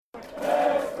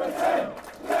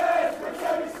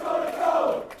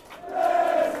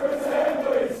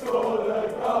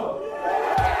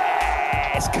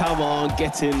on,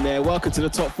 get in there. Welcome to the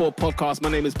Top 4 podcast. My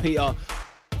name is Peter,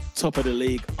 top of the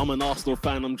league. I'm an Arsenal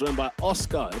fan. I'm joined by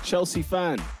Oscar, a Chelsea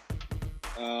fan.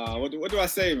 What do I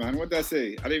say, man? What do I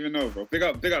say? I don't even know, bro. Big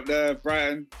up the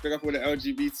Brighton. Big up all the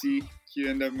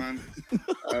LGBTQ and them, man.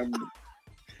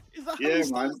 Is that how you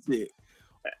started it?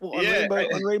 What,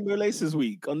 on Rainbow Laces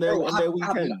Week, on their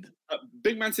weekend?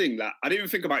 Big man thing, like, I didn't even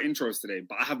think about intros today,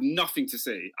 but I have nothing to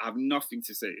say.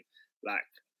 Like,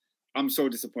 I'm so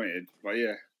disappointed. But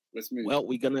yeah, let's move. Well,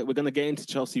 we're gonna get into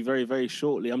Chelsea very, very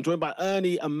shortly. I'm joined by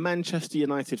Ernie, a Manchester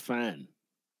United fan.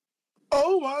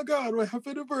 Oh my God, we're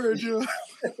having a Virgil.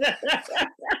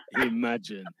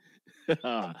 Imagine.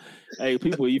 Hey,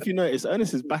 people, if you notice,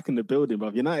 Ernest is back in the building,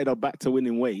 bruv. United are back to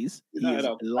winning ways. He is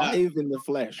live in the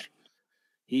flesh.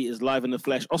 He is live in the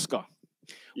flesh. Oscar,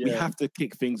 we have to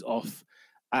kick things off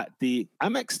at the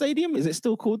Amex Stadium. Is it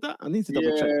still called that? I need to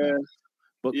double check that.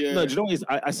 But no, do you know what it is?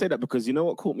 I say that because you know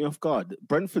what caught me off guard?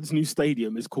 Brentford's new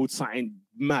stadium is called something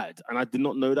mad, and I did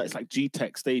not know that. It's like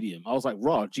G-Tech Stadium. I was like,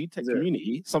 raw, G-Tech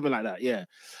Community? Something like that, yeah.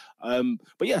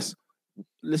 But yes,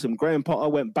 listen, Graham Potter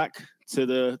went back to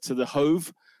the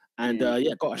Hove and got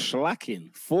a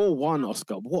shellacking. 4-1,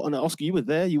 Oscar. Oscar, you were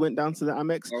there? You went down to the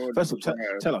Amex? First of all,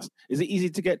 tell us, is it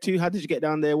easy to get to? How did you get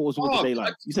down there? What was the day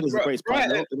like? You said it's a great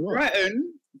spot.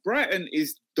 Brighton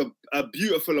is a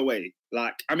beautiful away.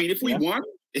 Like, I mean, if we won,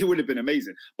 it would have been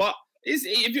amazing. But if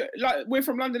you like, we're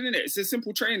from London, innit? It's a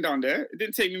simple train down there. It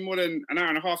didn't take me more than an hour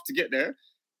and a half to get there.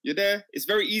 You're there. It's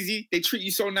very easy. They treat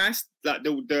you so nice. Like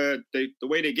the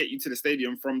way they get you to the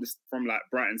stadium from like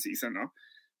Brighton City Centre,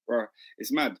 bro,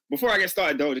 it's mad. Before I get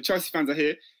started though, the Chelsea fans are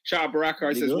here. Shout out Baraka.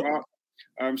 He says what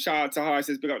up. Shout out Taha. He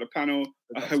says big up the panel.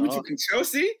 We talking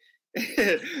Chelsea.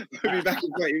 We'll be back in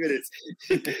 20 minutes.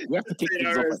 We have to kick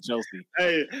things off at Chelsea.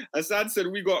 Hey, Assad said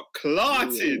we got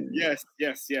Clartin. Yes.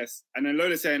 And then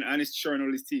Lola saying Ernest showing all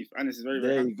his teeth. Ernest is very,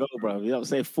 very there you go, bro. You know what I'm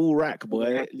saying? Full rack,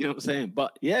 boy. You know what I'm saying?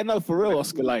 But yeah, no, for real,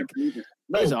 Oscar. Like,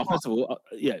 first of all,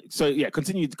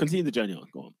 continue the journey on.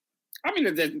 Go on. I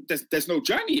mean, there's no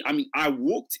journey. I mean, I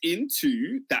walked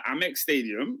into the Amex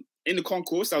Stadium. In the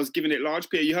concourse, I was giving it large.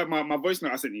 Peter, you heard my voice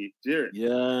note I sent you. Did you hear it?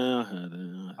 Yeah, I heard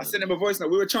it. I sent him a voice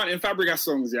note. We were chanting Fabregas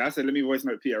songs, yeah. I said, let me voice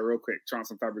note Peter real quick. Chant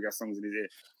some Fabregas songs in his ear.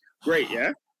 Great,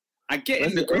 yeah? I get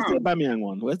in the ground.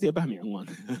 Where's the Aubameyang one?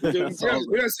 We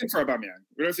don't sing for Aubameyang.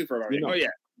 Not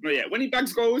yet. When he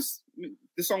bags goals,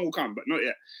 the song will come, but not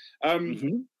yet.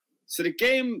 So the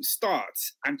game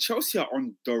starts, and Chelsea are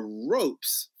on the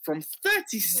ropes. From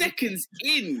 30 seconds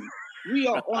in, we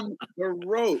are on the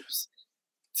ropes.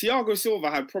 Thiago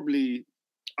Silva had probably,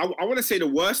 I want to say the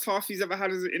worst half he's ever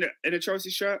had in a Chelsea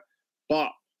shirt, but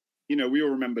you know we all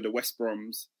remember the West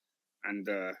Broms, and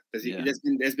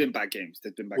there's been bad games.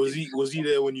 Was he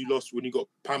there when you got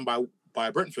panned by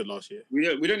Brentford last year? We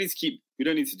don't need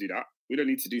to do that.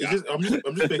 I'm just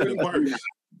making inquiries.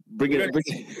 Bring it.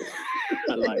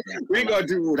 I like that. We ain't gotta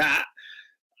do all that.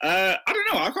 I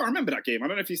don't know. I can't remember that game. I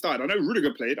don't know if he started. I know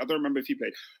Rudiger played. I don't remember if he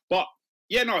played, but.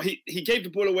 Yeah, no, he gave the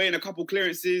ball away in a couple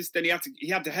clearances. Then he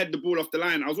had to head the ball off the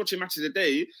line. I was watching Match of the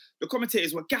Day. The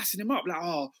commentators were gassing him up like,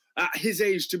 "Oh, at his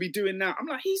age to be doing that." I'm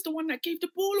like, he's the one that gave the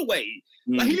ball away.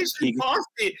 Like he literally passed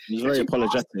it. He's very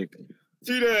apologetic.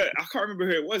 I can't remember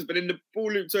who it was, but then the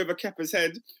ball looped over Kepa's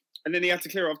head, and then he had to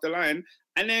clear off the line.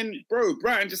 And then, bro,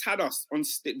 Brighton just had us on.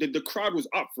 The crowd was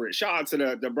up for it. Shout out to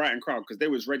the Brighton crowd because they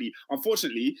was ready.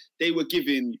 Unfortunately, they were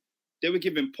giving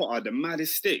Potter the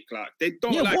maddest stick. Like they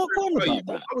don't like. What going about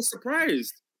that? I was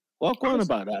surprised. What going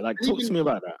about that? Like, talk to me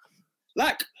about that.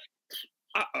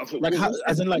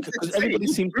 Because everybody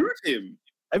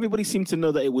seemed to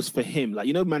know that it was for him. Like,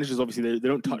 you know, managers obviously they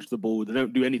don't touch the ball, they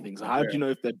don't do anything. So how do you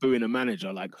know if they're booing a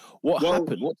manager? Like, what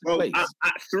happened? What took place?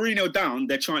 At 3-0 down,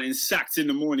 they're chanting sacked in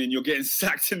the morning. You're getting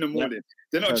sacked in the morning. Yeah.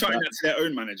 They're not chanting that to their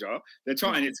own manager. They're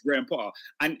chanting it to Graham Potter.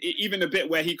 And even the bit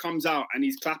where he comes out and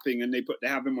he's clapping and they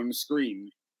have him on the screen.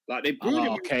 Like they booed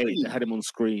him. Okay, they had him on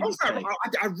screen.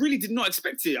 I really did not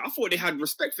expect it. I thought they had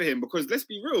respect for him because let's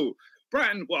be real,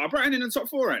 Brighton in the top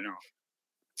 4 right now?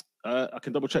 I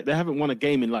can double check. They haven't won a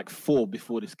game in like 4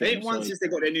 before this game. They ain't won since they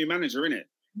got their new manager, innit?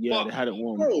 Yeah, they hadn't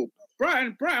won.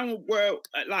 Bro, Brighton were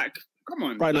like, come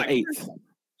on. Brighton 8th.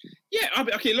 Yeah,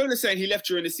 okay, Lola's saying he left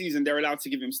during the season. They're allowed to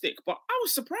give him stick. But I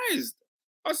was surprised.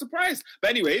 But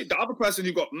anyway, the other person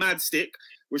who got mad stick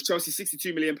was Chelsea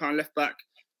 £62 million left back,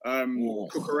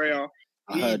 Cucurella.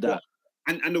 I heard that.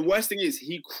 And the worst thing is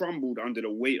he crumbled under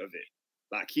the weight of it.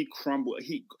 Like he crumbled.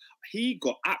 He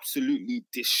got absolutely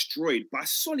destroyed by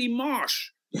Solly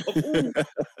Marsh. Of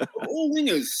all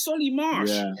wingers, Solly Marsh.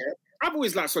 Yeah. I've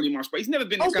always liked Solly Marsh, but he's never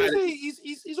been the guy.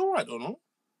 He's all right, though, no?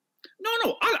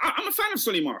 No. I'm a fan of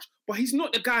Solly Marsh, but he's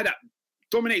not the guy that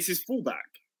dominates his fullback.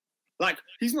 Like,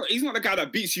 he's not the guy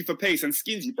that beats you for pace and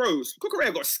skins you. Bro,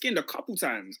 Cucurella got skinned a couple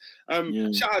times.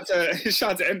 Shout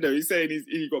out to Endo. He's saying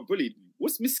he got bullied.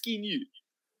 What's miskin you?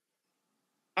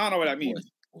 I don't know what that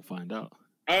means. We'll find out.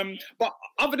 But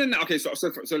other than that, okay, so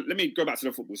let me go back to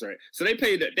the football, sorry. So they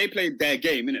played their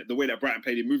game, innit? The way that Brighton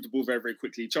played, it moved the ball very, very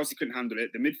quickly. Chelsea couldn't handle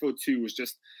it. The midfield two was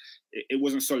just, it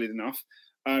wasn't solid enough.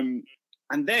 And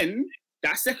then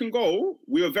that second goal,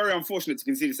 we were very unfortunate to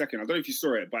concede a second. I don't know if you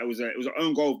saw it, but it was an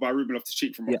own goal by Ruben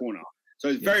Loftus-Cheek from a corner. So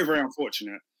it's very, very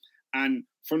unfortunate. And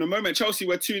from the moment Chelsea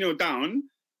were 2-0 down,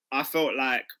 I felt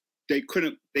like we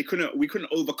couldn't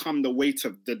overcome the weight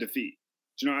of the defeat.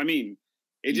 Do you know what I mean?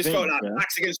 It just felt like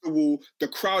backs against the wall. The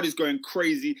crowd is going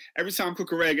crazy. Every time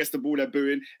Cucurella gets the ball, they're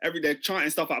booing. They're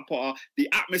chanting stuff at Potter. The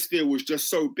atmosphere was just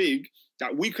so big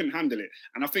that we couldn't handle it.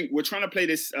 And I think we're trying to play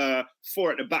this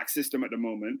 4 at the back system at the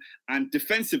moment. And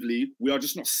defensively, we are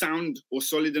just not sound or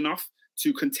solid enough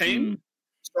to contain.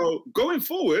 So going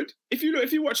forward, if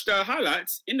you watch the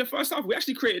highlights, in the first half, we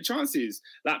actually created chances.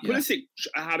 Like Pulisic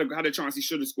had a chance he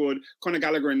should have scored. Conor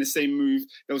Gallagher in the same move.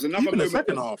 There was another moment. In the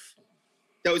second half.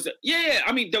 There was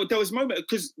I mean, there was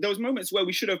moments where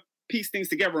we should have pieced things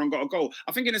together and got a goal.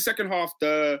 I think in the second half,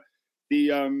 the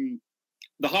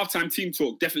halftime team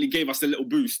talk definitely gave us a little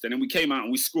boost, and then we came out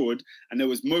and we scored, and there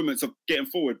was moments of getting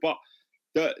forward. But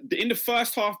in the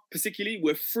first half, particularly,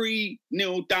 we're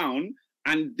 3-0 down,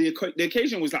 and the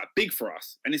occasion was like big for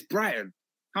us, and it's Brighton.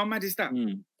 How mad is that?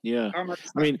 Yeah, I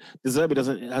mean, De Zerbi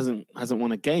hasn't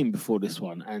won a game before this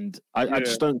one, and I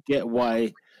just don't get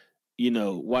why.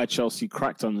 Why Chelsea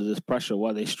cracked under this pressure,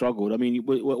 why they struggled. I mean,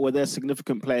 were there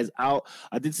significant players out?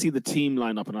 I did see the team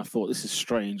lineup, and I thought, this is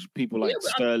strange. People like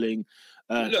Sterling,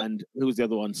 and who was the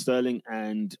other one? Sterling,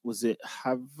 and was it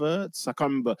Havertz? I can't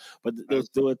remember. But there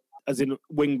were, as in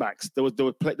wing backs.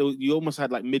 You almost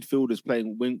had like midfielders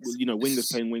playing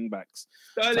wingers playing wing backs.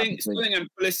 Sterling and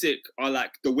Pulisic are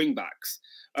like the wing backs.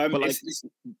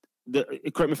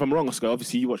 Correct me if I'm wrong, Oscar.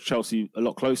 Obviously, you watch Chelsea a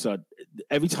lot closer.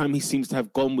 Every time he seems to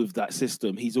have gone with that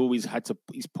system, he's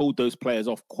pulled those players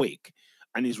off quick,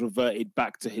 and he's reverted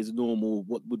back to his normal,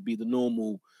 what would be the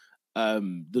normal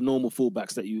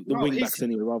fullbacks wing backs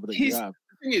anyway, rather than you have.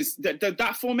 The thing is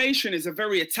that formation is a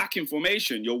very attacking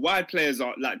formation. Your wide players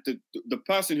are like the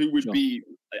person who would be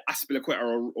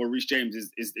Azpilicueta or Reece James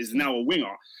is now a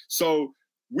winger. So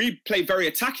we play very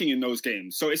attacking in those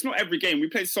games. So it's not every game. We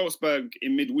played Salzburg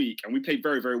in midweek and we played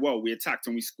very, very well. We attacked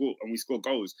and we scored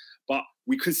goals, but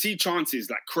we concede chances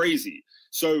like crazy.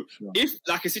 So if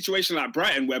like a situation like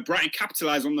Brighton, where Brighton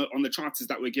capitalize on the chances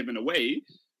that we're giving away,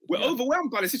 we're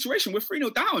overwhelmed by the situation. We're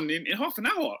 3-0 down in half an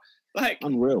hour. Like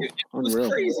unreal. It was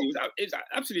crazy. It's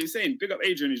absolutely insane. Big up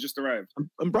Adrian, who's just arrived.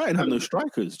 And Brighton had no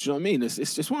strikers. Do you know what I mean? It's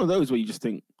just one of those where you just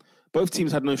think both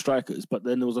teams had no strikers, but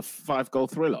then there was a 5-goal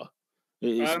thriller.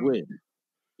 It's weird.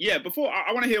 Yeah, before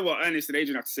I want to hear what Ernest and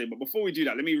Adrian have to say, but before we do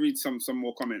that, let me read some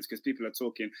more comments because people are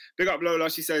talking. Big up Lola,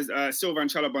 she says Silva and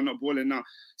Chalobah not balling now.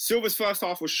 Silva's first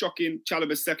half was shocking.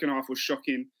 Chalobah's second half was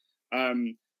shocking.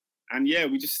 And yeah,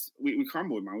 we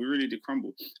crumbled, man. We really did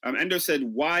crumble. Endo said,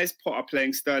 why is Potter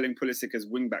playing Sterling, Pulisic as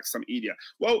wing-back, some idiot?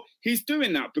 Well, he's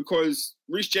doing that because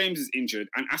Reece James is injured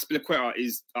and Azpilicueta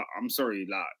is, I'm sorry,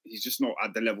 like, he's just not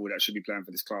at the level that should be playing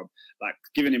for this club. Like,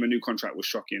 giving him a new contract was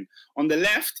shocking. On the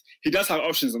left, he does have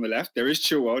options on the left. There is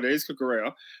Chilwell, there is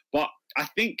Cucurella. But I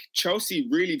think Chelsea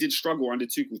really did struggle under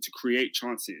Tuchel to create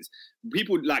chances.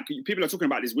 People are talking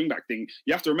about this wing-back thing.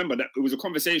 You have to remember that it was a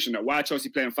conversation that why are Chelsea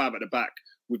playing 5 at the back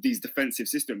with these defensive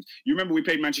systems. You remember we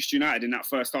played Manchester United in that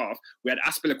first half. We had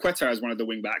Azpilicueta as one of the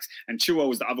wing-backs and Chilwell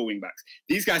was the other wing-backs.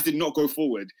 These guys did not go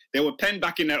forward. They were penned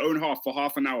back in their own half for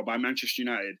half an hour by Manchester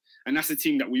United. And that's the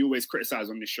team that we always criticise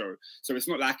on this show. So it's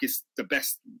not like it's the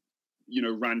best,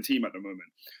 ran team at the moment.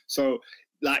 So,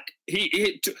 like,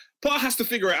 Potter has to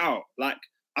figure it out. Like,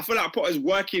 I feel like Potter's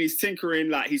working, he's tinkering,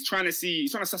 like, he's trying to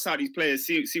suss out these players,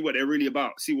 see what they're really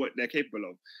about, see what they're capable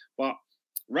of. But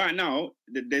right now,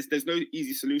 there's no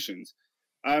easy solutions.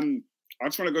 I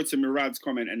just want to go to Murad's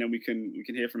comment and then we can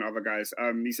hear from the other guys.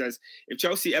 He says, if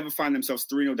Chelsea ever find themselves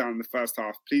 3-0 down in the first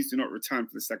half, please do not return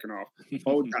for the second half.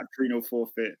 Hold that 3-0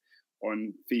 forfeit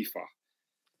on FIFA.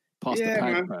 Pass the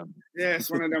pad, man. Yeah,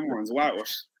 it's one of them ones.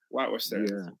 Whitewash there.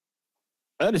 Yeah.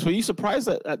 Ernest, were you surprised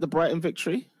at the Brighton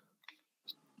victory?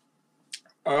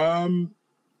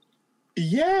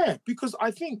 Yeah, because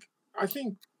I think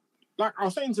like I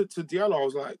was saying to Diallo, I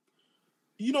was like,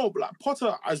 like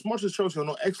Potter, as much as Chelsea are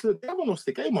not excellent, they haven't lost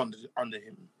the game under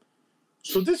him.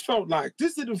 So this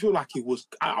didn't feel like it was,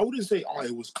 I wouldn't say,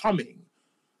 it was coming.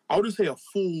 I wouldn't say a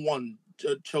full one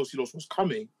Chelsea loss was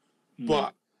coming.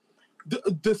 But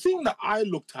the thing that I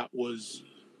looked at was,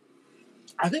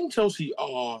 I think Chelsea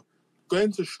are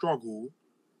going to struggle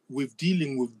with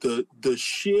dealing with the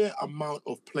sheer amount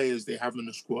of players they have in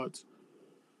the squad.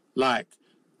 Like,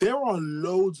 there are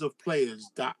loads of players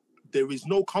that there is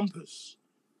no compass.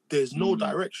 There's no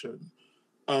direction.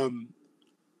 I'm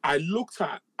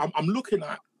looking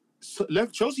at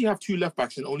Chelsea have 2 left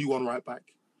backs and only 1 right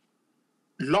back.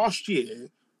 Last year,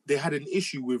 they had an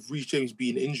issue with Reece James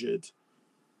being injured.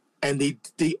 And they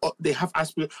have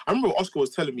Aspilicueta. I remember Oscar was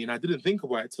telling me, and I didn't think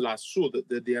about it till I saw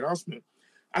the announcement.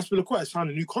 Aspilicueta signed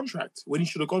a new contract when he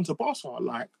should have gone to Barca.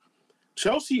 Like,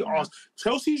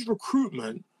 Chelsea's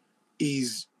recruitment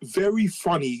is very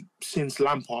funny since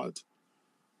Lampard.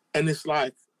 And it's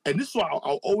like, and this is why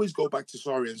I'll always go back to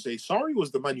Sarri and say, Sarri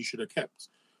was the man you should have kept,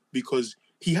 because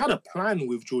he had a plan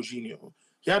with Jorginho.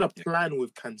 He had a plan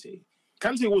with Kante.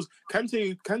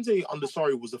 Kante under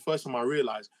Sarri was the first time I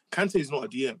realized Kante is not a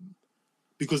DM,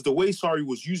 because the way Sarri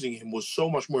was using him was so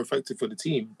much more effective for the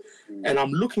team. And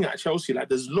I'm looking at Chelsea like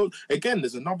there's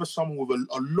another someone with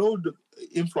a load of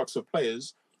influx of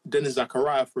players, Dennis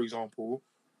Zakaria, for example,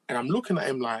 and I'm looking at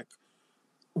him like,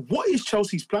 what is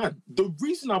Chelsea's plan? The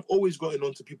reason I've always gotten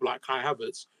on to people like Kai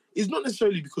Havertz is not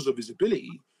necessarily because of his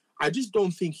ability. I just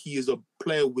don't think he is a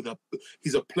player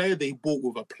he's a player they bought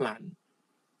with a plan.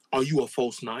 Are you a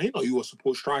false 9? Are you a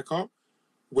support striker?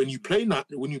 When you play 9,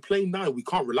 we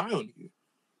can't rely on you.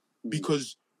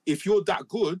 Because if you're that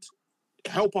good,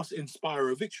 help us inspire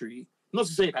a victory. Not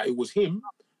to say that it was him,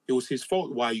 it was his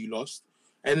fault why you lost.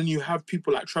 And then you have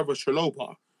people like Trevor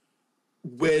Chalobah.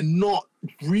 We're not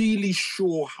really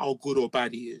sure how good or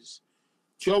bad he is.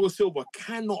 Thiago Silva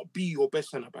cannot be your best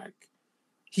centre-back.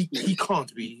 He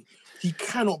can't be. He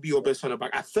cannot be your best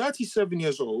centre-back. At 37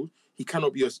 years old, he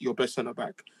cannot be your best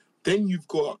centre-back. Then you've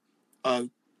got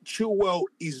Chilwell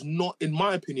is not, in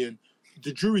my opinion,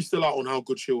 the jury's still out on how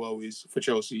good Chilwell is for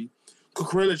Chelsea.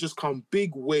 Cucurella just come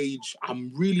big wage.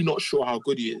 I'm really not sure how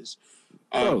good he is.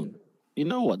 Bro, you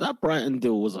know what? That Brighton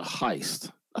deal was a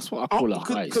heist. That's what I call a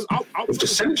heist. Of the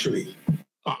century.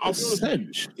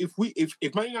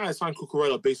 If Man United signed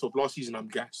Cucurella based off last season, I'm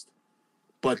gassed.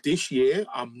 But this year,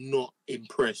 I'm not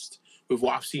impressed with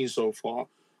what I've seen so far.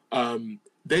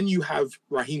 Then you have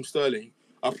Raheem Sterling,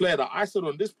 a player that I said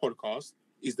on this podcast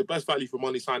is the best value for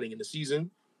money signing in the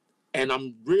season. And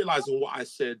I'm realizing what I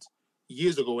said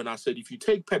years ago when I said, if you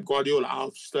take Pep Guardiola out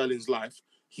of Sterling's life,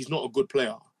 he's not a good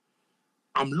player.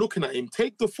 I'm looking at him.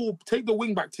 Take the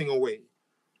wing-back thing away.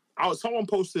 Someone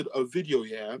posted a video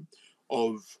here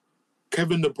of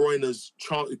Kevin De Bruyne's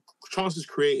chances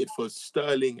created for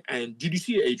Sterling. And did you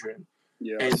see it, Adrian?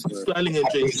 Yeah. And Sterling and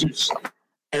Jesus.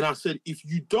 And I said, if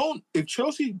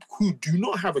Chelsea, who do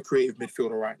not have a creative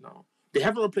midfielder right now, they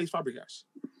haven't replaced Fabregas.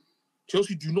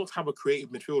 Chelsea do not have a creative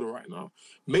midfielder right now.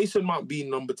 Mason Mount being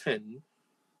number 10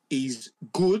 is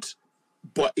good,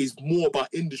 but is more about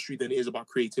industry than it is about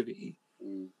creativity.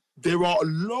 There are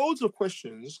loads of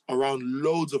questions around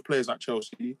loads of players at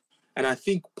Chelsea, and I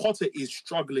think Potter is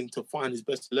struggling to find his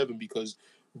best 11 because,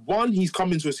 one, he's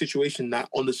come into a situation that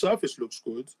on the surface looks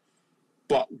good,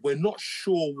 but we're not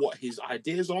sure what his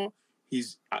ideas are,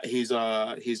 his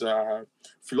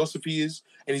philosophy is,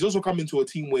 and he's also come into a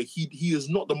team where he is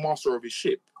not the master of his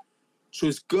ship. So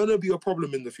it's gonna be a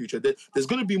problem in the future. There's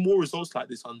gonna be more results like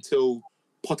this until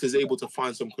Potter's able to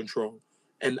find some control,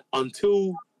 and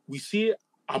until we see it,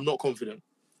 I'm not confident.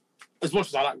 As much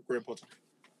as I like Graham Potter.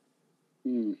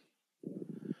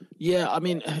 Yeah, I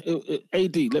mean,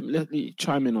 AD, let me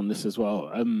chime in on this as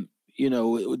well.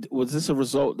 Was this a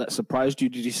result that surprised you?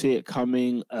 Did you see it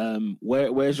coming?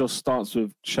 Where's your stance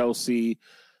with Chelsea?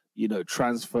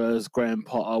 Transfers, Graham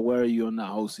Potter. Where are you on that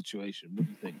whole situation? What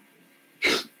do you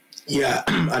think? Yeah,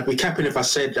 I'd be capping if I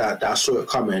said that I saw it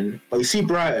coming. But you see,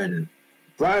 Brighton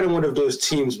are one of those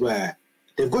teams where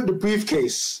they've got the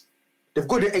briefcase, they've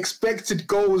got the expected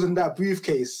goals in that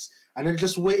briefcase, and they're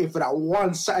just waiting for that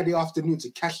one Saturday afternoon to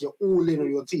cash it all in on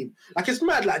your team. Like, it's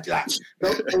mad. Like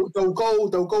they'll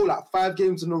go like 5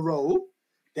 games in a row.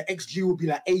 The XG will be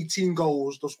like 18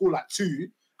 goals. They'll score like 2,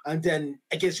 and then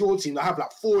against your team, they'll have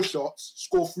like 4 shots,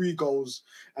 score 3 goals,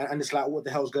 and it's like, what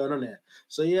the hell's going on there?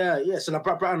 So yeah. So like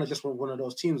Brighton are just one of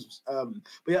those teams. But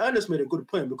yeah, Ernest made a good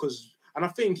point because, and I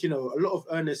think a lot of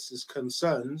Ernest's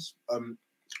concerns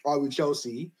are with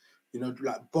Chelsea.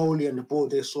 Like Bowley and the ball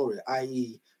they saw it,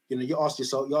 i.e. You asked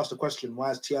the question,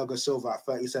 why is Thiago Silva at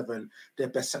 37 their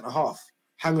best centre-half?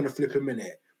 Hang on a flipping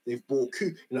minute. They've bought... I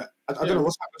don't know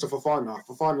what's happened to Fofana.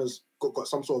 Fofana's got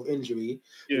some sort of injury.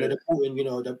 Yeah. They bought in,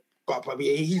 but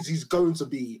he's going to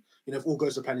be, if all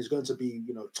goes to plan, he's going to be,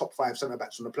 top 5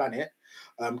 centre-backs on the planet.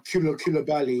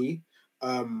 Koulibaly,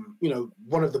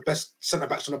 one of the best centre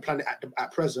backs on the planet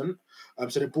at present.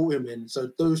 So they brought him in. So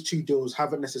those two deals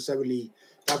haven't necessarily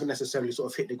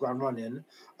sort of hit the ground running.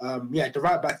 The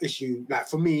right back issue, like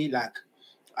for me, like,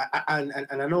 and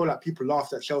I know like people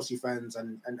laughed at Chelsea fans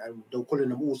and they were calling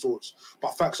them all sorts,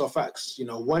 but facts are facts. You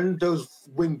know, when those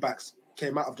wing backs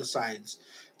came out of the sides,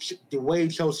 the way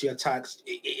Chelsea attacked,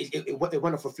 it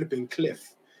went off a flipping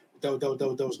cliff. There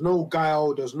was no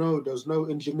guile, there was no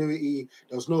ingenuity,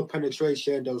 there was no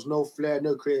penetration, there was no flair,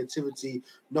 no creativity,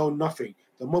 no nothing.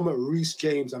 The moment Reece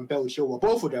James and Bell Chilwell,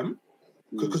 both of them,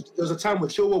 because there was a time when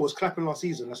Chilwell was clapping last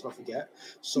season, let's not forget.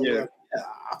 So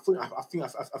I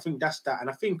think that's that. And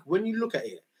I think when you look at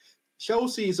it,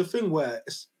 Chelsea is a thing where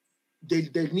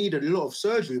they need a lot of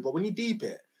surgery, but when you deep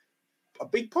it, a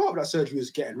big part of that surgery is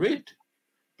getting rid.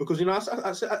 Because, you know,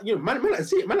 man like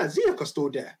Ziyech are still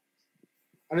there.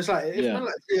 And it's like, if man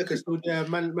like Ziyech is still there,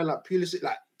 man like Pulisic,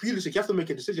 you have to make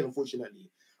a decision,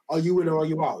 unfortunately. Are you in or are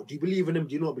you out? Do you believe in him?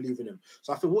 Do you not believe in him?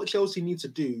 So I think what Chelsea need to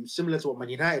do, similar to what Man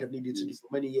United have needed to do for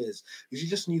many years, is you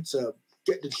just need to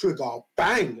get the trigger,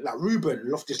 bang, like Ruben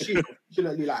Loftus-Cheek.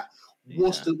 Unfortunately, like,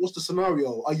 what's the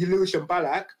scenario? Are you Lewis and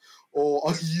Ballack, or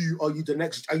are you the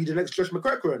next Josh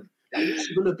McEachran? Like, it's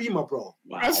gonna be my bro.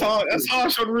 Wow. That's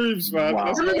harsh on Rubes, man.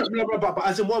 Wow. But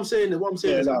as in what I'm saying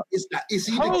is like, is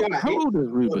he the guy? How old is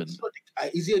Ruben?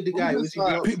 Is he the guy?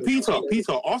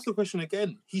 Peter, ask the question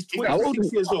again. He's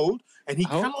 26 years old and he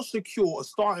cannot secure a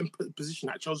starting position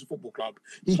at Chelsea Football Club.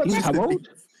 He's how old?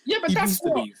 Yeah, but that's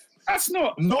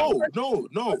not.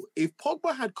 No. If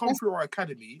Pogba had come through our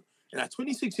academy and at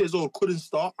 26 years old couldn't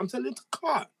start, I'm telling him to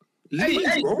cut.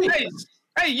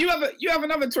 Hey, you have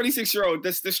another 26-year-old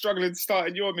that's struggling to start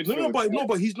in your midfield.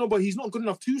 But he's not good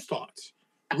enough to start.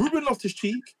 Ruben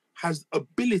Loftus-Cheek has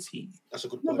ability. That's a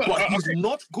good point. But he's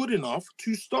not good enough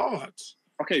to start.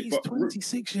 Okay, he's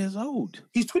 26 years old.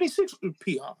 He's 26,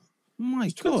 Peter. My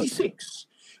God. 26.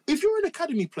 If you're an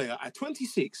academy player at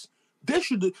 26,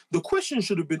 the question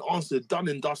should have been answered, done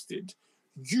and dusted.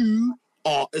 You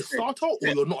are a starter or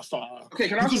you're not a starter. Okay,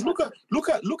 because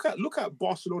look at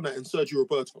Barcelona and Sergio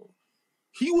Roberto.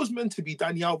 He was meant to be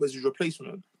Dani Alves'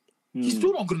 replacement. He's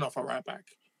still not good enough at right back.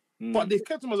 But they've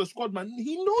kept him as a squad man.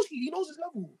 He knows his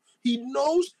level. He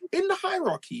knows in the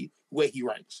hierarchy where he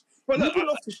ranks. Ruben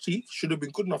Loftus-Cheek should have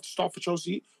been good enough to start for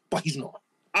Chelsea, but he's not.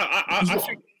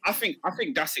 I think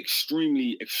that's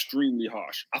extremely, extremely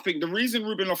harsh. I think the reason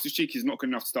Ruben Loftus-Cheek is not good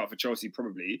enough to start for Chelsea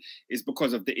probably is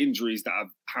because of the injuries that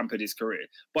have hampered his career.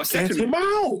 But get him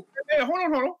out. Yeah,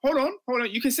 hold on.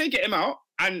 You can say get him out.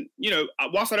 And, you know,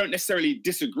 whilst I don't necessarily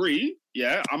disagree,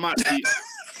 I might be...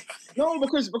 No,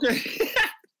 because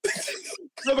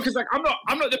like I'm not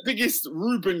the biggest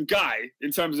Ruben guy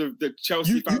in terms of the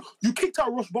Chelsea fan. You kicked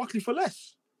out Ross Barkley for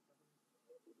less.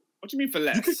 What do you mean for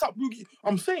less? You kicked out...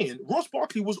 I'm saying Ross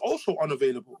Barkley was also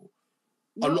unavailable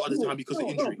a lot of the time because of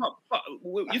injury. But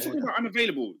you're talking about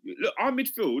unavailable. Look, our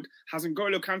midfield has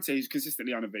N'Golo Kante, who's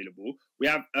consistently unavailable. We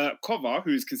have Kovar,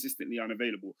 who's consistently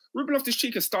unavailable. Ruben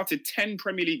Loftus-Cheek has started 10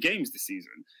 Premier League games this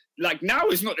season. Like, now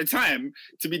is not the time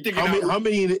to be digging out... How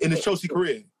many in his Chelsea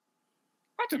career?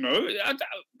 I don't know.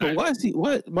 But why is he...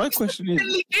 My question is...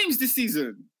 10 league games this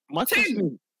season.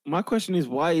 My question is,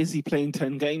 why is he playing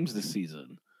 10 games this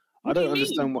season? I don't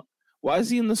understand why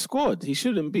is he in the squad? He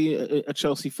shouldn't be a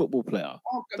Chelsea football player.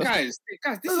 Oh, guys,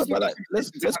 this is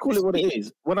let's call it what it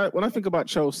is. When I think about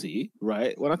Chelsea,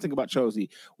 right? When I think about Chelsea,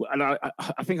 and I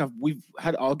think we've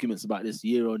had arguments about this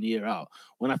year on year out.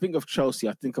 When I think of Chelsea,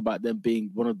 I think about them being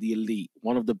one of the elite,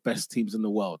 one of the best teams in the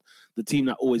world, the team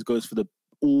that always goes for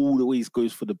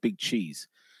the big cheese.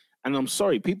 And I'm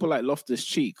sorry, people like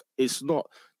Loftus-Cheek,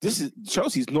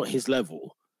 Chelsea's not his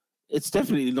level. It's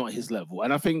definitely not his level.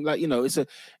 And I think, like, you know,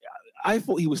 I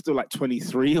thought he was still like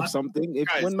 23 or something.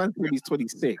 When man said he's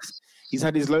 26, he's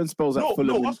had his loan spells at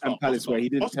Fulham and Palace where he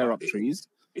didn't tear up trees.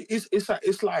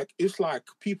 It's like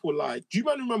people like, do you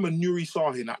remember Nuri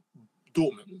Sahin at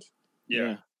Dortmund?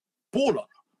 Yeah. Baller.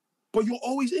 But you're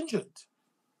always injured.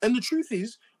 And the truth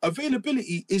is,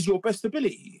 availability is your best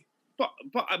ability. But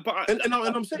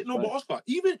I'm saying no, but Oscar,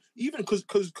 even because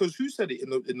who said it in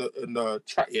the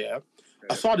chat? Yeah,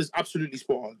 Assad is absolutely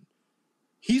spot on.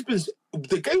 He's been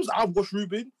the games that I've watched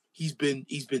Ruben. He's been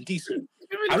decent.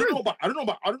 I don't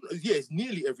know. Yeah, it's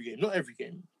nearly every game, not every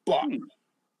game, but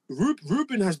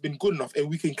Ruben has been good enough, and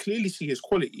we can clearly see his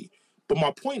quality. But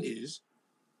my point is,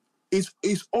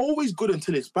 it's always good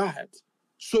until it's bad.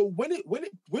 So when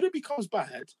it becomes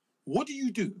bad, what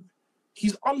do?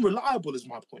 He's unreliable. Is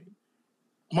my point.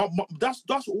 That's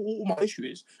all my issue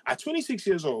is. At 26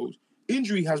 years old,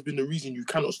 injury has been the reason you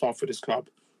cannot start for this club.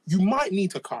 You might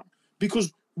need to cut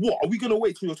because What are we going to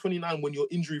wait till you're 29 when you're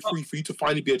injury free for you to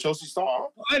finally be a Chelsea starter?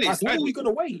 When are we going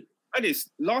to wait?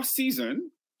 Last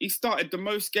season he started the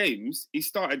most games he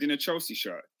started in a Chelsea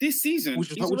shirt. This season,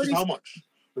 which is how much?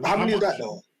 How many is that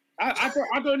though? I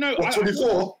don't know.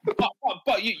 24.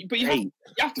 But you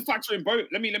have to factor in both.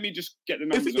 Let me just get the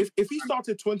numbers. If he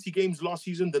started 20 games last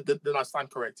season, then I stand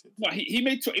corrected. No, he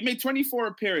made 24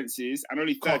 appearances and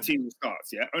only 13 were starts.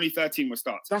 Yeah, only 13 were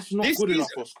starts. That's not good enough,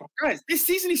 Oscar. Guys, this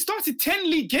season he started 10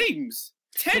 league games.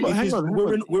 10. Hang on.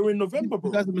 We're in November,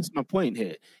 bro. You guys are missing my point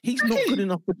here. He's not good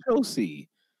enough for Chelsea.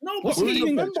 No, but he's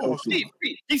not meant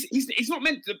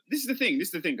to. This is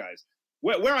the thing, guys.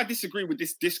 Where I disagree with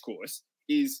this discourse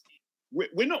is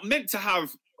we're not meant to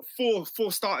have four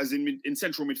starters in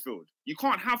central midfield. You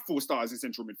can't have 4 starters in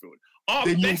central midfield.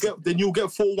 Then you'll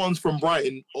get 4 ones from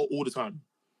Brighton all the time.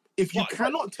 If you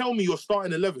cannot tell me you're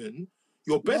starting 11,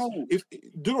 your best.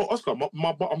 No. Oscar,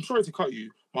 I'm sorry to cut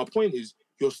you. My point is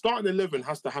your starting 11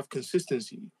 has to have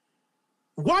consistency.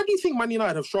 Why do you think Man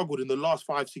United have struggled in the last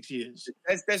 5-6 years?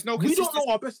 There's no consistency. We don't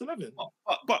know our best 11.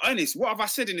 But Ernest, what have I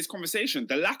said in this conversation?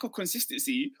 The lack of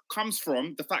consistency comes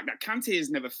from the fact that Kante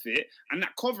is never fit and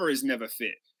that Cover is never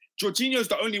fit. Jorginho's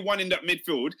the only one in that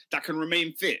midfield that can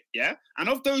remain fit, yeah? And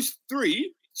of those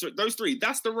three,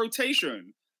 that's the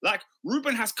rotation. Like,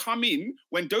 Ruben has come in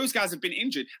when those guys have been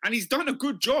injured and he's done a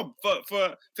good job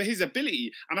for his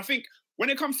ability. And I think when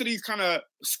it comes to these kind of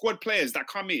squad players that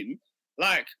come in,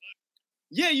 like...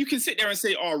 Yeah, you can sit there and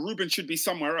say, "Oh, Ruben should be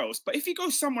somewhere else." But if he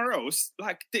goes somewhere else,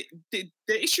 like the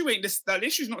issue ain't this. That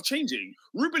issue's not changing.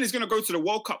 Ruben is going to go to the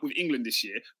World Cup with England this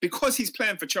year because he's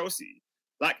playing for Chelsea.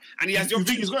 Like, and he has the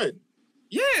opportunity. You think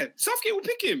he's going? Yeah, Southgate will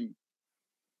pick him.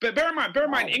 But bear in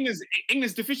mind,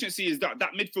 England's deficiency is that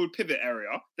midfield pivot area.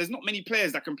 There's not many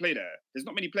players that can play there. There's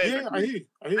not many players. Yeah, I hear.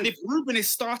 And if Ruben is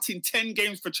starting 10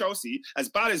 games for Chelsea, as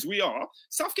bad as we are,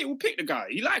 Southgate will pick the guy.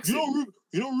 He likes him.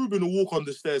 Ruben will walk on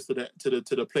the stairs to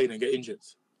the plane and get injured.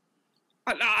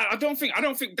 I don't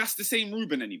think that's the same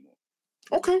Ruben anymore.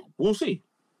 Okay, we'll see.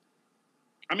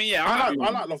 I mean, yeah, I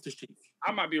like Loftus-Cheek.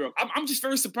 I might be wrong. I'm just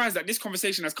very surprised that this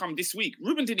conversation has come this week.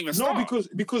 Ruben didn't even start. No,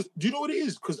 because do you know what it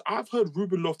is? Because I've heard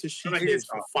Ruben Loftus-Cheek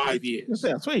for 5 years.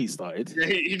 That's where he started. Yeah,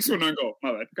 he just went on goal.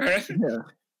 My bad. Go ahead.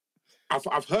 Yeah.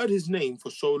 I've heard his name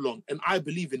for so long, and I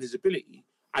believe in his ability.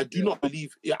 I don't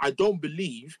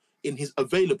believe in his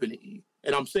availability.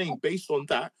 And I'm saying, based on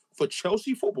that, for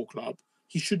Chelsea Football Club,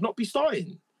 he should not be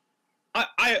starting.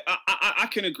 I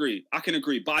can agree.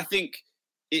 But I think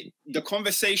the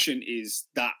conversation is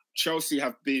that Chelsea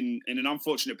have been in an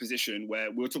unfortunate position where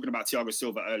we were talking about Thiago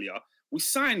Silva earlier. We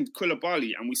signed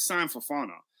Koulibaly and we signed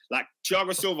Fofana. Like,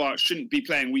 Thiago Silva shouldn't be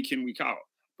playing week in, week out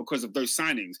because of those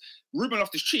signings. Ruben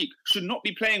Loftus-Cheek should not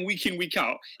be playing week in, week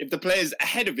out if the players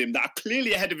ahead of him, that are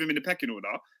clearly ahead of him in the pecking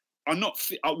order, are not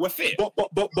fit, were fit.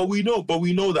 But we know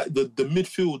that the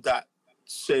midfield that,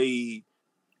 say,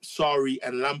 Sarri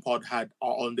and Lampard are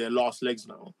on their last legs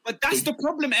now. But that's the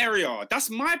problem area. That's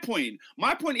my point.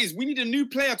 My point is we need a new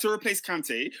player to replace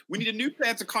Kante. We need a new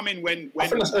player to come in when I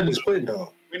think that's Ernest's point,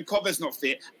 though. When Cover's not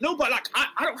fit. No, but like I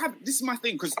don't have. This is my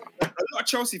thing, because a lot of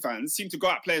Chelsea fans seem to go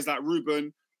at players like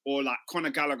Ruben or like Conor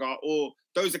Gallagher or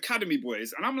those academy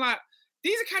boys, and I'm like,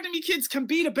 these academy kids can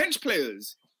be the bench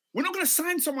players. We're not going to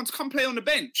sign someone to come play on the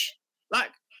bench. Like,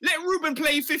 let Ruben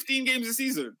play 15 games a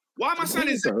season. Why am I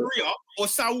signing Zakaria or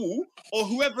Saul or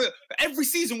whoever? Every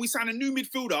season we sign a new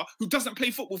midfielder who doesn't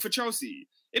play football for Chelsea.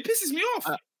 It pisses me off.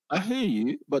 I hear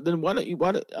you, but then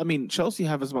I mean, Chelsea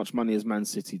have as much money as Man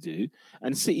City do,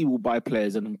 and City will buy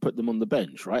players and put them on the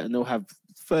bench, right? And they'll have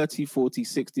 30, 40,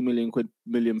 60 million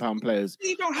pound players.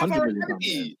 City don't have our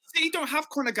academy. City don't have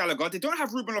Conor Gallagher. They don't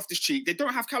have Ruben Loftus-Cheek. They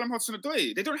don't have Callum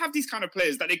Hudson-Odoi. They don't have these kind of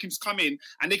players that they can just come in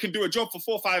and they can do a job for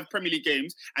 4 or 5 Premier League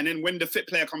games, and then when the fit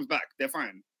player comes back, they're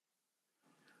fine.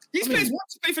 These players want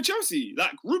to play for Chelsea.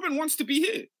 Like, Ruben wants to be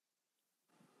here.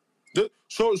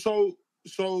 So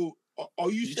are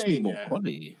you saying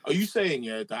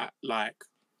that, like,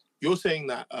 you're saying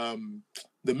that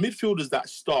the midfielders that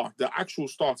start, the actual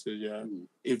starters,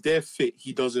 if they're fit,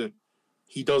 he doesn't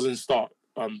start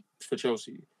for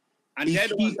Chelsea. And they're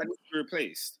the ones that need to be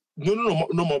replaced. No.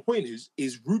 My point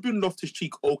is Ruben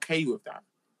Loftus-Cheek okay with that,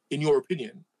 in your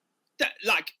opinion? That,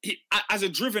 like, as a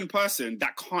driven person,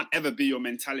 that can't ever be your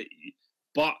mentality.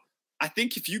 But I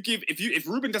think if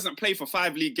Ruben doesn't play for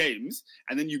 5 league games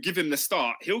and then you give him the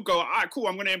start, he'll go, all right, cool,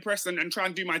 I'm going to impress and try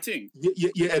and do my thing.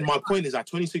 Yeah. And my point is, at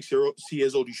 26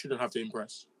 years old, you shouldn't have to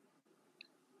impress.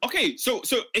 Okay, so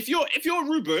if you're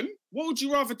Ruben, what would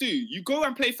you rather do? You go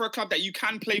and play for a club that you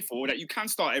can play for, that you can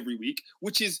start every week,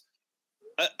 which is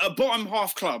a bottom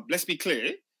half club. Let's be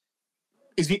clear.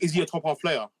 Is he a top half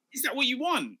player? Is that what you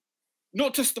want?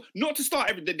 Not to start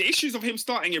every. The issues of him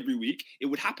starting every week. It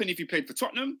would happen if he played for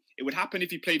Tottenham. It would happen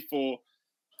if he played for.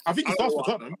 I think he starts for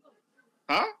Tottenham.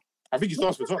 Huh? I think he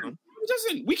starts for Tottenham. He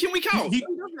doesn't. Week in, week out.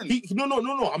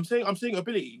 No. I'm saying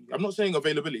ability. I'm not saying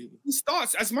availability. He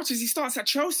starts as much as he starts at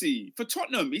Chelsea for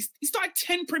Tottenham. He started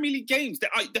 10 Premier League games.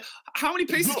 How many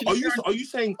places? Are you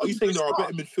saying there are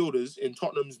better midfielders in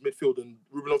Tottenham's midfield than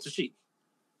Ruben Loftus-Cheek?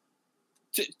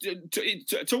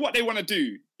 To what they want to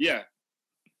do, yeah.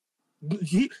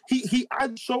 He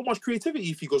adds so much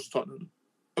creativity if he goes to Tottenham.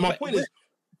 And my point is,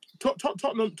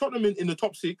 Tottenham in the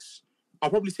top 6, I'll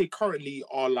probably say currently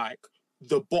are like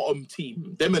the bottom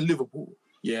team. Them and Liverpool,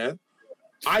 yeah.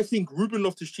 I think Ruben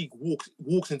Loftus-Cheek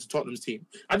walks into Tottenham's team.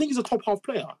 I think he's a top half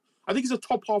player. I think he's a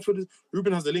top half for the.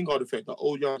 Ruben has the Lingard effect, the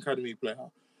old young academy player.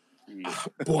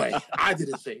 Boy, I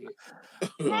didn't say it.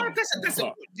 No,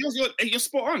 you're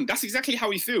spot on. That's exactly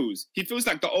how he feels. He feels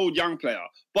like the old young player.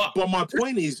 But my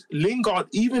point is, Lingard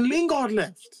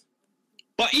left.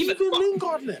 But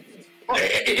Lingard left.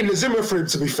 In the Zimmer frame,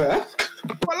 to be fair.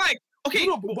 But like, okay,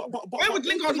 where would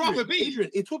Lingard rather be?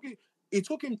 Adrian, it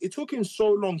took him so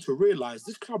long to realise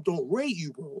this club don't rate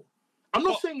you, bro. I'm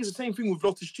not saying it's the same thing with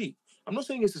Loftus-Cheek. I'm not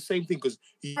saying it's the same thing because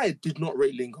he did not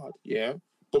rate Lingard, yeah?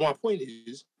 But my point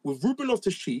is, with Ruben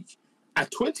Loftus-Cheek,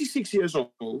 at 26 years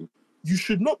old, you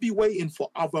should not be waiting for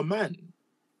other men.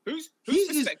 Whose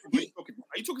perspective are you talking about?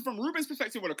 Are you talking from Ruben's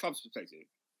perspective or the club's perspective?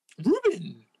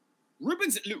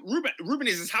 Ruben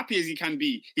is as happy as he can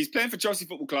be. He's playing for Chelsea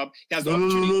Football Club. He has no.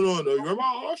 You remember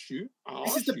I asked you?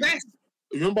 This is the best.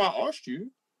 You remember I asked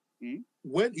you?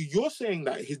 When you're saying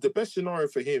that the best scenario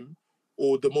for him,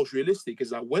 or the most realistic,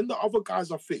 is that when the other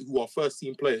guys are fit who are first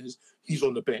team players, he's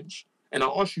on the bench. And I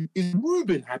ask you, is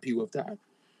Ruben happy with that?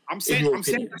 I'm saying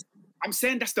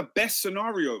that's the best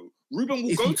scenario. Ruben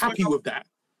will is go he to happy with that?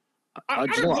 I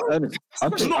don't know.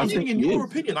 I'm saying in your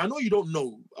opinion. I know you don't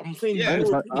know. I'm saying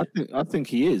I think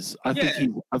he is. I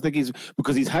think he's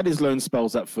because he's had his loan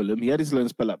spells at Fulham. He had his loan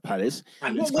spell at Palace,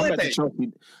 and he's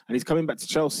coming back to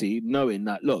Chelsea, knowing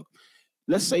that look,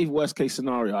 let's say worst case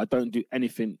scenario, I don't do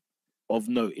anything of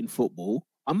note in football.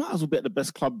 I might as well be at the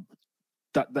best club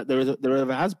that there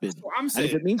ever has been. I'm saying.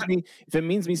 And if it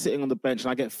means me sitting on the bench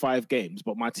and I get 5 games,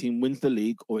 but my team wins the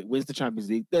league or it wins the Champions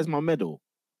League, there's my medal.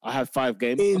 I have 5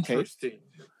 games. Interesting.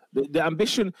 Okay. The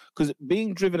ambition, because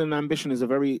being driven and ambition is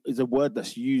a word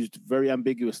that's used very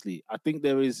ambiguously. I think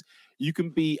you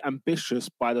can be ambitious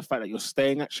by the fact that you're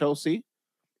staying at Chelsea,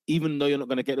 even though you're not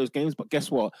going to get those games. But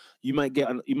guess what? You might get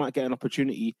an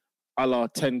opportunity, a la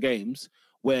 10 games,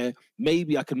 where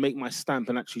maybe I can make my stamp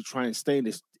and actually try and stay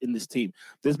in this team.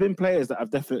 There's been players that have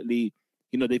definitely,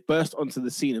 they burst onto the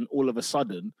scene and all of a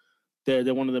sudden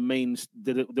they're one of the main,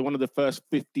 they're one of the first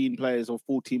 15 players or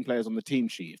 14 players on the team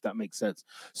sheet, if that makes sense.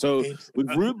 So with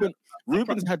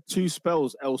Ruben's had 2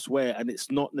 spells elsewhere and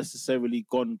it's not necessarily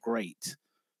gone great,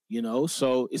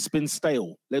 so it's been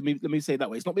stale. Let me say it that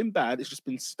way. It's not been bad, it's just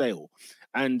been stale.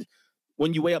 And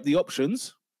when you weigh up the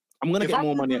options, I'm going to get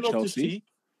more money at Chelsea.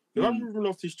 If I'm Ruben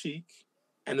Loftus-Cheek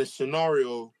and a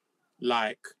scenario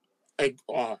like,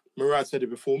 Murad said it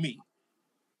before me,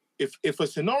 if a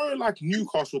scenario like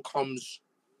Newcastle comes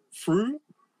through,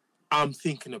 I'm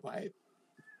thinking about it.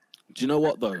 Do you know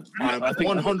what, though? I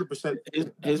think 100%.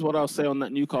 Here's what I'll say on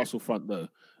that Newcastle front, though.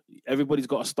 Everybody's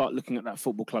got to start looking at that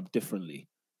football club differently.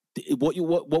 What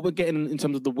we're getting in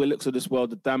terms of the Willocks of this world,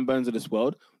 the Dan Burns of this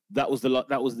world, that was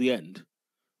the end.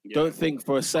 Yeah. Don't think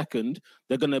for a second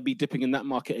they're going to be dipping in that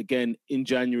market again in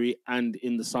January and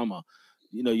in the summer.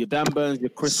 Your Dan Burns,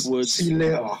 your Chris Woods, see you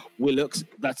later. Willocks,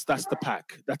 that's the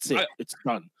pack. That's it. It's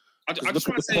done. I look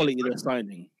at the quality they're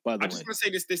signing, by the way. I just want to say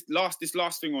this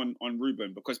last thing on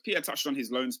Ruben, because Peter touched on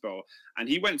his loan spell, and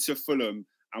he went to Fulham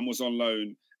and was on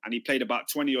loan, and he played about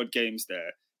 20-odd games there.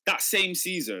 That same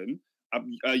season,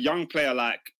 a young player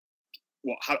like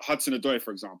Hudson-Odoi,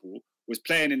 for example, was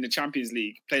playing in the Champions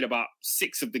League, played about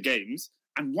 6 of the games,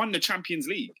 and won the Champions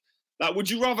League. Like, would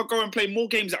you rather go and play more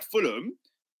games at Fulham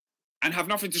and have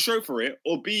nothing to show for it,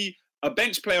 or be a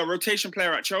bench player, rotation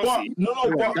player at Chelsea? They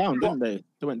went down, didn't they?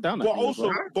 They went down. But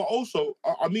also,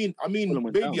 I mean,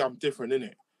 maybe I'm different,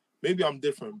 innit? Maybe I'm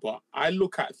different, but I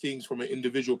look at things from an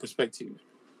individual perspective.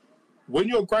 When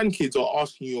your grandkids are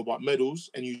asking you about medals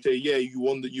and you say, yeah, you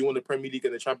won the Premier League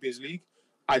and the Champions League,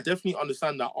 I definitely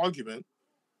understand that argument.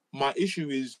 My issue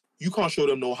is you can't show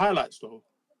them no highlights, though.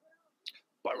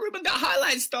 But Ruben got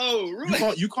highlights, though.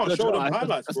 You can't show them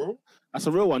highlights, bro. That's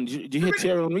a real one. Do you hear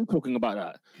Thierry Henry talking about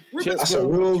that? That's a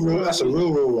real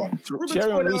one.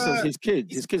 Thierry Henry says his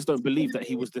kids don't believe that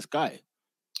he was this guy.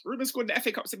 Ruben scored the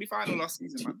FA Cup semi-final last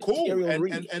season, man. Cool.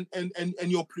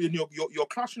 And you're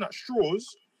clutching at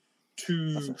straws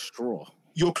That's a straw.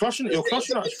 You're clutching at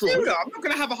straw. I'm not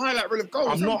going to have a highlight reel of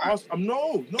goals.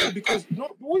 Because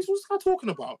what's this guy talking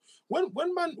about? When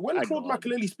Claude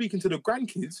Makelele speaking to the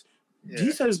grandkids,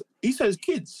 he says,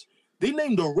 kids, they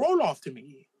named a role after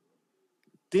me.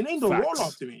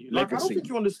 Like, I don't think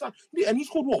you understand. And he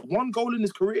scored, what, 1 goal in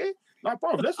his career? Like,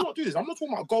 bro, let's not do this. I'm not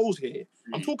talking about goals here.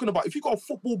 I'm talking about, if you got a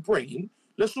football brain,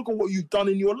 let's look at what you've done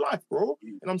in your life, bro.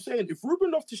 And I'm saying, if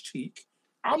Ruben Loftus-Cheek,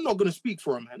 I'm not going to speak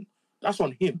for him, man. That's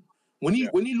on him. When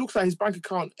he looks at his bank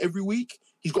account every week,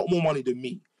 he's got more money than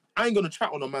me. I ain't going to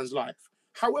chat on a man's life.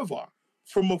 However,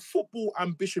 from a football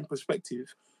ambition perspective,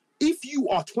 if you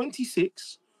are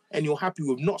 26 and you're happy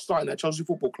with not starting at Chelsea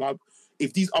Football Club,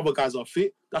 if these other guys are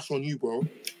fit, that's on you, bro.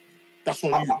 That's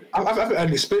on you. I think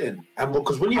only spitting, and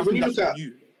because when you look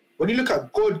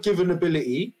at God-given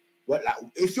ability, well, like,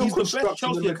 if you're he's the best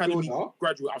Chelsea Academy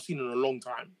graduate I've seen in a long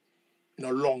time.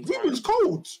 Ruben's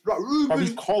cold. Like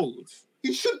He's cold.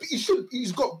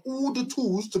 He's got all the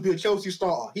tools to be a Chelsea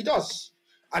starter. He does.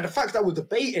 And the fact that we're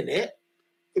debating it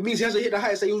means he hasn't hit the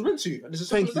heights that he was meant to. And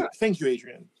Thank you,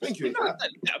 Adrian.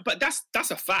 But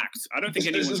that's a fact. I don't think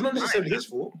it's not necessarily his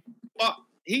fault. But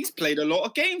he's played a lot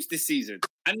of games this season.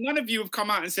 And none of you have come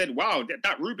out and said, wow,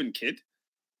 that Ruben kid.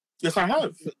 Yes, I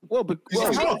have. He's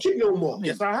not a kid no more.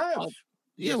 Yes, I have.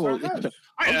 Yeah, well,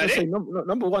 I'm going to say,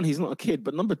 number one, he's not a kid.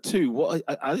 But number two,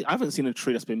 I haven't seen a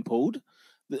tree that's been pulled.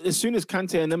 As soon as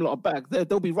Kante and them lot are back,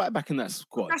 they'll be right back in that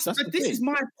squad. But this is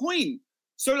my point.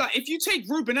 So, like, if you take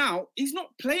Ruben out, he's not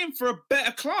playing for a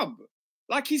better club.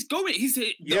 Like, he's starts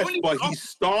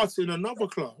in another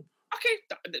club. Okay,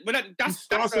 but he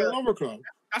starts in another club.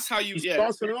 That's how you. He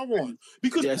starts in another one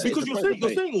because you're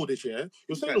saying all this, yeah.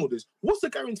 You're saying all this. What's the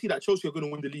guarantee that Chelsea are going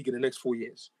to win the league in the next 4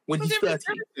 years when he's 30?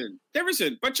 There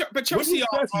isn't. But Chelsea when he's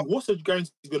 30, what's the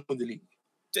guarantee he's going to win the league?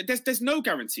 There's no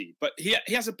guarantee, but he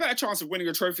has a better chance of winning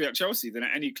a trophy at Chelsea than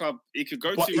at any club he could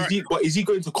go to. But is he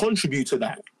going to contribute to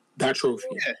that trophy?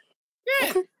 Yeah.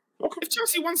 Okay. If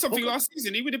Chelsea won something last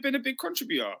season, he would have been a big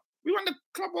contributor. We won the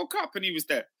Club World Cup and he was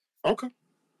there. Okay.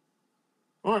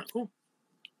 All right, cool.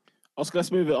 Oscar,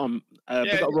 let's move it on.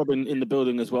 Big up Robin in the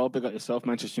building as well. Big up yourself,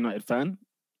 Manchester United fan.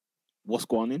 What's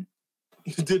going on?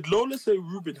 Did Lola say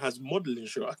Ruben has modelling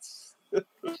shots? Walk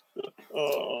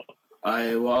on.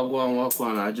 I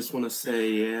just want to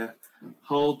say,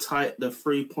 hold tight the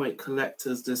 3-point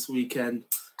collectors this weekend.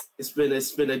 It's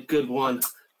been a good one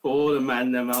for all the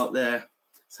man them out there.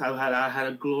 So I had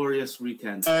a glorious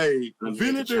weekend. Hey,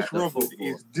 Villagers Robin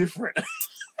is different.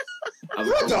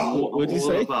 What did you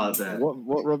say? About that.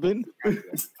 What Robin?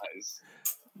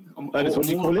 Ernest, what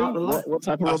do you call him? What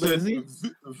type of Robin is he?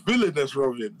 Villainous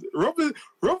Robin.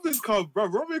 Robin's come, bro.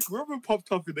 Robin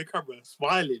popped up in the camera,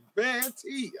 smiling. Bare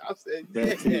tea. I said,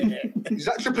 yeah. Is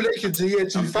that Triple H into the year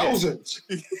 2000?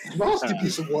 Nasty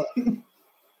piece of work.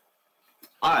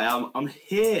 I'm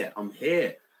here.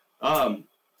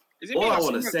 All I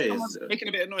want to say is making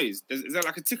a bit of noise. Is that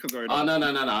like a ticker going on? Oh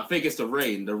no! I think it's the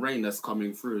rain. The rain that's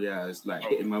coming through. Yeah, it's like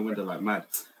hitting my window like mad.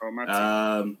 Oh, mad.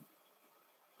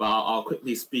 But I'll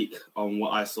quickly speak on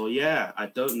what I saw. Yeah, I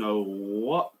don't know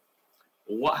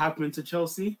what happened to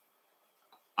Chelsea.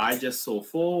 I just saw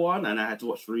 4-1 and I had to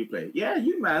watch the replay. Yeah,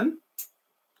 you man.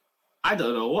 I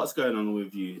don't know what's going on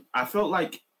with you. I felt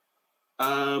like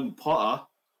Potter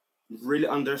really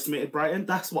underestimated Brighton.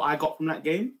 That's what I got from that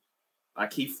game.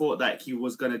 Like, he thought that he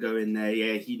was going to go in there.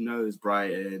 Yeah, he knows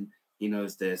Brighton. He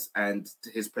knows this. And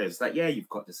his players, like, yeah, you've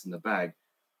got this in the bag.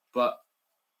 But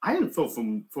I didn't feel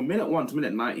from minute 1 to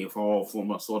minute 90,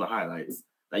 from I saw the highlights,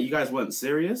 that you guys weren't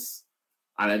serious.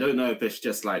 And I don't know if it's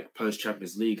just, like,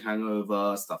 post-Champions League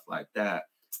hangover, stuff like that.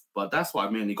 But that's what I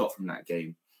mainly got from that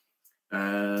game.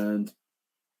 And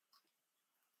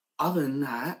other than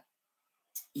that,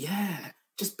 yeah,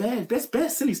 just bare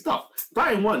silly stuff.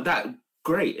 Brighton weren't that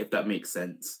great, if that makes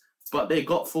sense, but they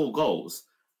got 4 goals,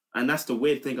 and that's the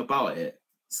weird thing about it.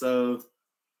 So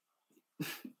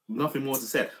nothing more to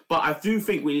say, but I do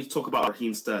think we need to talk about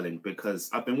Raheem Sterling, because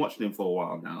I've been watching him for a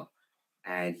while now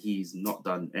and he's not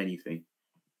done anything.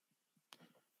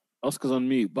 Oscar's on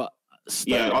mute, but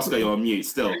yeah, Oscar, you're on mute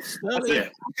still. Yeah.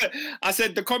 I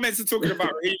said the comments are talking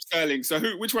about Raheem Sterling, so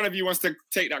which one of you wants to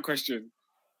take that question?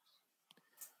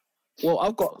 Well,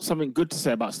 I've got something good to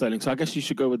say about Sterling, so I guess you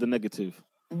should go with the negative.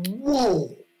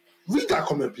 Whoa! Read that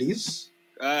comment, please.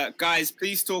 Guys,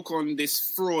 please talk on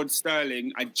this fraud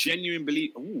Sterling. I genuinely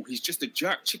believe... Oh, he's just a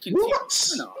jerk chicken. What? What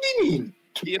do you mean?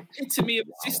 The epitome of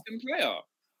a system player.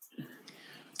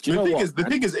 The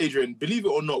thing is, Adrian, believe it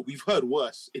or not, we've heard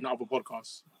worse in other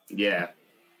podcasts. Yeah.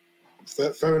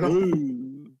 Fair enough.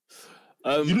 You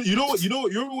know what? You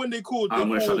remember when they called... I'm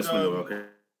going to shut this window, okay?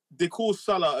 they call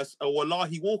Salah a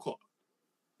Wallahi Walker.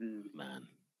 Man,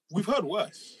 we've heard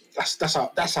worse. That's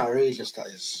outrageous. That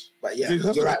is, but yeah,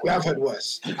 you're right. We have heard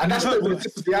worse, and that's not the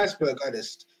tip of the iceberg,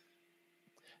 honest.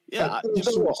 Yeah, you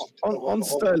know what? On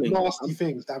Sterling, nasty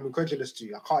things that I'm incredulous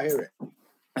to. I can't hear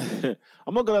it.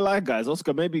 I'm not gonna lie, guys.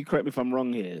 Oscar, maybe correct me if I'm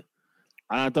wrong here.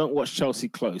 I don't watch Chelsea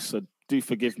close, so do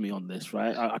forgive me on this.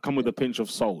 Right, I come with a pinch of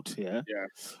salt. Yeah.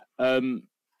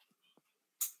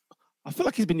 I feel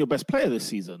like he's been your best player this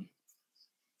season.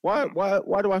 Why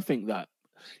do I think that?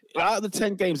 Out of the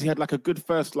 10 games, he had like a good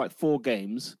first 4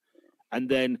 games, and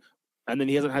then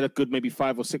he hasn't had a good maybe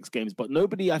 5 or 6 games. But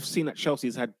nobody I've seen at Chelsea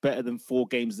has had better than 4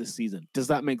 games this season. Does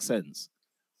that make sense?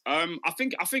 I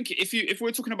think if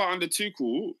we're talking about under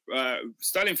Tuchel,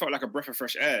 Sterling felt like a breath of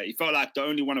fresh air. He felt like the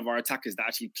only one of our attackers that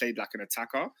actually played like an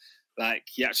attacker. Like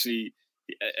he actually.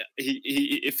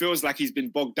 It feels like he's been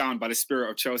bogged down by the spirit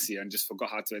of Chelsea and just forgot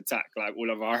how to attack like all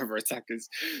of our other attackers.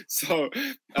 So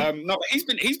no,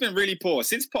 he's been really poor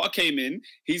since Potter came in.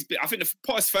 I think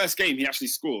Potter's first game he actually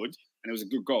scored and it was a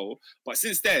good goal, but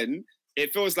since then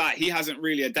it feels like he hasn't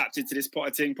really adapted to this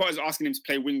Potter thing. Potter's asking him to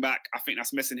play wing back. I think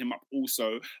that's messing him up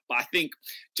also. But I think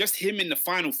just him in the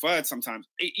final third sometimes.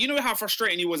 You know how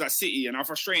frustrating he was at City and how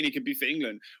frustrating he could be for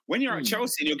England. When you're at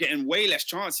Chelsea and you're getting way less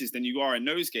chances than you are in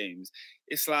those games,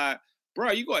 it's like,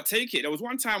 bro, you got to take it. There was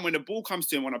one time when the ball comes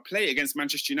to him on a play against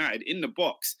Manchester United in the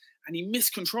box and he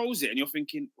miscontrols it and you're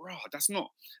thinking, bro, that's not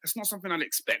something I'd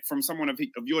expect from someone of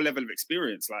your level of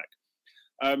experience.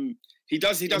 Like, he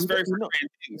does very frustrating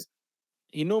things.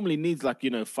 He normally needs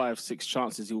 5-6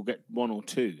 chances. He will get 1 or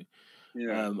 2.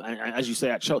 Yeah. And as you say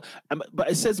at Chelsea,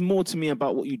 but it says more to me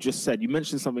about what you just said. You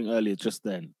mentioned something earlier just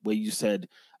then where you said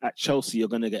at Chelsea you're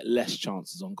going to get less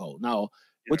chances on goal. Now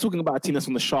we're talking about a team that's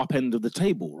on the sharp end of the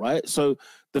table, right? So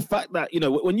the fact that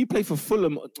when you play for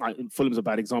Fulham, Fulham's a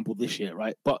bad example this year,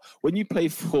 right? But when you play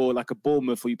for like a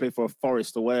Bournemouth or you play for a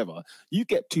Forest or whatever, you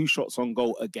get 2 shots on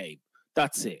goal a game.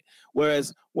 That's it.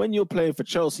 Whereas when you're playing for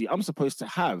Chelsea, I'm supposed to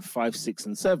have 5, 6,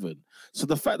 and 7. So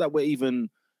the fact that we're even,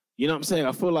 you know what I'm saying?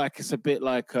 I feel like it's a bit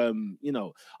like, I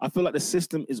feel like the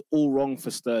system is all wrong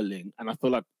for Sterling. And I feel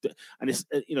like, and it's,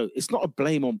 it's not a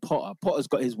blame on Potter. Potter's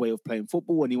got his way of playing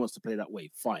football and he wants to play that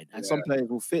way. Fine. And some players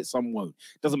will fit, some won't.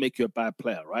 Doesn't make you a bad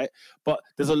player, right? But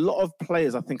there's a lot of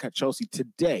players, I think, at Chelsea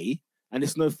today, and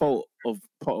it's no fault of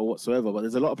Potter whatsoever, but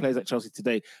there's a lot of players at Chelsea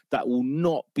today that will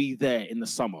not be there in the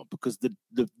summer because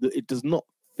it does not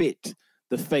fit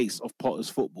the face of Potter's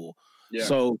football. Yeah.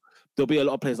 So there'll be a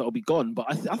lot of players that will be gone. But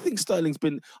I think Sterling's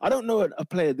been... I don't know a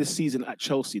player this season at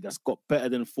Chelsea that's got better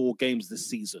than 4 games this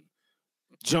season.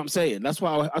 Do you know what I'm saying? That's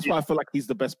why I feel like he's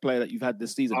the best player that you've had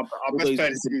this season. Our best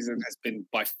player this season has been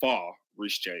by far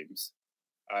Reece James.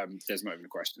 There's not even a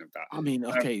question of that. I mean,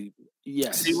 okay,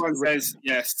 yes. C1 says,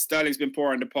 yes, Sterling's been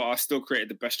poor under Potter, still created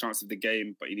the best chance of the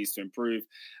game, but he needs to improve.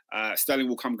 Sterling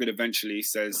will come good eventually,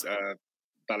 says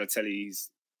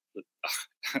Balotelli's.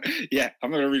 Yeah, I'm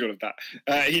not going to read all of that.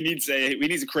 We needs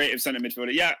a creative centre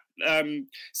midfielder. Yeah,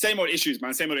 same old issues,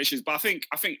 man, same old issues. But I think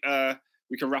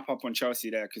we can wrap up on Chelsea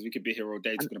there because we could be here all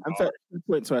day talking about it.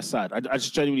 Point to our side. I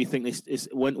just genuinely think this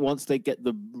once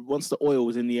the oil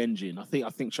is in the engine, I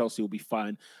think Chelsea will be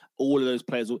fine. All of those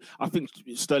players I think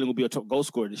Sterling will be a top goal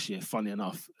scorer this year, funny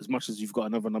enough, as much as you've got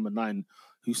another number 9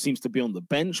 who seems to be on the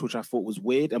bench, which I thought was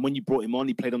weird. And when you brought him on,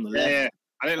 he played on the left. Yeah,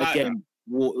 I didn't like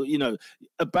that.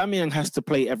 Aubameyang has to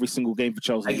play every single game for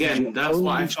Chelsea. Again, that's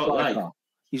what I felt like.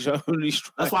 He's only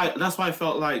striker. That's why I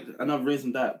felt like another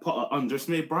reason that Potter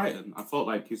underestimated Brighton. I felt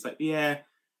like he was like, yeah,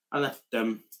 I left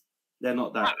them. They're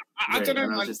not that. I don't know.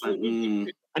 And I was just like,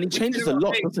 And he changes a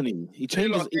lot, doesn't he? He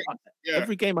changes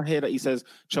every game. I hear that he says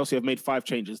Chelsea have made 5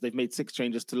 changes. They've made 6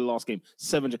 changes to the last game.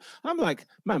 7. I'm like,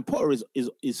 man, Potter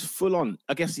is full on.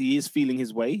 I guess he is feeling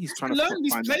his way. He's trying to learn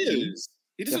these players.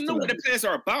 He doesn't know what the players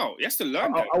are about. He has to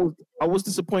learn them. I was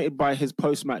disappointed by his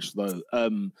post-match, though,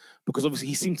 because obviously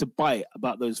he seemed to bite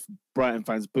about those Brighton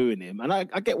fans booing him. And I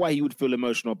get why he would feel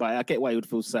emotional about it. I get why he would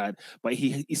feel sad. But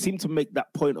he seemed to make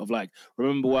that point of, like,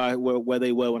 remember where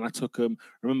they were when I took them.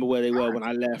 Remember where they were when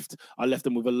I left. I left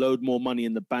them with a load more money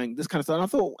in the bank. This kind of stuff. And I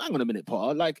thought, hang on a minute,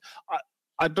 Potter. Like,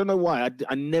 I don't know why.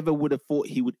 I never would have thought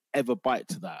he would ever bite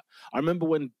to that. I remember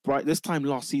when this time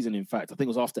last season, in fact, I think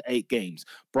it was after 8 games,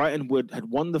 Brighton had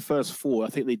won the first 4. I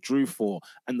think they drew 4,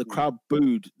 and the crowd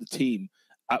booed the team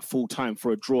at full time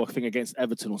for a draw, I think against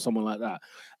Everton or someone like that.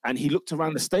 And he looked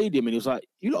around the stadium and he was like,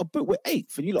 "You lot are booing. We're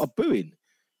 8th, and you lot are booing."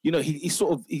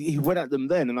 He went at them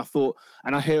then, and I thought,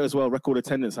 and I hear as well record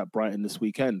attendance at Brighton this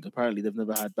weekend. Apparently, they've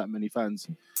never had that many fans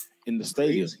in the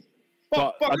stadium.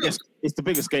 But I guess it's the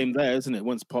biggest game there, isn't it?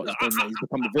 Once Potter's done there, he's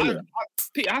become the villain.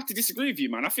 Pete, I have to disagree with you,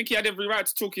 man. I think he had every right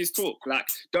to talk his talk. Like,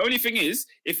 the only thing is,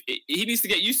 he needs to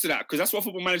get used to that, because that's what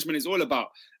football management is all about.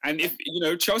 And if,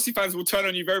 Chelsea fans will turn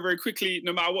on you very, very quickly,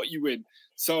 no matter what you win.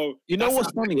 So you know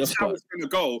what's funny? That's how it's going to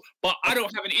go. But I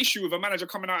don't have an issue with a manager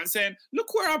coming out and saying,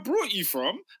 look where I brought you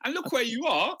from, and look where you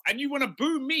are, and you want to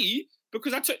boo me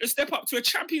because I took the step up to a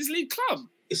Champions League club.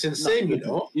 It's insane,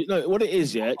 You know what it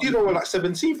is, yeah? We're like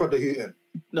 17th under Houghton.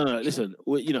 No, listen, at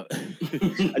the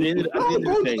end of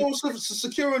the day... No,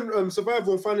 securing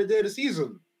survival and final day of the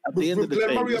season. At the end of the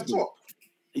day... Murray up top.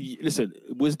 Listen,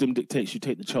 wisdom dictates you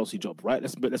take the Chelsea job, right?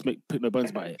 Let's put no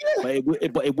bones about it. Yeah.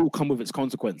 But it will come with its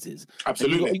consequences.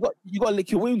 Absolutely. You got to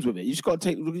lick your wounds with it. You just got to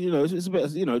take, it's a bit,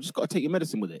 just got to take your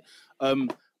medicine with it.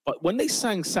 But when they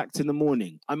sang "Sacked in the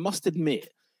Morning," I must admit,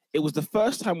 it was the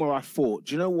first time where I thought,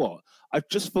 do you know what? I've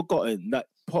just forgotten that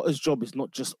Potter's job is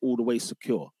not just all the way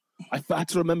secure. I had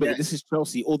to remember that this is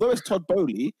Chelsea. Although it's Todd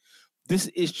Bowley, this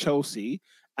is Chelsea,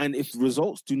 and if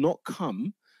results do not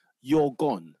come, you're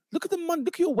gone. Look at the money.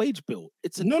 Look at your wage bill.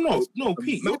 No,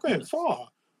 Pete, you're going far.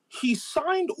 He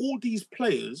signed all these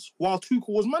players while Tuchel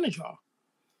was manager.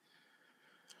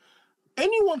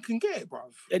 Anyone can get it,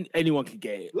 bruv. Anyone can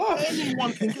get it.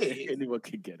 Anyone can get it. Anyone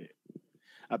can get it.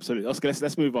 Absolutely. Oscar,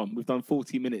 let's move on. We've done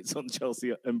 40 minutes on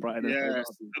Chelsea and Brighton. Yeah.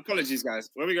 Apologies, guys.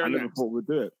 Where are we going next? We'll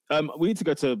do it. We need to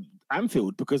go to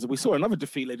Anfield because we saw another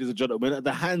defeat, ladies and gentlemen, at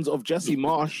the hands of Jesse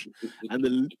Marsh and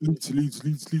the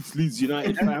Leeds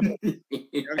United fam.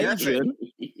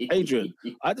 Adrian,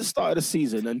 at the start of the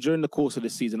season and during the course of the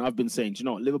season, I've been saying,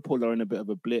 Liverpool are in a bit of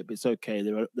a blip. It's okay.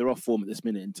 They're off form at this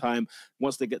minute in time.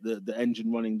 Once they get the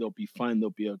engine running, they'll be fine.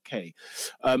 They'll be okay.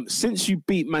 Since you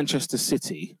beat Manchester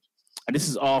City, and this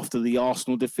is after the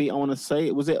Arsenal defeat, I want to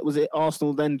say. Was it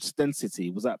Arsenal then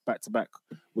City? Was that back-to-back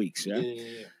weeks, yeah?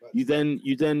 Yeah.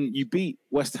 You beat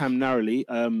West Ham narrowly,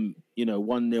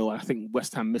 1-0. I think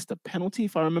West Ham missed a penalty,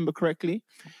 if I remember correctly.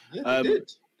 Yeah,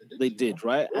 they did,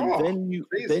 right? And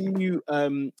then you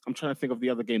I'm trying to think of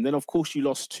the other game. Then, of course, you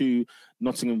lost to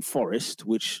Nottingham Forest,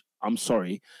 which... I'm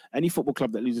sorry. Any football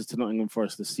club that loses to Nottingham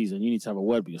Forest this season, you need to have a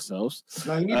word with yourselves.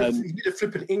 No, you need a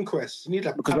flipping inquest. You need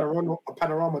a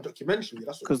panorama documentary.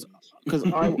 That's what. Because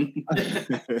I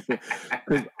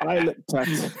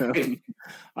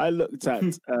looked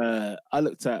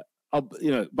at.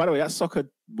 By the way, that soccer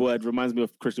word reminds me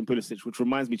of Christian Pulisic, which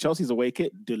reminds me Chelsea's away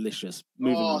kit, delicious.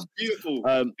 It's beautiful.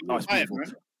 It's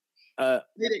beautiful.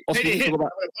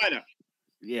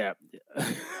 Yeah.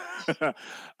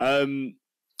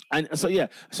 And so you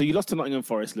lost to Nottingham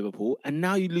Forest, Liverpool, and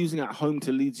now you're losing at home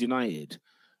to Leeds United.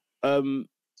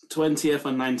 20th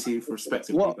and 19th,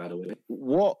 respectively, by the way.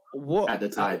 What at the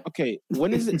time? Okay,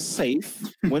 when is it safe?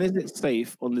 When is it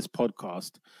safe on this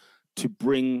podcast to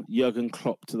bring Jurgen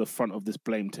Klopp to the front of this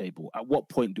blame table? At what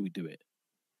point do we do it?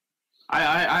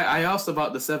 I asked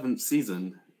about the 7th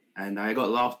season, and I got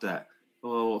laughed at.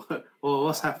 Oh,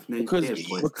 what's happening here,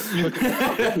 boys? You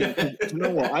know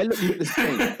what? I looked at this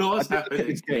game. What's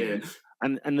happening here?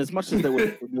 And as much as there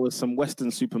was some Western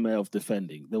supermare of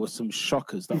defending, there were some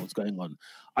shockers that was going on.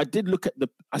 I did look at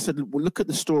look at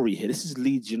the story here. This is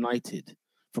Leeds United,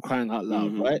 for crying out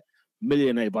loud, right?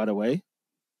 Millionaire, by the way.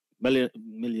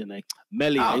 Millionaire.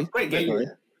 Oh, great game.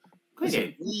 Great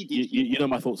game. You know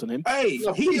my thoughts on him. Hey, he's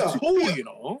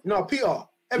cool, No, Peter.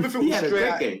 Everything was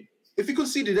straight game. If he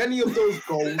conceded any of those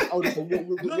goals, I would have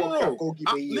thought,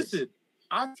 listen,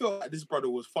 I felt like this brother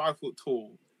was 5 foot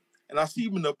tall. And I see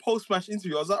him in the post-match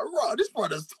interview. I was like, right, this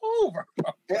brother's tall, bro.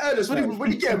 Hey, Ernest,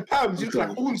 when he getting pounds, he looks like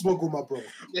Hornswoggle, my bro.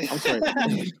 I'm sorry.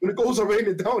 When the goals are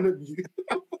raining down at you.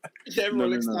 Yeah,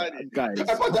 everyone excited. Guys.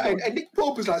 And Nick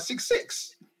Pope is like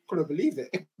 6'6". Couldn't believe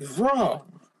it. Bro.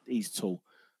 He's tall.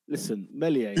 Listen,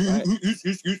 Meslier, right?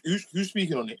 Who's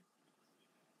speaking on it?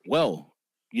 Well...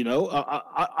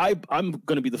 I'm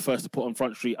going to be the first to put on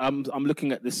Front Street. I'm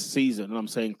looking at this season and I'm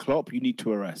saying, Klopp, you need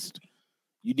to arrest.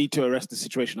 You need to arrest the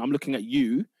situation. I'm looking at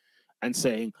you and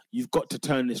saying, you've got to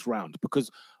turn this round. Because,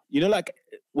 like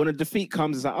when a defeat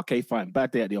comes, it's like, okay, fine,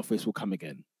 bad day at the office, we'll come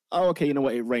again. Oh, okay, you know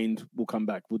what, it rained, we'll come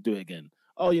back, we'll do it again.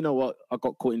 Oh, you know what, I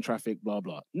got caught in traffic, blah,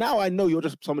 blah. Now I know you're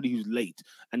just somebody who's late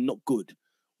and not good.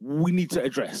 We need to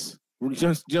address. Do you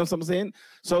know what I'm saying?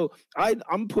 So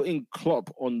I'm putting Klopp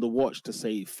on the watch to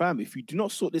say, fam, if you do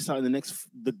not sort this out in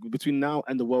between now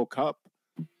and the World Cup,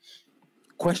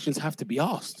 questions have to be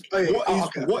asked. Hey,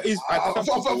 what is I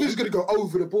thought he was going to go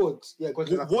over the board. Yeah,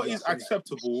 what is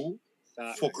acceptable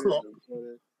for Klopp?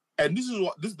 And this is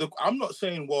I'm not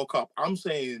saying World Cup. I'm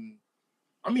saying,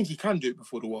 he can do it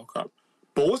before the World Cup.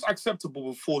 But what's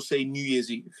acceptable before, say, New Year's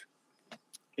Eve?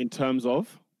 In terms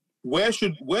of? Where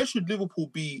should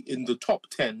Liverpool be in the top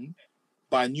 10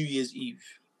 by New Year's Eve?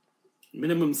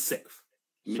 Minimum 6th.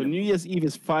 So New Year's Eve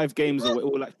is 5 games away,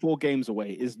 or like 4 games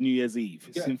away is New Year's Eve.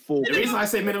 It's in 4 The reason I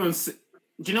say minimum 6,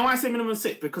 do you know why I say minimum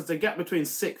 6? Because the gap between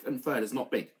 6th and 3rd is not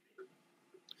big.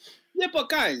 Yeah, but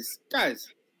guys,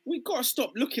 we gotta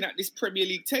stop looking at this Premier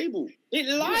League table. It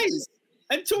lies.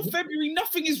 Until February,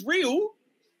 nothing is real.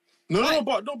 No,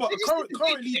 but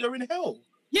currently they're in hell.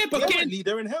 Yeah, but currently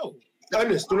they're in hell.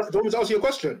 Ernest, do you want me to ask you a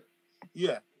question?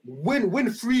 Yeah.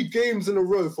 Win 3 games in a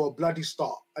row for a bloody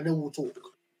start, and then we'll talk.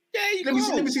 Let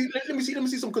me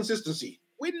see some consistency.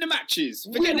 Win the matches.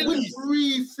 Win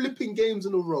 3 flipping games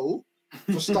in a row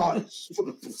for starters for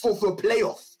a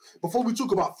playoff. Before we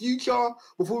talk about future,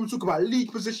 before we talk about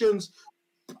league positions,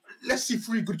 let's see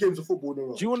 3 good games of football in a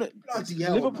row. Do you want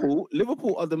to?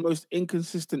 Liverpool are the most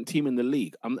inconsistent team in the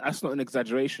league. That's not an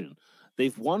exaggeration.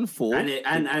 They've won 4,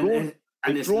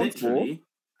 they've drawn 4,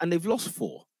 and they've lost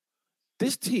 4.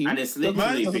 This team, and it's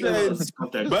literally because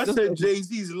said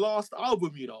Jay-Z's last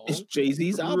album, you know. It's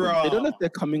Jay-Z's album. They don't know if they're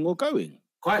coming or going.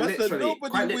 Quite literally,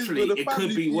 it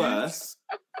could be worse.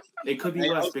 It could be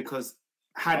worse because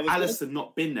had Alisson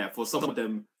not been there for some of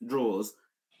them draws,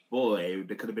 boy,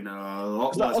 there could have been a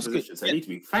lot worse position. So they need to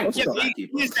be thankful for that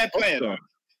keeper. He's their player.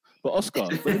 But Oscar,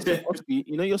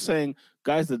 you know, you're saying,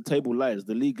 guys, the table lies,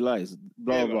 the league lies,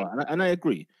 blah, blah, blah. And I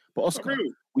agree. But Oscar,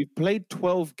 we've played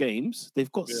 12 games.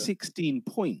 They've got 16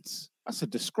 points. That's a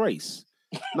disgrace.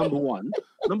 Number one.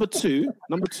 Number two,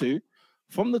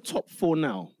 from the top 4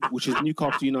 now, which is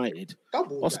Newcastle United,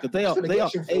 Oscar, they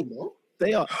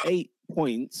are 8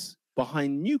 points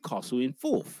behind Newcastle in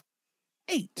 4th.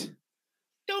 8.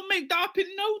 They'll make that up in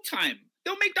no time.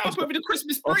 They'll make that up over the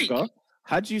Christmas break. Oscar,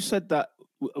 had you said that,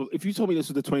 if you told me this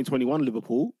was the 2021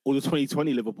 Liverpool or the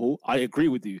 2020 Liverpool, I agree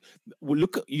with you.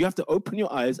 You have to open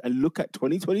your eyes and look at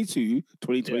 2022,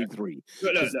 2023.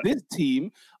 Yeah. This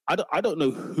team, I don't know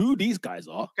who these guys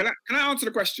are. Can I answer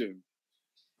the question?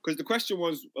 Because the question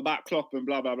was about Klopp and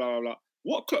blah, blah, blah, blah, blah.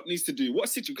 What Klopp needs to do,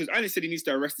 because Andy said he needs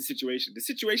to arrest the situation. The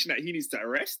situation that he needs to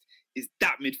arrest is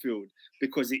that midfield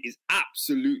because it is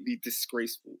absolutely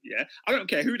disgraceful, yeah? I don't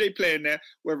care who they play in there,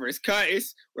 whether it's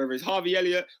Curtis, whether it's Harvey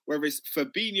Elliott, whether it's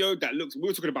Fabinho that looks... We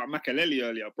were talking about Makelele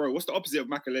earlier. Bro, what's the opposite of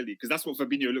Makelele? Because that's what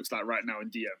Fabinho looks like right now in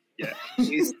DM, yeah?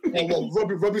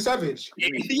 Robbie Savage?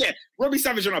 Yeah, Robbie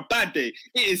Savage on a bad day.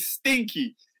 It is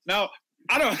stinky. Now...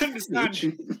 I don't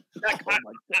understand.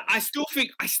 I still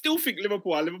think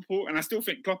Liverpool are Liverpool, and I still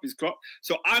think Klopp is Klopp.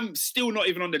 So I'm still not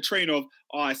even on the train of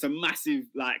it's a massive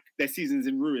their season's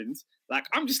in ruins.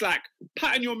 I'm just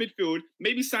pattern your midfield,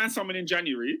 maybe sign someone in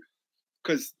January,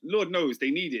 because Lord knows they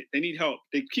need it. They need help.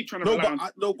 They keep trying to. But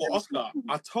Oscar,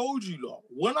 I told you, lot,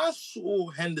 when I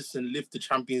saw Henderson lift the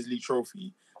Champions League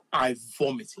trophy, I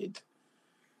vomited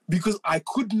because I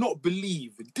could not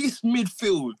believe this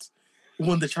midfield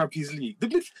won the Champions League. The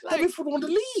midfield won the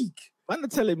league. Man are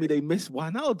telling me they missed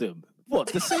Wijnaldum. What?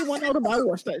 The same Wijnaldum I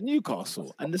watched at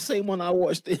Newcastle and the same one I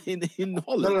watched in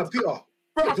Holland. No, Peter.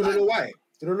 Bro, do you know why?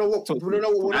 Do you know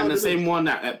what and the same one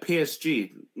at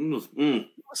PSG.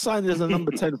 Signed as a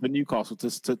number 10 for Newcastle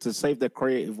to save their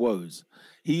creative woes.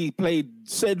 He played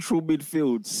central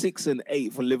midfield 6 and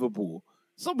 8 for Liverpool.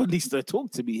 Somebody needs to talk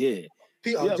to me here.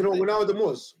 Peter, do you know what Wijnaldum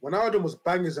was? Wijnaldum was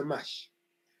bangers and mash.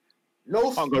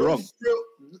 No frills,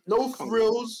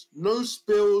 no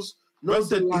spills, no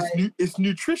delight. It's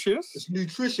nutritious. It's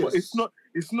nutritious. But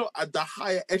it's not at the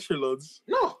higher echelons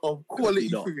of quality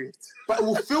food. But it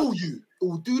will fill you. It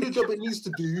will do the job it needs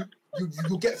to do.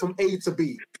 You get from A to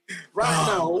B. Right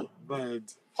now, man.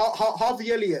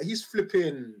 Harvey Elliott, he's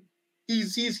flipping.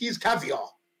 He's caviar.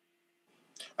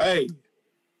 Hey,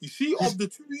 you see, of the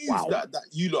 2 years that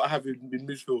you lot have in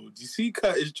midfield, you see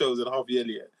Curtis Jones and Harvey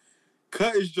Elliott.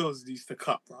 Curtis Jones needs to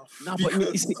cut, bro. No, but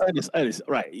you see, Ernest,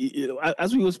 right?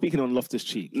 As we were speaking on Loftus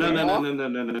Cheek. No.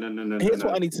 Here's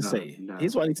what I need to say.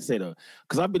 Here's what I need to say though,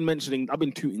 because I've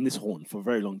been tooting this horn for a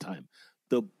very long time.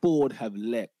 The board have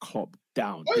let Klopp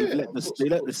down. They let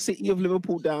the city of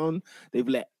Liverpool down. They've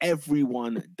let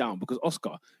everyone down because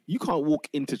Oscar, you can't walk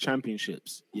into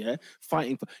championships,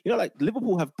 fighting for.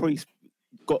 Liverpool have probably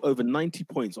got over 90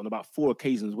 points on about 4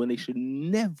 occasions when they should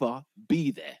never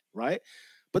be there, right?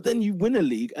 But then you win a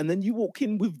league, and then you walk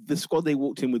in with the squad they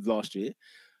walked in with last year.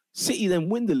 City then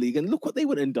win the league, and look what they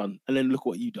went and done, and then look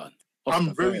what you done. Oscar,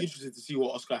 I'm very interested to see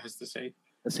what Oscar has to say.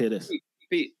 Let's hear this.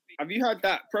 Pete, have you heard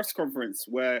that press conference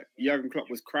where Jurgen Klopp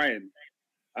was crying?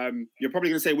 You're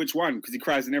probably going to say which one, because he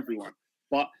cries in everyone.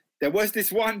 But there was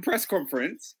this one press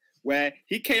conference where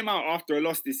he came out after a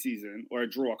loss this season, or a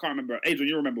draw. I can't remember. Adrian,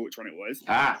 you remember which one it was.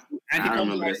 And he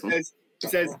comes out and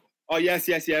says, oh, yes,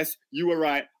 you were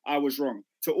right, I was wrong,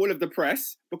 to all of the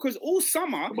press, because all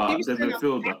summer, he was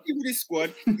happy with his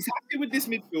squad, he's happy with this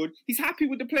midfield, he's happy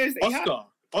with the players that he has.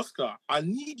 Oscar, I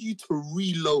need you to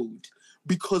reload,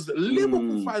 because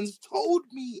Liverpool fans told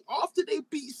me after they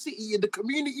beat City in the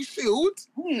Community Shield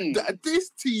that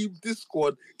this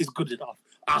squad is good enough.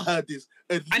 I heard this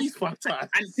at least 5 times.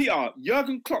 And Peter,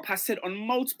 Jurgen Klopp has said on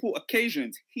multiple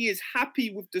occasions he is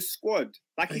happy with the squad.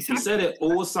 Like he said it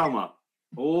all summer.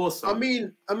 I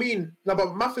mean, no,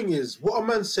 but my thing is, what a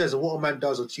man says and what a man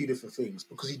does are two different things.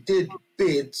 Because he did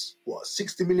bid,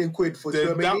 60 million quid for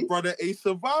Tchouaméni? That brother ain't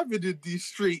surviving in these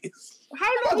streets.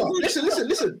 How long?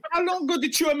 Listen. How long ago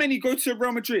did Tchouaméni go to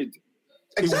Real Madrid?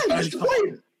 Exactly. That's the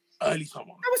point. Early summer.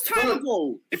 That was time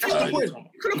ago. If you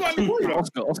could have gotten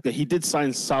the Oscar, he did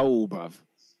sign Saul, bruv.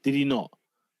 Did he not?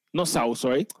 Not Saul,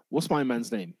 sorry. What's my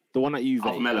man's name? The one at Juve.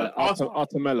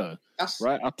 Artemelo. That's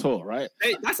right. Artur, right?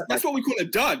 Hey, that's what we call a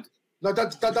dud. No,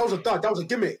 that was a dud. That was a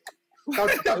gimmick.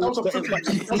 That was a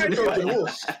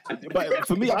But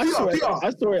for me, I saw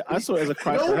it as a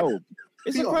cry for help.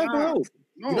 It's a cry for help.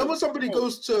 No. You know when somebody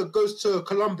goes to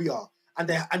Colombia and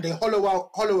they hollow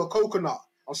a coconut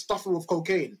and stuff it with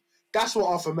cocaine? That's what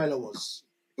Artemelo was.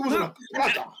 It wasn't a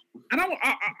platter. And I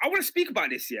want to speak about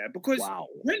this, because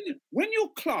when your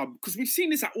club, because we've seen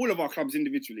this at all of our clubs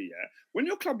individually, when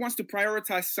your club wants to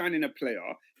prioritize signing a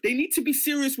player, they need to be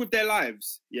serious with their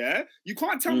lives, You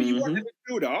can't tell me you want a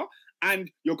midfielder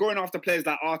and you're going after players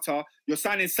like Arta, you're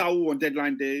signing Saul on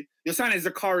deadline day, you're signing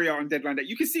Zakaria on deadline day.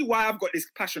 You can see why I've got this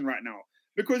passion right now.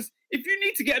 Because if you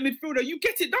need to get a midfielder, you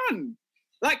get it done.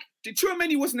 Like,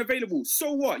 Tchouaméni wasn't available.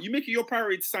 So what? You make it your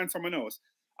priority to sign someone else.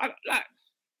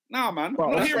 Nah, man. But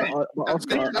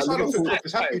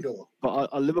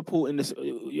Liverpool in this, what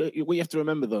you have to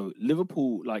remember though,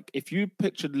 Liverpool, like if you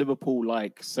pictured Liverpool,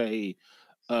 like say,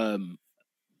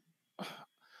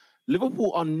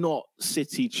 Liverpool are not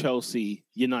City, Chelsea,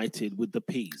 United with the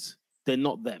P's. They're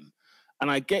not them. And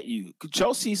I get you.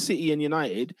 Chelsea, City, and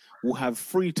United will have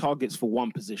 3 targets for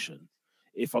one position.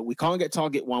 If we can't get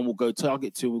target 1, we'll go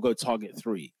target 2, we'll go target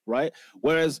 3, right?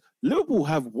 Whereas Liverpool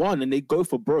have 1 and they go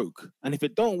for broke. And if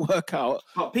it don't work out,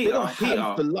 they don't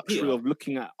have the luxury of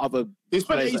looking at other. They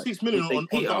spent 86 million on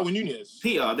Darwin Núñez.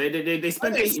 Peter, they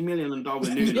spent 80 million on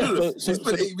Darwin Núñez. They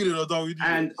spent 80 million on Darwin Núñez.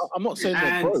 And I'm not saying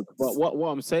they're broke, but what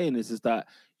I'm saying is that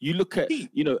you look at, Pete,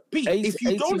 if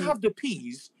you don't have the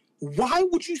P's, why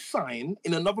would you sign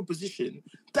in another position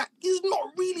that is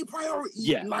not really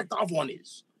priority like the other one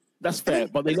is? That's fair,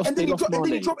 but they lost. And then they lost money. And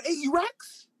then he dropped 80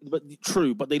 racks. But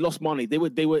true, but they lost money. They were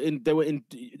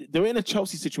in a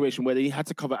Chelsea situation where they had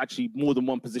to cover actually more than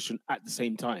one position at the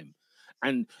same time,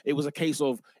 and it was a case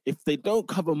of if they don't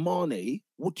cover Mane,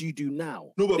 what do you do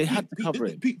now? No, but they had to cover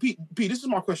him. Pete, this is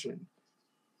my question.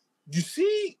 You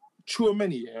see,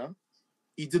 Tchouaméni,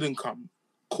 he didn't come.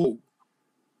 Cool.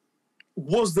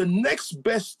 Was the next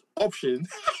best option?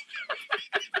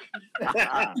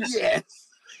 Yes.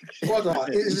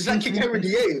 It's like King Henry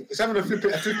VIII. It's having a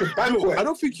flipping banquet. I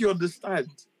don't think you understand.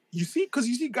 You see,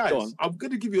 guys, I'm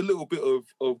going to give you a little bit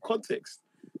of context.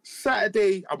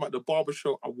 Saturday, I'm at the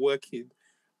barbershop, I'm working.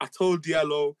 I told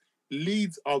Diallo,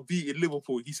 Leeds are beating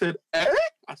Liverpool. He said, eh?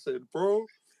 I said, bro.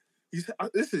 He said,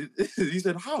 he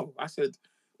said, how? I said,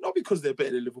 not because they're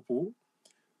better than Liverpool,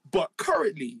 but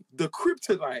currently the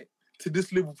kryptonite to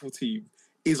this Liverpool team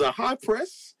is a high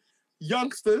press,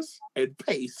 youngsters, and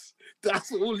pace.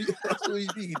 That's all he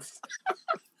needs.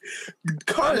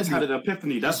 I just had an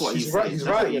epiphany. That's what he said. He's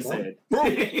right. He said, bro.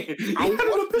 I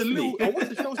watched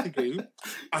the Chelsea game.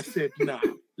 I said, nah,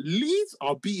 Leeds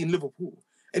are beating Liverpool.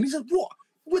 And he said, what?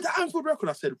 With the Anfield record?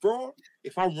 I said, bro,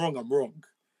 if I'm wrong, I'm wrong.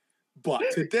 But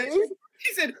today,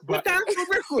 he said, with the Anfield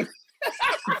record.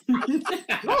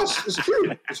 No, it's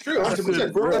true. It's true.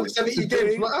 100%. Bro, 70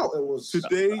 games not out. It was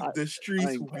today. The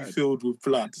streets will be filled with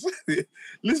blood.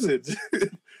 Listen.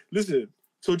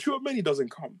 So Tchouaméni doesn't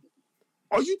come.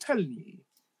 Are you telling me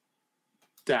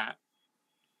that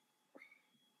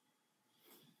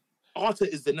Arta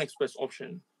is the next best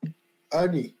option?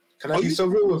 Ernie, can I be so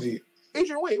real with you?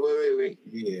 Adrian, wait.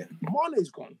 Yeah.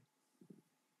 Mane's gone.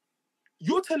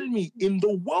 You're telling me in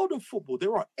the world of football,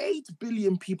 there are 8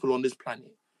 billion people on this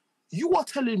planet. You are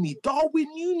telling me Darwin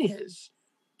Núñez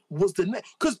was the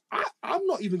next... Because I'm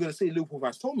not even going to say Liverpool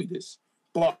fans told me this,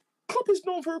 but Klopp is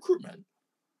known for recruitment.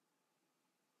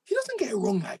 He doesn't get it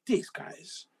wrong like this,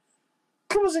 guys.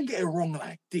 Klopp doesn't get it wrong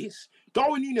like this.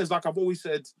 Darwin Núñez, like I've always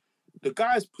said, the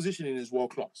guy's positioning is world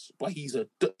class, but he's a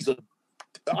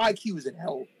IQ is in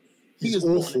hell. He is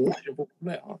awful.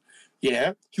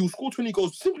 Yeah, he will score 20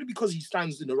 goals simply because he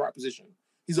stands in the right position.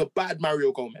 He's a bad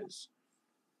Mario Gomez.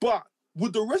 But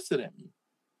with the rest of them,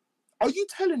 Are you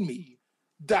telling me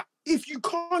that if you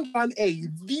can't plan A,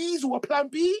 these were plan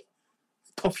B?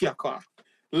 Tough yaka.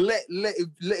 Let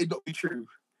it not be true.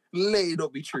 Let it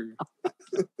not be true.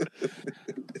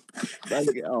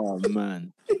 Oh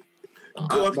man.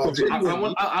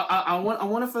 I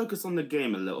want to focus on the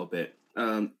game a little bit.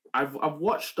 I've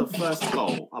watched the first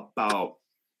goal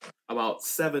about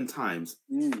 7 times,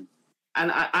 and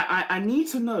I need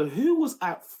to know who was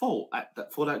at fault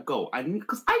for that goal.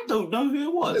 Because I don't know who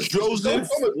it was. Joseph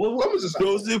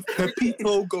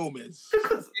Pepito Gomez.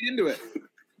 Because into it.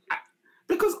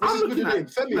 Because I'm looking at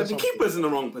the keeper's in the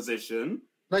wrong position.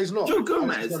 No, he's not. Joe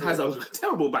Gomez has a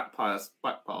terrible back pass.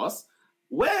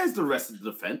 Where's the rest of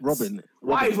the defense? Robin.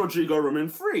 Why is Rodrigo Roman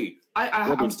free?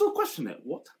 I'm still questioning it.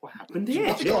 What happened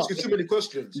here? You're asking too many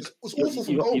questions. It's awful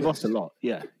from Gomez. You've lost a lot.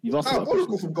 Yeah, you've lost a lot.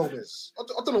 Diabolical from Gomez. I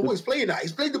don't know what he's playing at.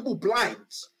 He's playing the ball blind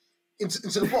into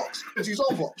the box, into his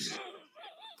own box.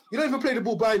 You don't even play the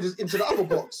ball blind into the other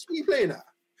box. What are you playing at?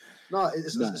 No,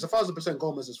 it's 1,000%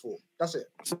 Gomez's fault. That's it.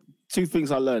 2 things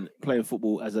I learned playing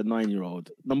football as a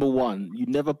 9-year-old. Number 1, you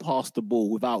never pass the ball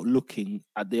without looking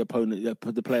at the opponent,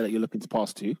 the player that you're looking to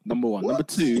pass to. Number 1. What? Number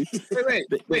 2.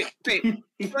 Wait.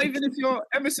 Not even if you're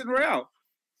Emerson Royale.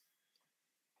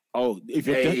 Oh, if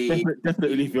you're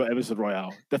definitely if you're Emerson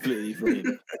Royale, definitely for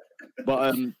him.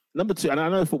 But number 2, and I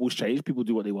know football's changed, people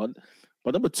do what they want.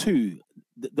 But number 2,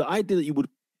 the idea that you would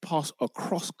pass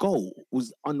across goal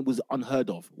was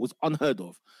unheard of.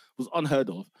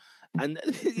 And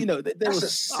there was a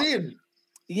sin.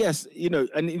 Yes,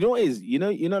 and you know what it is,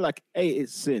 like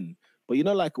it's sin. But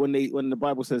like when the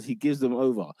Bible says he gives them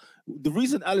over, the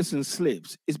reason Alisson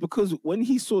slips is because when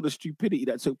he saw the stupidity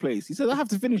that took place, he said, "I have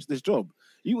to finish this job.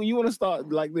 You want to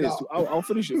start like this? No. I'll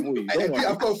finish it for you."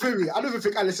 I've got a theory. I don't even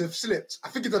think Alisson slipped. I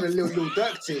think he done a little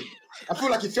Dirk thing. I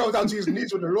feel like he fell down to his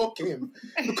knees when the law came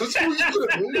because he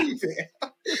couldn't believe it.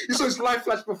 He saw his life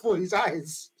flash before his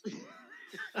eyes.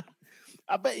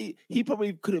 I bet he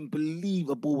probably couldn't believe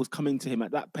a ball was coming to him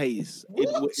at that pace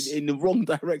in the wrong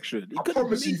direction. I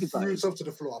promise he threw himself to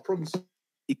the floor. I promise.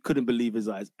 He couldn't believe his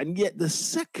eyes. And yet the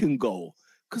second goal,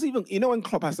 because even, when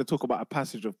Klopp has to talk about a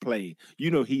passage of play,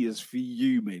 he is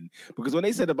fuming. Because when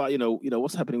they said about,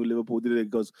 what's happening with Liverpool, it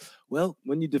goes, well,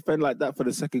 when you defend like that for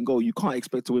the second goal, you can't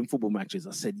expect to win football matches.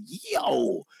 I said,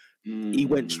 yo! He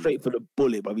went straight for the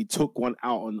bullet, but he took one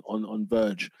out on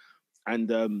Verge. And...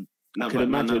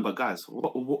 but guys,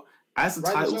 what, as the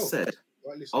title said,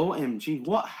 OMG,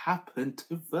 what happened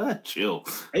to Virgil?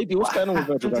 Hey, what's going on with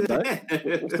Virgil van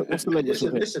Dijk? What's the latest?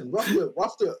 Listen, we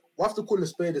have to call a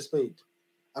spade a spade.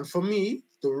 And for me,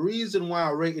 the reason why I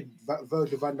rated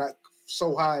Virgil van Dijk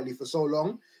so highly for so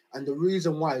long, and the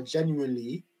reason why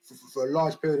genuinely, for a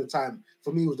large period of time,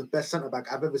 for me was the best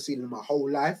centre-back I've ever seen in my whole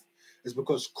life, is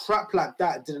because crap like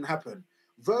that didn't happen.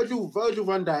 Virgil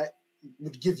van Dijk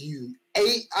would give you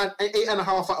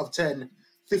 8.5 out of 10,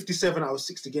 57 out of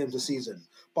 60 games a season.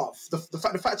 But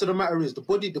the fact of the matter is, the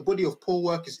body of poor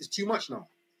work is too much now.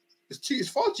 It's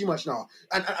far too much now.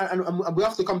 And we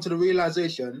have to come to the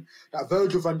realization that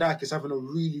Virgil van Dijk is having a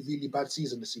really, really bad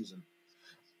season this season.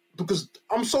 Because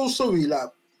I'm so sorry, like,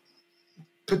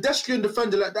 pedestrian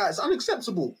defender like that is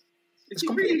unacceptable. It's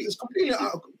completely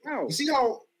out of... Wow. You see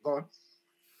how... Go on.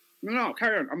 No,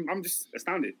 carry on. I'm just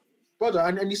astounded. Brother,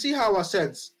 and you see how I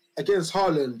said against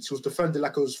Haaland, he was defending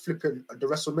like it was flipping the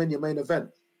WrestleMania main event.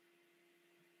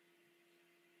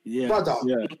 Yeah. Brother,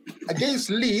 yeah. Against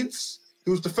Leeds,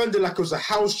 he was defending like it was a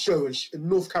house show in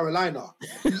North Carolina.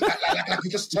 like he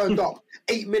just turned up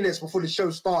 8 minutes before the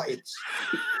show started.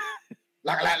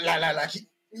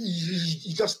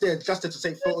 He just there to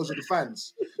take photos of the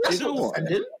fans. That's not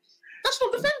defending. That's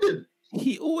not defending.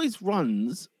 He always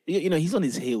runs. He's on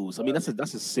his heels. I mean, that's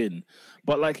a sin.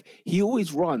 But like, he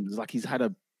always runs like he's had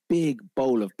a big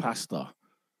bowl of pasta.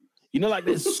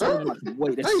 There's so much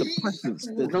weight. There's suppressants.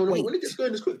 No, when he gets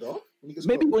going, it's quick though.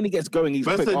 When he gets going, he's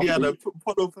quick. He had a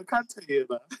Polo Picante here,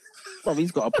 man. Well,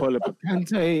 he's got a Polo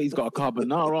Picante. He's got a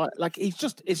carbonara. Like,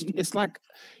 it's like,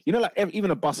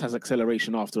 even a bus has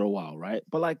acceleration after a while, right?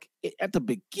 But like at the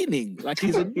beginning, like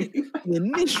he's the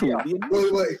initial.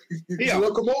 Wait. He's a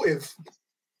locomotive.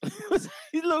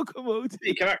 He's locomotive.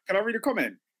 Hey, can I read a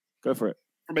comment? Go for it.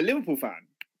 From a Liverpool fan.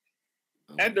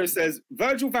 Endo says,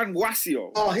 Virgil van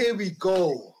Wasio. Oh, here we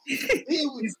go. He's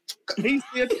the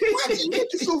epitome.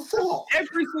 So far.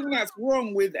 Everything that's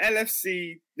wrong with the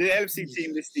LFC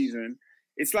team this season,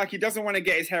 it's like he doesn't want to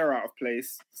get his hair out of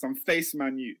place. Some face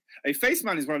man you. A face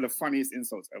man is one of the funniest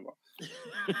insults ever.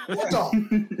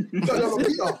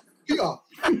 Peter,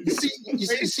 you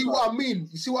see what I mean?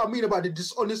 You see what I mean about the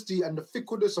dishonesty and the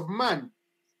fickleness of man?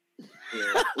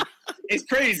 Yeah. It's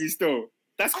crazy still.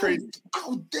 That's crazy.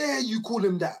 How dare you call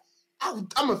him that?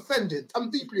 I'm offended.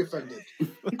 I'm deeply offended.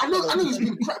 I know he's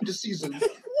been crap this season.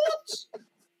 What?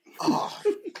 Oh.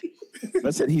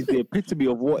 I said he's the epitome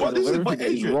of what is wrong.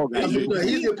 He's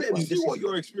the epitome. See what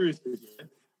your experience is.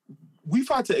 We've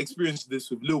had to experience this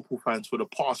with Liverpool fans for the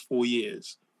past 4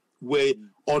 years, where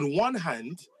on one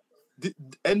hand,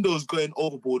 Endo's going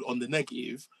overboard on the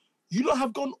negative, you lot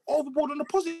have gone overboard on the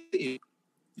positive.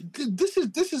 This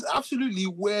is absolutely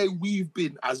where we've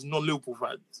been as non-Liverpool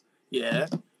fans. Yeah,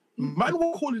 man,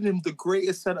 we're calling him the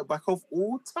greatest centre back of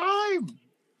all time.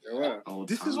 Yeah.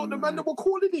 This is what the man that we're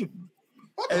calling him,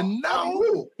 and now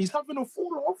he's having a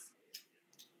fall off.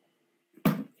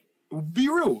 Be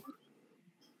real.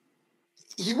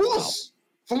 He was.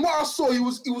 From what I saw, he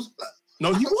was.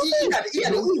 No, he wasn't. He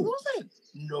had it all. He wasn't.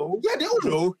 No. Yeah, they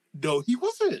all. No, he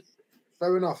wasn't.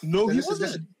 Fair enough. No, he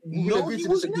wasn't. No, he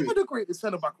was never the greatest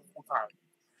centre back of all time.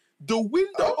 The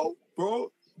window,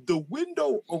 bro. The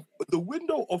window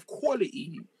of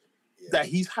quality that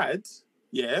he's had,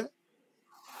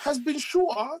 has been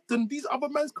shorter than these other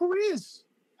men's careers.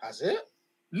 Has it?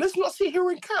 Let's not sit here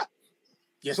and cap.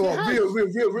 Yes, so real.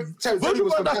 Is it over?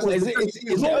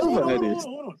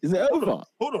 Is it over?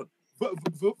 Hold on.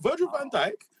 Virgil van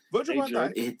Dijk was the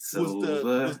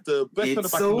best centre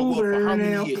back in the world for how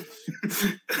many years?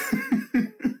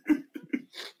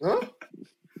 Huh?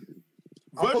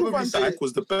 Virgil van Dijk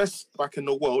was the best back in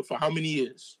the world for how many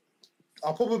years?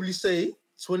 I'll probably say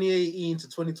 2018 to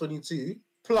 2022.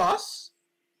 Plus,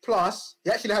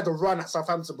 he actually had a run at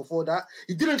Southampton before that.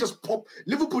 He didn't just pop.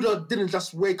 Liverpool didn't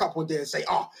just wake up one day and say,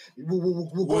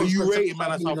 we'll go. Were you rating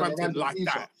man at Southampton like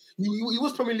that? He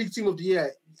was Premier League Team of the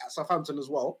Year at Southampton as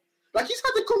well. Like, he's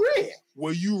had a career.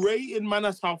 Were you rating man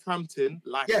at Southampton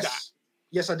like that?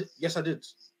 Yes, I did. Yes, I did.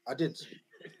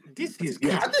 This is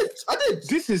I did.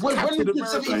 This is Captain America.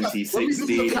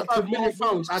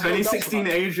 2016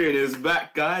 Adrian is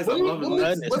back, guys. I love it.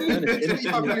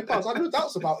 £75 million, I had no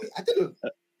doubts about it. I didn't.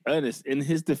 Ernest, in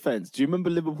his defense, do you remember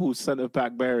Liverpool's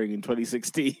centre-back bearing in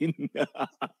 2016?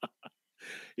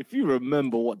 If you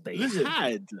remember what they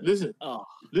had. Listen.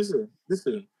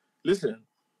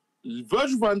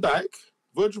 Virgil van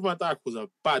Dijk was a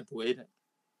bad boy,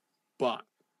 but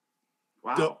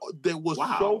there was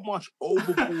so much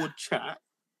overboard chat.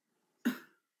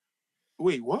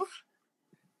 Wait, what?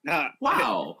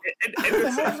 Wow.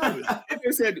 Everyone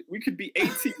said we could be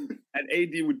 18 and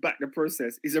AD would back the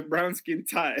process. He's a brown skin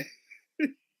tie.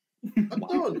 I'm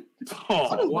Oh,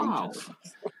 wow.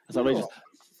 That's outrageous.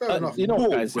 Fair enough. You know,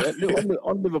 guys,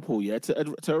 on Liverpool,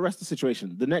 to arrest the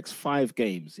situation, the next 5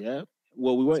 games,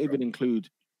 well, we won't even include,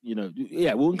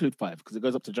 we'll include 5 because it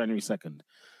goes up to January 2nd.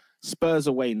 Spurs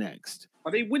away next.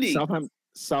 Are they winning?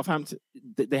 Southampton,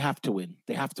 they have to win.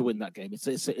 They have to win that game.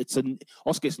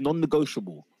 Oscar, it's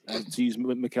non-negotiable, to use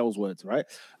Mikel's words, right?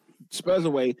 Spurs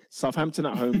away, Southampton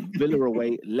at home, Villa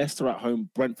away, Leicester at home,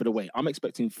 Brentford away. I'm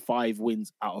expecting 5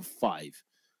 wins out of 5.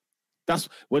 That's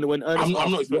when Ernest.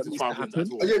 I'm not expecting 5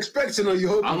 wins. Are you expecting or are you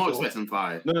hoping? I'm not expecting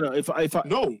 5. No. If I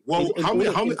no, well, how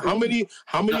many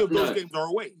of those games are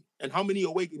away, and how many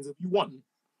away games have you won?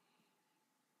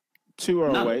 2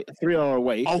 are away, 3 are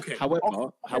away. Okay.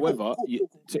 However,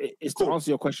 to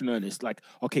answer your question, Ernest, like,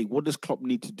 okay, what does Klopp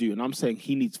need to do? And I'm saying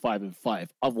he needs 5 and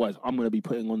 5. Otherwise, I'm going to be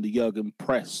putting on the Jurgen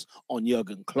press on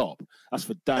Jurgen Klopp. That's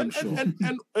for damn sure.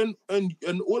 And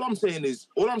all I'm saying is,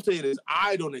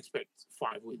 I don't expect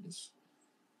 5 wins.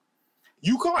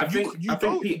 You can't. You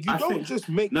don't just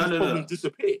make these problems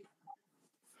disappear.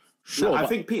 Sure, I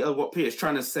think what Peter's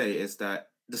trying to say is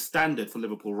that the standard for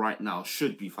Liverpool right now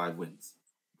should be 5 wins.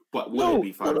 But will it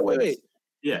be 5 wins? Wait.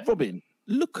 Yeah. Robin,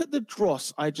 look at the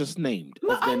dross I just named.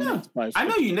 I know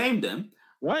you named them.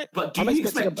 Right? But do you honestly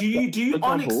expect them to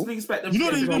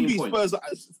get they didn't beat points?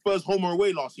 Spurs home or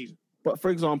away last season. But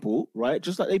for example, right,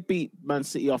 just like they beat Man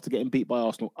City after getting beat by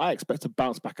Arsenal, I expect to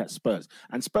bounce back at Spurs.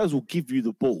 And Spurs will give you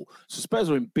the ball. So Spurs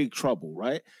are in big trouble,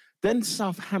 right? Then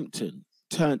Southampton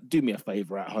do me a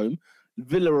favour at home.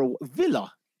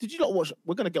 Villa. Did you not watch?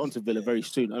 We're going to get onto Villa very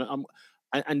soon. And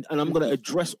I'm going to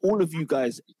address all of you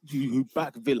guys who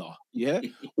back Villa,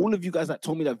 all of you guys that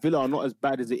told me that Villa are not as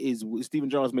bad as it is. Steven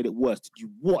Gerrard's made it worse. Did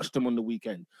you watch them on the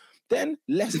weekend? Then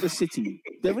Leicester City,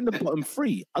 they're in the bottom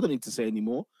 3. I don't need to say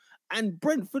anymore. And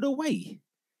Brentford away.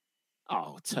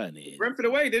 Oh, turn it in. Brentford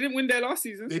away. They didn't win there last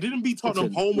season. They didn't beat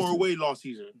Tottenham home or away last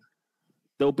season.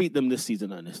 They'll beat them this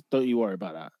season, Ernest. Don't you worry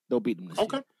about that. They'll beat them this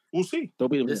season. Okay. We'll see. They'll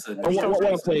beat them this season. What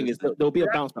I'm saying is there'll be a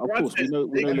bounce back. Of course, we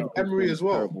know Emery as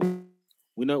well.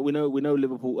 We know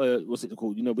Liverpool. What's it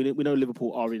called? We know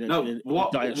Liverpool are in dire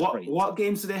straits. What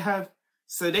games do they have?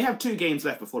 So they have 2 games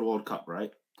left before the World Cup,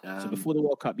 right? So before the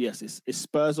World Cup, yes, it's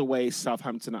Spurs away,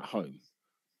 Southampton at home.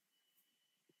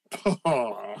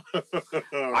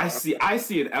 I see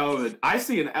an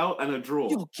L and a draw.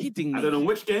 You're kidding me. I don't know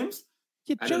which games.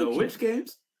 I don't know which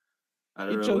games. No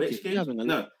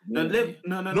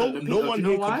one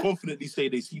here can confidently say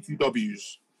they see 2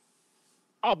 W's.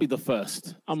 I'll be the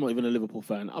first. I'm not even a Liverpool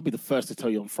fan. I'll be the first to tell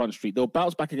you on Front Street they'll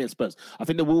bounce back against Spurs. I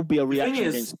think there will be a reaction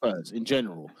against Spurs in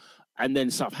general, and then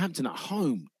Southampton at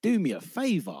home. Do me a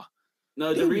favor.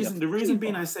 No, the reason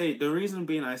being I say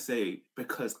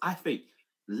because I think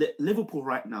Liverpool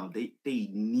right now they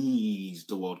need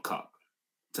the World Cup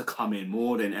to come in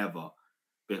more than ever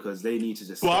because they need to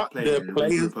just start playing. Their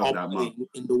players are playing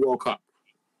in the World Cup.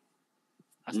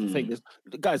 That's the thing.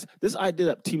 Guys, this idea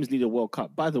that teams need a World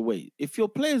Cup, by the way, if your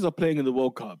players are playing in the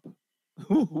World Cup,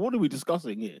 what are we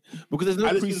discussing here? Because there's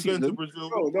no preseason. Going to Brazil.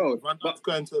 No. Van Dijk's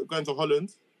going to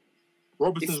Holland.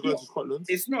 Robertson's going to Scotland.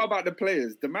 It's not about the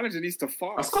players. The manager needs to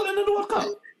fast. Are Scotland in the World Cup?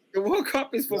 The World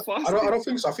Cup is for fast. I don't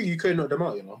think so. I think UK knocked them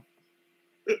out, you know.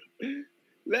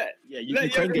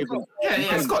 Ukraine gave them.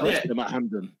 Scotland at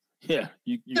Hampden.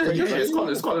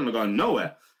 Scotland are going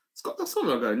nowhere. Scotland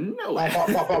are going nowhere.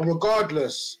 But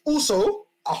regardless, also,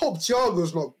 I hope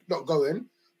Thiago's not going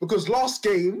because last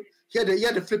game he had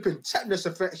a flipping tetanus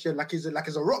infection like he's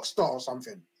a rock star or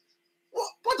something.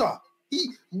 What, brother?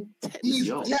 He had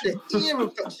an ear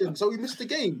infection, so he missed the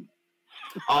game.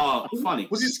 Oh, funny.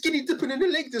 Was he skinny dipping in the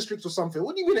Lake District or something?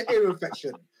 What do you mean an ear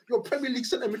infection? You're a Premier League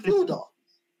centre midfielder.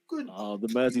 Good. Oh, the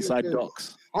Merseyside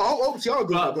Docks. I hope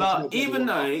Thiago. But even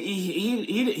though he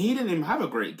didn't even have a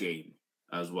great game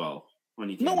as well when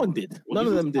he came. No one did. None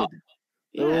of them did.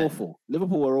 They were awful.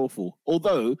 Liverpool were awful.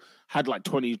 Although had like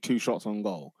 22 shots on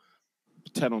goal,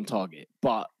 10 on target.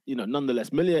 But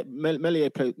nonetheless, Meslier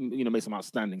played, made some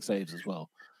outstanding saves as well.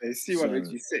 They see what makes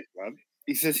you sick, man.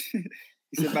 He said,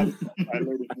 man,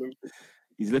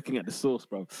 he's looking at the source,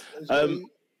 bro.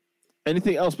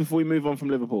 Anything else before we move on from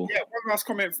Liverpool? Yeah, one last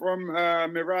comment from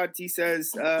Mirad. He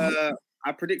says,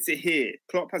 I predict it here.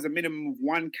 Klopp has a minimum of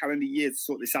 1 calendar year to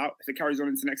sort this out if it carries on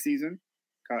into next season.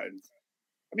 Curtains.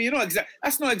 I mean,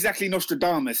 that's not exactly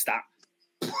Nostradamus stat.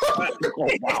 Oh,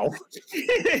 wow.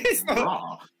 It's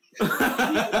not. What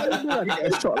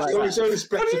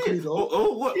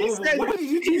did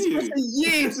you do? It's a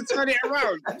year to turn it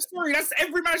around. I'm sorry, that's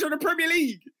every manager in the Premier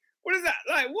League. What is that?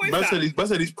 Like, what is that? Man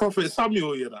said he's Prophet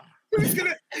Samuel, you know. He's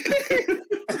gonna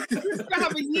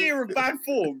have a year of bad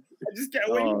form and just get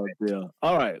away with it. Dear.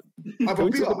 All right.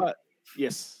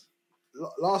 Yes.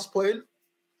 Last point.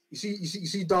 You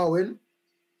see Darwin.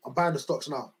 I'm buying the stocks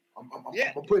now. I'm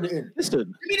putting it in.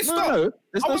 Listen, there's no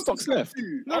stocks left.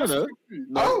 No.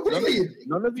 Oh, what do you mean?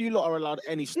 None of you lot are allowed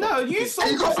any stocks. No, you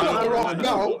sold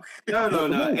No,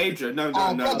 Adrian, no.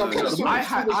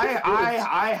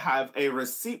 I have a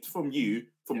receipt from you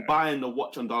from buying the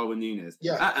watch on Darwin Nunes.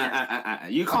 Yeah.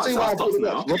 You can't sell stocks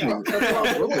now.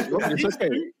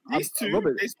 These two,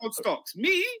 they sold stocks.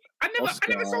 Me, I never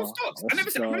sold stocks. I never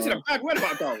said a bad word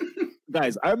about Darwin.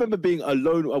 Guys, I remember being a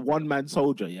one-man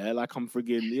soldier, like I'm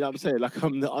friggin', you know what I'm saying? Like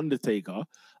I'm the Undertaker.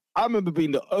 I remember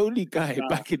being the only guy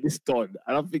back in this don,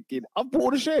 and I'm thinking, I bought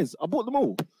all the shares. I bought them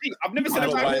all. I've never said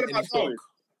a bad word about Darwin.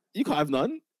 You can't have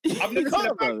none. I've never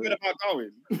said a bad word about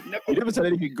Darwin. You never said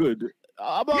anything good.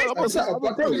 I said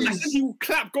you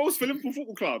clap goals for Liverpool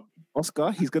Football Club.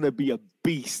 Oscar, he's going to be a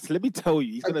beast. Let me tell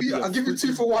you, he's going to be I'll give you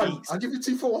 2 for 1. I'll give you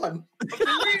 2 for 1. I'm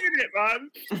believing it, man.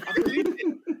 I'm believing it.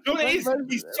 You know what it is?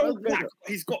 He's so black.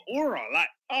 He's got aura. Like,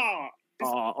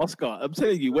 Oscar, I'm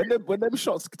telling you, when them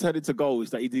shots turn into goals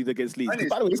that he did against Leeds,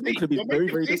 by the way, it's going to be very,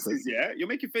 very different. Yeah, you're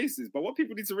making faces, but what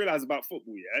people need to realize about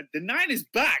football, the 9 is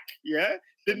back. Yeah,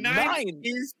 the 9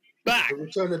 is back. The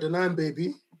return of the 9,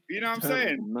 baby. You know what I'm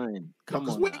saying? 9. Come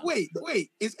on. Wait.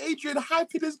 Is Adrian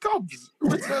hyping his Cubs?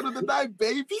 Return of the 9,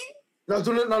 baby? No.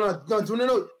 Do you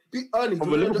know? Ernie, do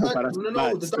you know the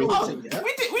Darwin thing? Yeah?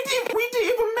 We didn't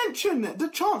even mention the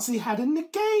chance he had in the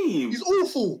game. He's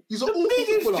awful. He's an awful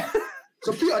footballer.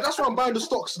 So Peter, that's why I'm buying the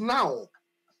stocks now,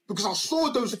 because I saw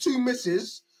those 2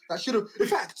 misses that should have. In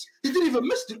fact, he didn't even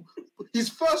miss it. His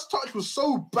first touch was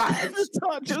so bad.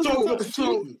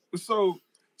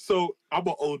 So I'm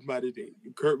an old man today.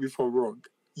 Correct me if I'm wrong.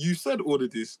 You said all of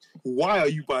this. Why are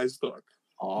you buying stock?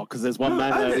 Oh, because there's one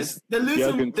man there. They're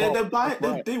losing.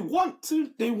 They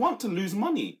want to lose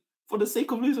money for the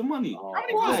sake of losing money. How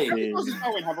many goals does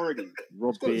Darwin have already?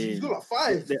 He's got like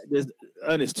 5. There's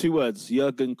Ernest, 2 words.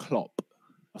 Jurgen Klopp.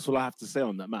 That's all I have to say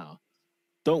on that matter.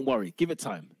 Don't worry. Give it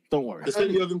time. Don't worry. The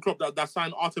same Jurgen Klopp that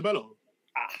signed Artebello.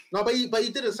 No, but he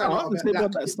didn't sign out.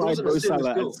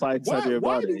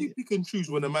 Why did you pick and choose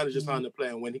when the manager signed a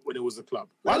player when it was a club?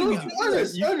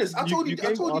 Ernest, I told you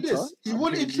this. He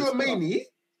wanted Tchouaméni.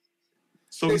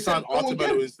 So he signed Arthur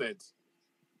Melo instead.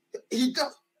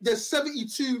 There's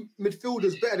 72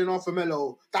 midfielders better than Arthur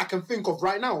Melo that I can think of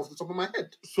right now off the top of my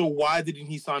head. So why didn't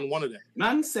he sign one of them?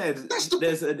 Man said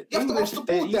there's an English.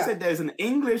 You said there's an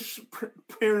English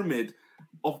pyramid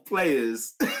of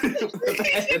players. No,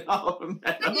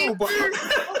 but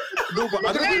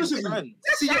I don't understand.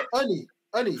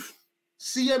 Ernie,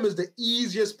 CM is the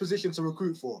easiest position to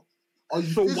recruit for. Are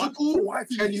you physical?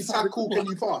 Can you tackle? Can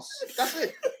you pass? That's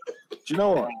it. Do you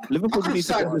know what? Liverpool need to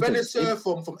sign Benacer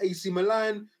from AC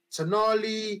Milan,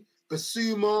 Tonali,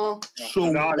 Basuma.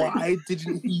 So why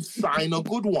didn't he sign a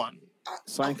good one?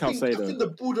 Sign Calcedo. I think the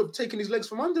board have taken his legs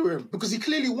from under him because he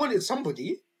clearly wanted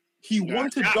somebody. He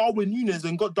wanted Darwin Núñez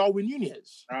and got Darwin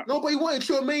Núñez. No, but he wanted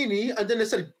Tchouaméni, and then they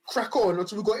said crack on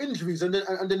until we got injuries, and then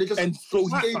they just so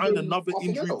he signed another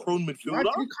injury-prone midfielder. Why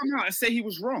did he come out and say he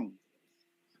was wrong?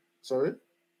 Sorry.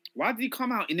 Why did he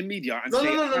come out in the media and say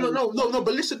no?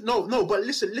 But listen,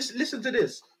 listen to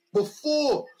this.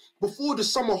 Before the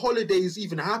summer holidays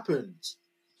even happened,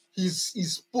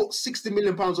 he's put £60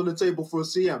 million on the table for a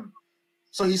CM.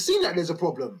 So he's seen that there's a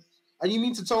problem, and you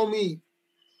mean to tell me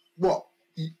what?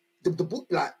 The book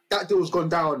like that deal's gone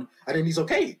down and then he's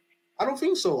okay? I don't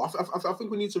think so. I think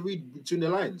we need to read between the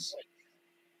lines.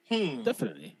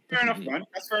 Definitely. Fair enough, man.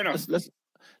 That's fair enough.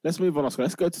 Let's move on, Oscar.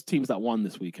 Let's go to teams that won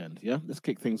this weekend. Yeah, let's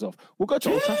kick things off. We'll go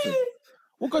to Old Trafford.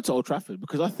 We'll go to Old Trafford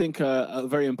because I think a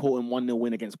very important 1-0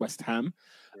 win against West Ham.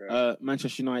 Yeah.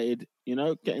 Manchester United,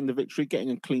 getting the victory,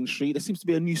 getting a clean sheet. There seems to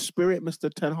be a new spirit.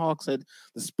 Mr. Ten Hag said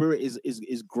the spirit is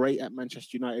great at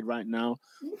Manchester United right now.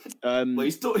 But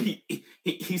he still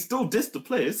dissed the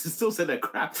players. He still said they're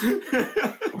crap.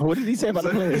 What did he say about the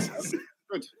players?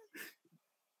 Good.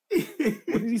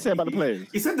 What did he say about the players?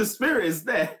 He said the spirit is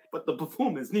there, but the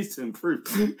performance needs to improve.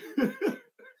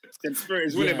 The spirit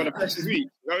is willing, but the pressure's weak.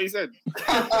 Is that what he said?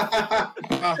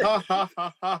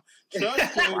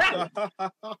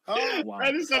 Wow.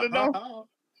 I just said enough.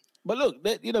 But look,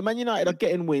 Man United are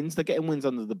getting wins. They're getting wins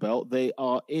under the belt. They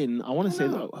are in. I want to say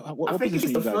what position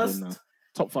you guys in now?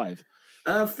 Top 5.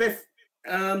 Fifth.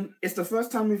 It's the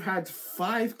first time we've had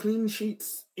 5 clean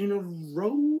sheets in a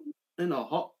row in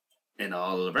a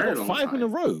very long time. 5 in a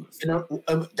row.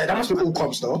 That must be all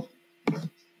comps though.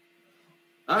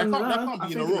 That can't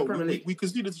be in a row. We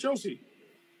conceded to Chelsea.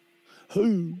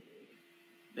 Who?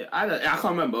 I can't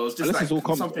remember. It was just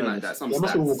something like that. Some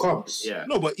stats. All comps. Yeah.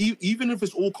 No, but even if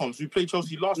it's all comps, we played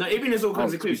Chelsea last week. No, even if it's all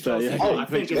comps, includes Chelsea. Yeah. I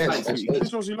think it's we played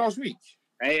Chelsea last week.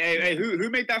 Hey, who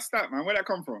made that stat, man? Where'd that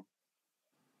come from?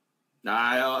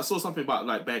 Nah, I saw something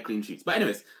about bare clean sheets. But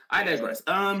anyways, I digress.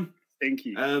 Thank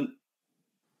you.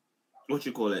 What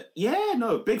you call it? Yeah,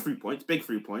 no, big 3 points.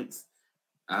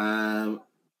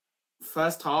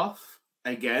 First half,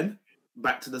 again,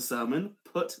 back to the sermon,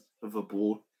 put the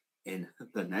ball in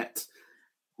the net.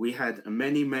 We had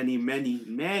many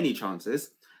chances.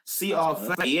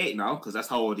 CR38 now, because that's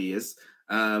how old he is,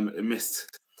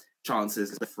 missed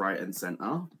chances left, right, and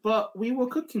centre, but we were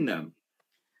cooking them.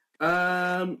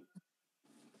 And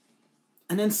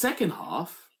then second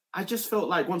half, I just felt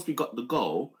like once we got the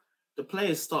goal, the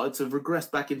players started to regress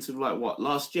back into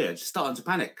last year, just starting to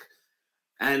panic.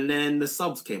 And then the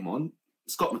subs came on.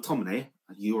 Scott McTominay,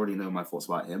 you already know my thoughts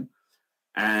about him.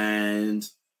 And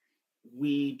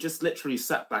we just literally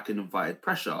sat back and invited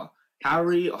pressure.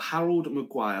 Harold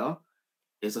Maguire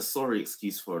is a sorry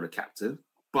excuse for the captain,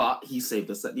 but he saved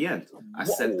us at the end. I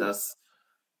said this.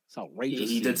 It's outrageous.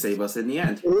 He did save us in the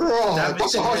end.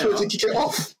 That's a harsh way to kick it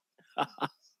off.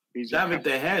 David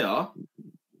De Gea,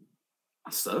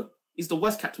 so he's the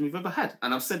worst captain we've ever had.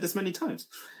 And I've said this many times.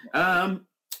 Yeah,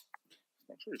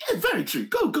 very true.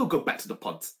 Go back to the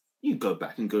pods. You go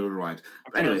back and go rewind.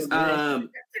 Anyways, is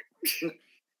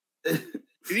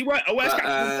he a worst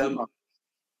captain?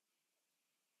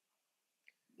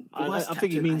 I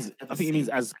think he means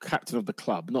as captain of the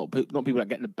club, not people that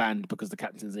get the band because the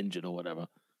captain's injured or whatever.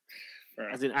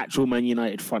 Right. As in actual Man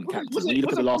United front captain. Wasn't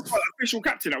official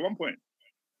captain at one point?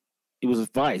 He was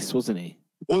vice, wasn't he?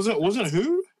 Wasn't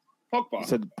who? Pogba. He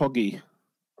said Poggy.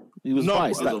 He was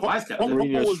vice. Vice captain.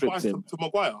 Pogba was vice to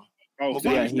Maguire.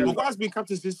 Maguire's been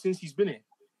captain since he's been here.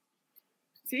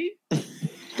 See? Yeah,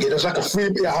 there's like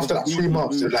after that 3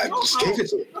 months, they're like, just gave it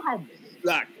to him.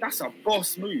 Like, that's a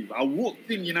boss move. I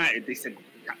walked in United, they said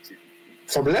captain.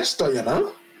 From Leicester, you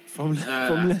know? From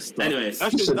Leicester. Anyways.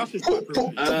 Put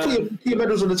your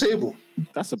medals on the table.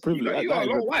 That's a privilege. You got a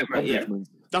lot of white, man. Yeah.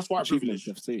 That's why privilege.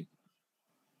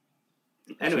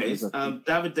 Anyways,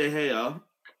 David De Gea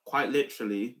quite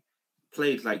literally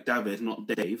played like David, not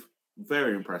Dave.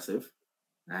 Very impressive.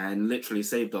 And literally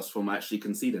saved us from actually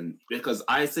conceding. Because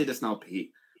I say this now,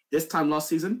 Pete, this time last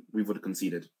season, we would have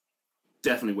conceded.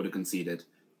 Definitely would have conceded.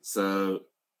 So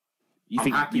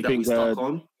I'm happy that we stuck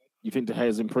on. You think De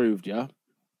Gea's improved, yeah?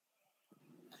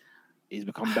 He's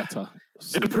become better.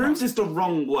 Improved is the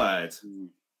wrong word.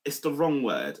 It's the wrong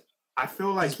word. I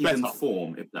feel like he's in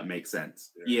form, if that makes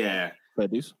sense. Yeah. Fair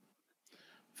dues.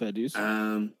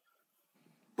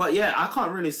 But yeah, I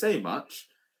can't really say much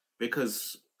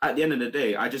because at the end of the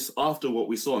day, after what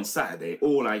we saw on Saturday,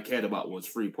 all I cared about was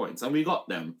 3 points, and we got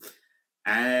them.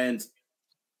 And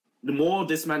the more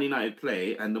this Man United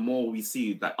play, and the more we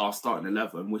see that our starting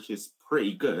 11, which is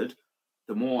pretty good,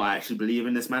 the more I actually believe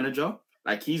in this manager.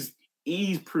 Like he's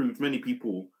proved many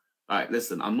people, like,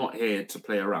 listen, I'm not here to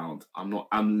play around.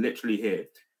 I'm literally here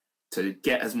to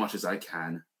get as much as I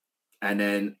can, and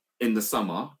then in the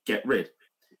summer get rid.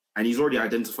 And he's already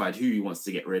identified who he wants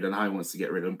to get rid and how he wants to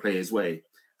get rid and play his way.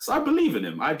 So I believe in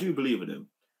him. I do believe in him.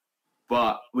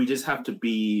 But we just have to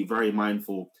be very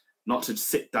mindful not to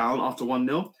sit down after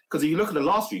 1-0. Because if you look at the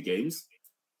last few games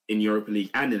in Europa League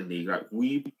and in the league, like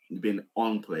we've been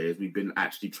on players. We've been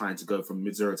actually trying to go from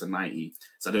mid-0 to 90.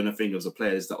 So I don't think it was the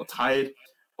players that were tired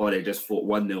or they just thought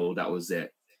 1-0, that was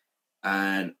it.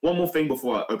 And one more thing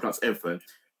before I open up to everything.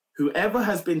 Whoever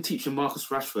has been teaching Marcus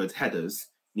Rashford headers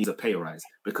needs a pay rise,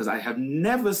 because I have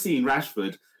never seen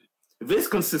Rashford this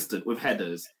consistent with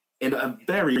headers in a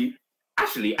very,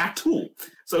 actually, at all.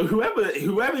 So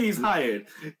whoever he's hired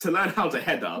to learn how to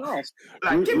header,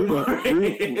 like,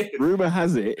 rumor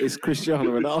has it's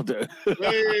Cristiano Ronaldo.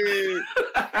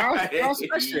 Last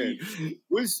question.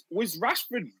 Was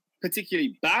Rashford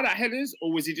particularly bad at headers,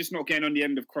 or was he just not getting on the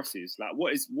end of crosses? Like,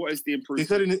 what is the improvement? He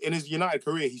said in his United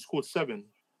career he scored 7.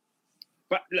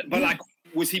 But like,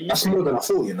 was he? That's more than I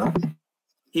thought, you know.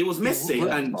 He was missing,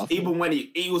 and even when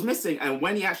he was missing, and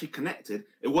when he actually connected,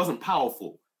 it wasn't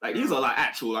powerful. Like these are like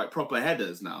actual like proper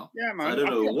headers now. Yeah, man. So I don't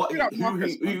know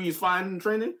who he's finding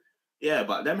training. Yeah,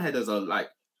 but them headers are like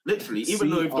literally, even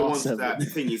though if the ones that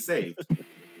thing he saved.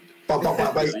 But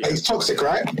he's toxic,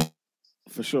 right?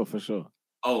 For sure.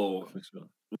 Oh, for sure.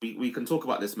 We can talk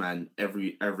about this man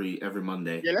every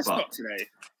Monday. Yeah, let's stop today.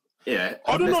 Yeah.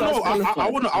 Oh no! I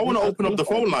want to open up the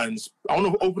phone lines. I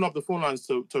want to open up the phone lines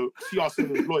to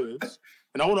CR7's lawyers,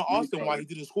 and I want to ask them why he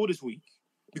didn't score this week,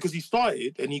 because he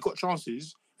started and he got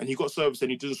chances and he got service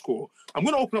and he didn't score. I'm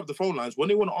going to open up the phone lines. When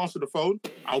they want to answer the phone,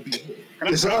 I'll be here.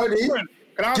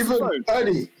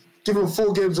 Ernie, give him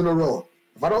 4 games in a row.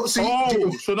 If I don't see,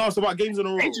 so now it's about games in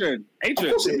a row. Adrian, you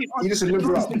just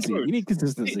remember up. You need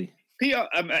consistency. Peter,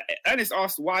 Ernest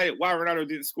asked why Ronaldo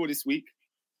didn't score this week.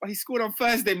 Well, he scored on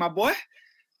Thursday, my boy.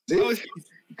 He scored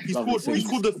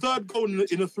the 3rd goal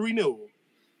in a 3-0.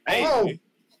 Hey,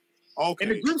 okay. In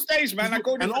the group stage, man.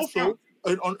 And also,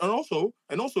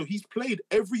 he's played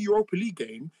every Europa League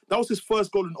game. That was his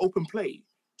first goal in open play.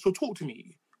 So talk to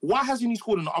me. Why hasn't he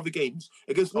scored in the other games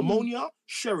against Ammonia,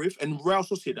 Sheriff, and Real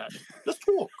Sociedad? Let's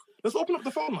talk. Let's open up the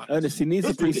phone line. Ernest, he needs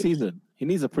a pre-season. He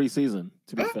needs a pre-season,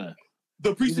 to be fair.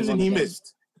 The pre-season he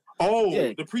missed. Oh,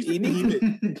 yeah, the pre-season he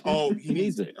needs it. Oh, he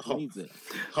needs it. He needs it.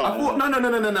 I thought, no. I'm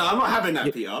not having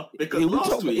that, Peter. Because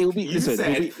last week, you said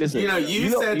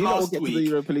last week,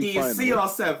 he's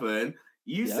CR7.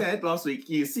 You said last week,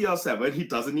 he's CR7. He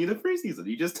doesn't need a preseason.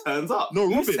 He just turns up. No,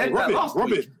 Robin.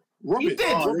 He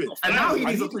did. And now he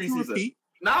needs a preseason.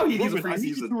 Now he needs a preseason. I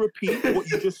need you to repeat what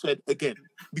you just said again.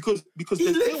 Because he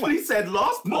literally said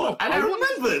last pod, and I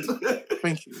remembered.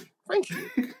 Thank you.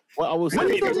 Well, I was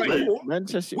saying,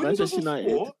 Manchester United.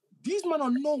 Score, these men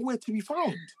are nowhere to be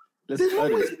found.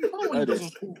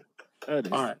 All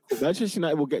right. Manchester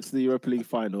United will get to the Europa League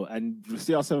final, and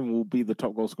CR7 will be the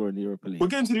top goal scorer in the Europa League. We're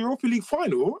getting to the Europa League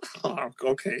final? Oh,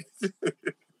 okay.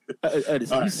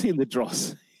 Ernest, have you seen the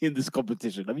dross in this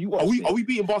competition? Have you watched Are we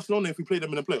beating Barcelona if we play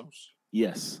them in the playoffs?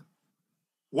 Yes.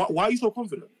 Why are you so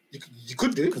confident? You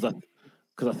could do. Because I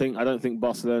don't think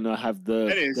Barcelona have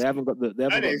the. They haven't got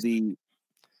the.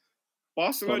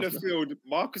 Barcelona field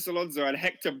Marcus Alonso and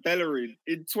Hector Bellerin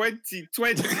in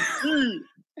 2022.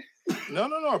 No,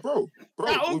 bro.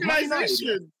 That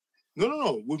organization.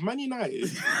 No. With Man United,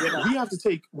 we have to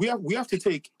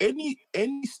take any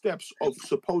steps of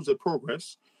supposed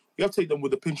progress. We have to take them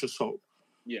with a pinch of salt.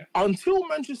 Yeah. Until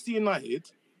Manchester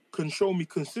United can show me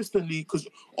consistently, because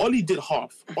Oli did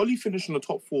half. Oli finished in the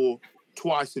top 4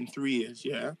 twice in 3 years,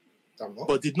 yeah,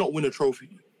 but did not win a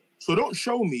trophy. So don't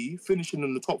show me finishing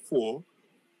in the top 4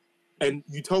 and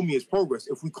you tell me it's progress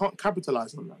if we can't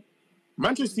capitalize on that.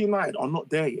 Manchester United are not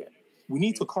there yet. We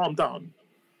need to calm down.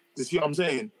 You see what I'm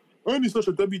saying? Only such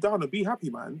a Debbie Downer. Be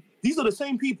happy, man. These are the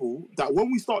same people that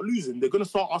when we start losing, they're going to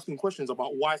start asking questions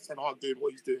about why Ten Hag doing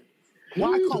what he's doing.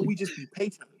 Why can't we just be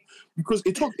patient? Because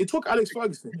it took Alex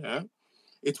Ferguson, yeah?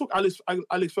 It took Alex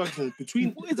Ferguson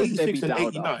between 86 and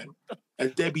 89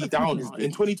 and Debbie Downer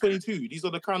in 2022. These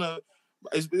are the kind of...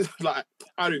 It's like,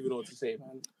 I don't even know what to say,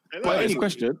 man. But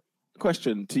anyway,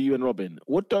 question to you and Robin.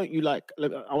 What don't you like?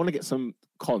 I want to get some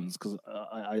cons because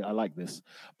I like this.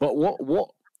 But what...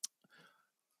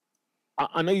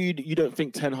 I know you don't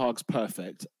think Ten Hag's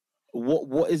perfect.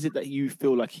 What is it that you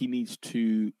feel like he needs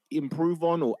to improve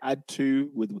on or add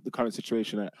to with the current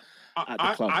situation at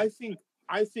the club?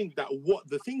 I think that what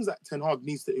the things that Ten Hag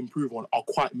needs to improve on are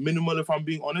quite minimal, if I'm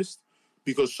being honest,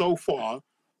 because so far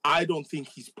I don't think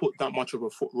he's put that much of a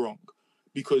foot wrong.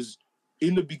 Because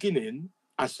in the beginning,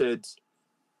 I said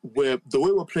the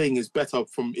way we're playing is better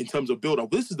in terms of build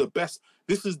up. This is the best.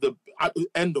 This is the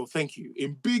end of thank you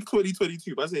in big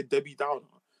 2022. I said Debbie Downer,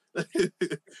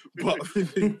 but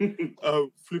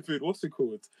flipping, what's it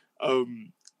called?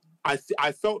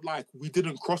 I felt like we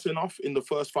didn't cross enough in the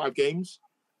first 5 games,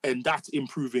 and that's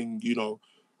improving,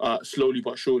 slowly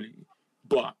but surely.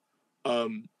 But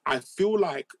I feel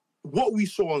like what we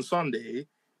saw on Sunday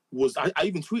was, I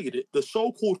even tweeted it, the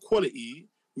so-called quality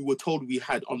we were told we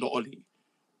had under Oli.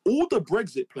 All the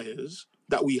Brexit players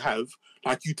that we have,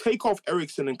 like you take off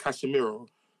Eriksen and Casemiro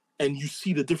and you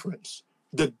see the difference.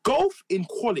 The gulf in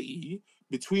quality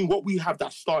between what we have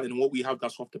that's starting and what we have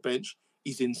that's off the bench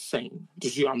is insane. Do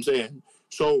you see what I'm saying?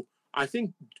 So I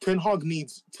think Ten Hag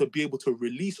needs to be able to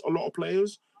release a lot of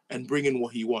players and bring in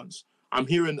what he wants. I'm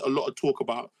hearing a lot of talk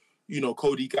about,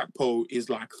 Cody Gakpo is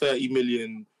like 30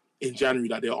 million in January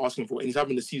that they're asking for, and he's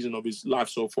having the season of his life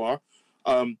so far.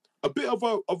 A bit of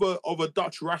a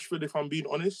Dutch Rashford, if I'm being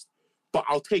honest, but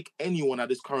I'll take anyone at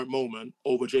this current moment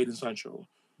over Jadon Sancho.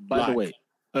 By the way,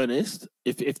 Ernest,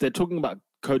 if they're talking about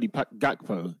Cody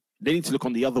Gakpo, they need to look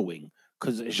on the other wing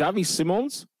because Xavi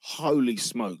Simons, holy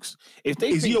smokes! If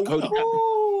they think Cody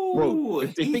Gakpo, bro,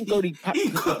 if they think Cody Gakpo, he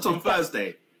cooked on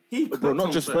Thursday. Bro,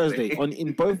 not just Thursday.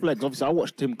 In both legs, obviously, I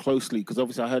watched him closely because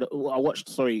obviously I watched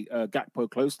Gakpo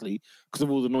closely because of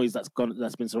all the noise that's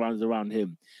been surrounded around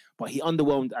him. But he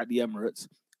underwhelmed at the Emirates.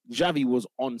 Xavi was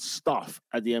on stuff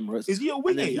at the Emirates. Is he a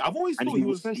winger? I've always thought he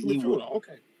was central midfielder.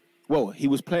 Okay. Well, he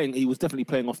was definitely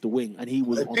playing off the wing, and he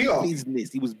was on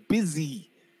business. He was busy.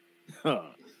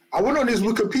 I went on his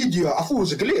Wikipedia. I thought it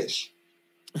was a glitch.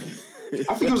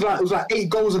 I think it was like 8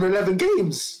 goals in 11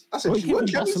 games. I said, you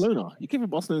came from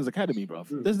Barcelona's academy, bro.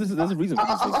 There's a reason.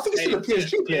 I think he's still a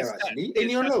PSG player, actually. Ain't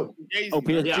he on loan? Oh,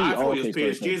 PSG. Yeah, I thought he was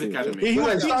PSG's academy.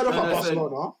 He started off at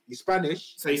Barcelona. He's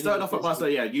Spanish. So he started off at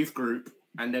Barcelona, youth group,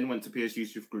 and then went to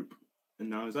PSG's youth group. And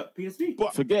now he's at PSG.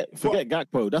 But forget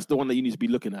Gakpo. That's the one that you need to be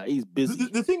looking at. He's busy.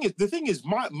 The thing is,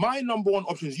 my number one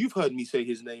options. You've heard me say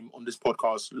his name on this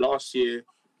podcast last year,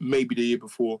 maybe the year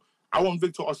before. I want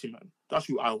Victor Osimhen. That's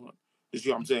who I want. You see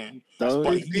what I'm saying? Don't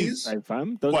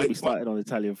get me started on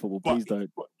Italian football. Please don't.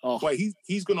 But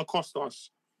he's going to cost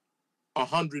us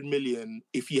 100 million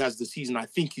if he has the season I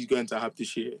think he's going to have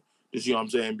this year. You see what I'm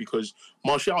saying? Because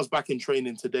Martial's back in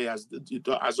training today as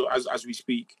we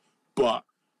speak. But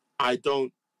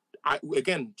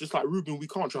again, just like Ruben, we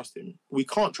can't trust him. We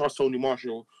can't trust Tony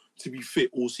Martial to be fit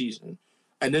all season.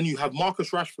 And then you have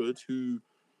Marcus Rashford, who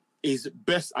is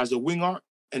best as a winger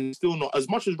and still not, as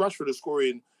much as Rashford is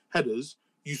scoring headers,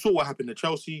 you saw what happened to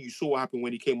Chelsea. You saw what happened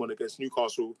when he came on against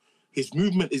Newcastle. His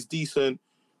movement is decent.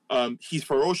 He's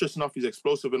ferocious enough. He's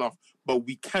explosive enough. But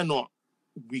we cannot,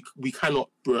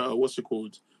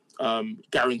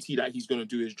 guarantee that he's going to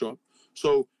do his job.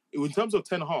 So in terms of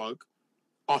Ten Hag,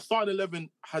 our starting 11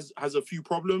 has a few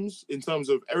problems in terms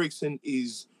of Eriksen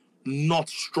is not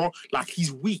strong. Like,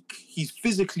 he's weak. He's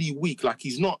physically weak. Like,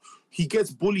 he's not. He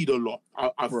gets bullied a lot,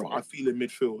 I feel, in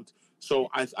midfield. So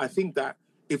I think that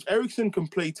if Eriksen can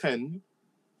play 10,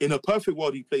 in a perfect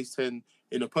world, he plays 10.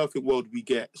 In a perfect world, we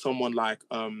get someone like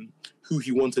who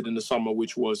he wanted in the summer,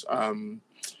 which was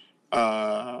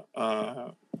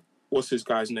what's his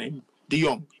guy's name? De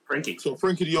Jong. Frankie. So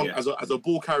Frankie De Jong as a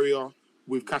ball carrier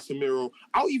with Casemiro.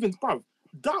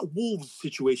 That Wolves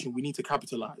situation, we need to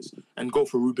capitalize and go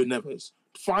for Ruben Neves.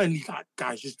 Finally,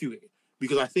 guys, just do it.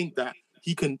 Because I think that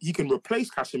he can replace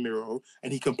Casemiro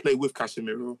and he can play with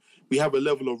Casemiro. We have a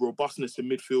level of robustness in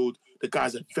midfield. The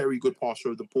guy's a very good passer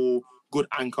of the ball, good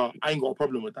anchor. I ain't got a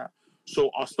problem with that. So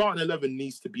our starting 11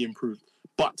 needs to be improved.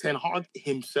 But Ten Hag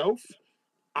himself,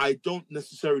 I don't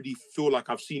necessarily feel like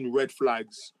I've seen red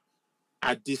flags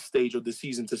at this stage of the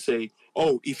season to say,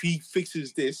 oh, if he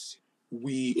fixes this,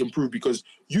 we improve. Because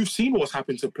you've seen what's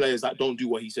happened to players that don't do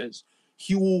what he says.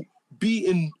 He will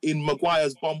be in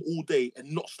Maguire's bum all day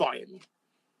and not start him.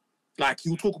 Like,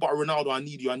 he'll talk about Ronaldo, I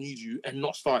need you, and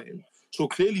not start him. So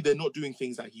clearly they're not doing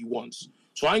things that he wants.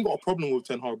 So I ain't got a problem with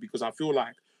Ten Hag because I feel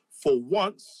like for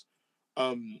once,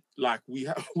 like we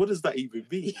have, what does that even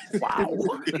mean? Wow.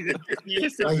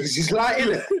 He's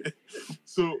lying it.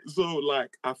 So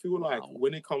like, I feel like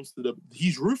when it comes to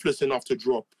he's ruthless enough to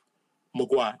drop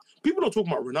Maguire. People don't talk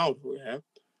about Ronaldo, yeah?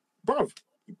 Bruv,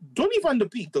 Donny van de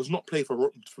Beek does not play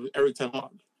for Erik ten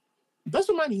Hag. That's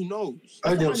the man he knows.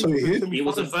 He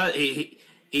wasn't.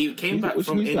 He came back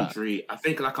from injury, I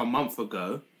think, like a month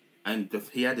ago, and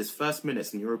he had his first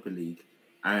minutes in Europa League,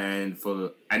 and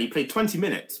he played 20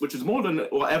 minutes, which is more than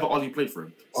whatever Ollie played for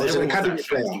him. So he's an academy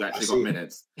player. He actually got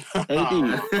minutes. They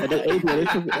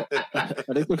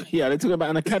talking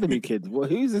about an academy kid. Well,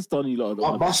 who's this Donny lot?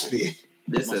 Must be.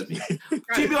 Listen,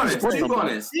 to be honest,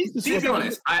 these are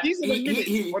the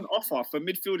minutes on offer for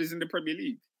midfielders in the Premier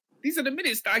League. These are the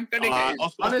minutes that they get.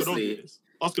 Honestly,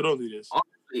 Oscar don't do this.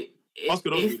 If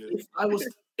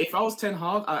I was Ten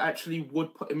Hag, I actually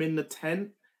would put him in the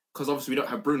 10 because obviously we don't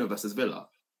have Bruno versus Villa,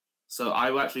 so I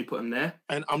will actually put him there.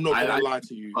 And I'm not gonna lie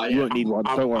to you. You don't need one.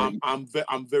 Don't worry.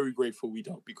 I'm very grateful we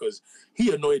don't because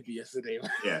he annoyed me yesterday.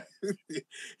 Yeah,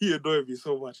 he annoyed me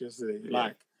so much yesterday. Yeah.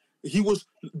 Like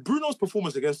Bruno's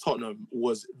performance against Tottenham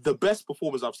was the best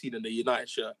performance I've seen in the United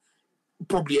shirt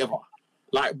probably ever.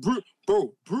 Like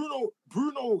Bruno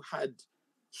had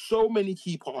so many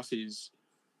key passes.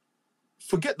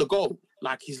 Forget the goal.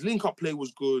 Like, his link-up play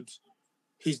was good.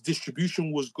 His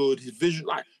distribution was good. His vision,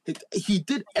 like, he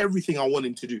did everything I want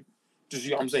him to do. Do you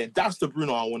see what I'm saying? That's the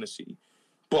Bruno I want to see.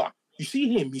 But you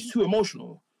see him, he's too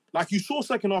emotional. Like, you saw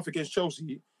second half against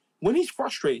Chelsea. When he's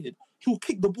frustrated, he'll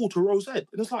kick the ball to Rose Ed.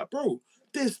 And it's like, bro,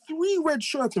 there's 3 red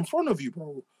shirts in front of you,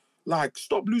 bro. Like,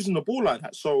 stop losing the ball like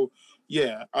that. So,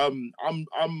 yeah, I'm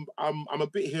a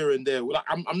bit here and there. Like,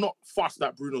 I'm not fussed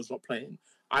that Bruno's not playing.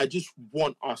 I just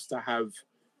want us to have,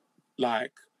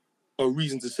 like, a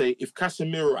reason to say if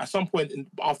Casemiro, at some point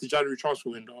after January transfer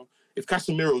window, if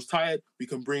Casemiro's tired, we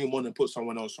can bring him on and put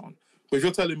someone else on. But if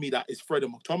you're telling me that it's Fred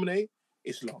and McTominay,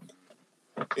 it's long.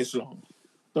 It's long.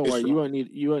 Don't worry, you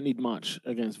won't need much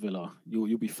against Villa.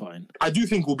 You'll be fine. I do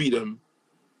think we'll beat them.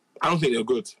 I don't think they're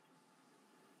good.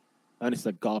 And it's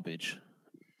like garbage.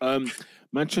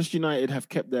 Manchester United have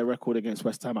kept their record against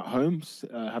West Ham at home.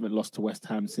 Haven't lost to West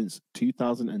Ham since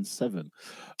 2007.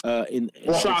 Shout out to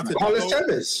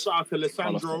Carlos, shout out to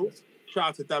Alessandro, shout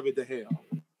out to David De Gea.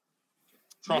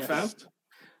 Trust.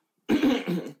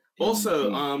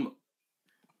 Also,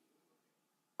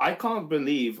 I can't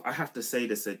believe I have to say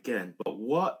this again, but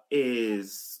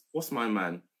what's my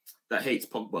man that hates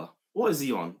Pogba? What is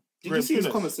he on? Did you see his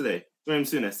comments today? Graham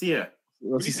Souness, yeah.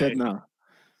 What's he said now?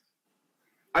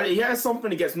 He has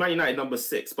something against Man United number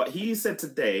 6, but he said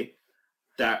today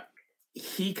that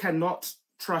he cannot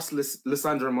trust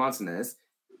Lisandro Martinez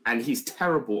and he's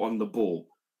terrible on the ball.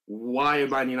 Why are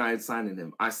Man United signing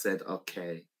him? I said,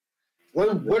 okay.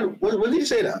 When did he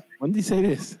say that? When did he say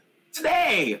this?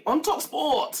 Today, on Top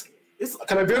Sport.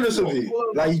 Can I be honest with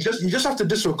you? Like, you just have to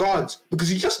disregard because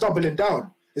he's just doubling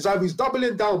down. It's either he's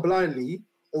doubling down blindly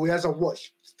or he hasn't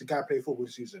watched the guy play football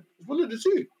this season. It's one of the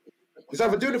two. He's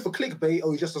either doing it for clickbait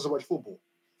or he just doesn't watch football.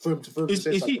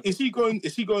 Is he going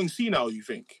senile, you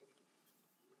think?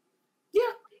 Yeah.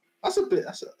 That's a bit.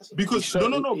 Because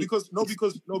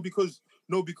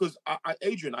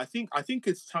Adrian, I think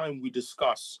it's time we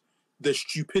discuss the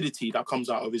stupidity that comes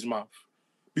out of his mouth.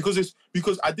 Because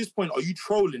at this point, are you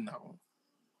trolling now?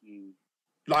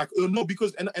 Like, no,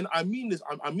 because and I mean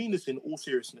this in all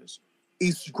seriousness.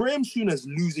 Is Graham Souness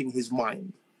losing his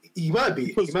mind? He might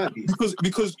be.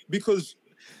 Because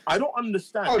I don't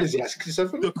understand. How old is he?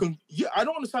 67? I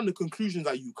don't understand the conclusions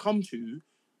that you come to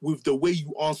with the way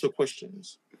you answer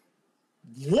questions.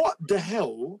 What the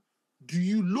hell do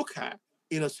you look at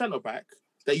in a centre back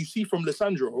that you see from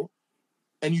Lisandro,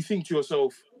 and you think to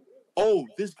yourself, "Oh,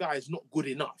 this guy is not good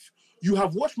enough"? You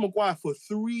have watched Maguire for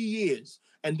 3 years,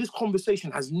 and this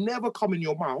conversation has never come in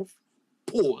your mouth.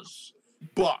 Pause.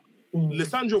 But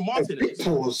Lisandro Martinez. Big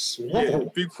pause. Whoa. Yeah,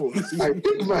 big pause.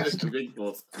 Big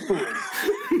pause.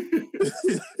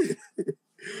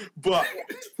 But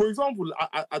for example,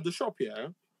 at the shop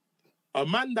here, a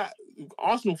man that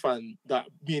Arsenal fan that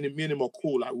me and him are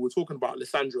cool. Like, we were talking about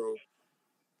Lisandro.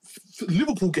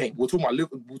 Liverpool game. We're talking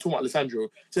about Lisandro.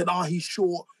 Said, he's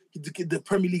short. The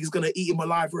Premier League is gonna eat him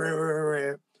alive.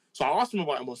 So I asked him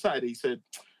about him on Saturday. He said,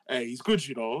 "Hey, he's good,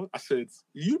 you know." I said,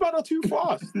 "You better not too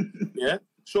fast." Yeah.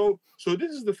 So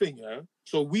this is the thing, yeah.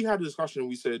 So we had a discussion and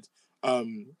we said,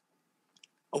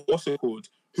 what's it called?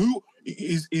 Who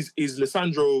is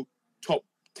Lisandro top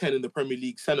 10 in the Premier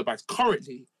League centre backs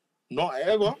currently, not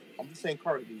ever. I'm just saying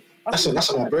currently. That's a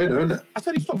no-brainer, isn't it? I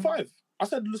said he's top 5. I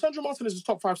said Lisandro Martinez is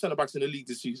top 5 centre backs in the league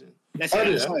this season.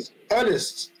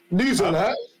 Ernest, news on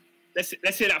that.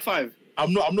 Let's hear that 5.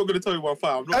 I'm not going to tell you about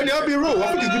 5. I'll be real.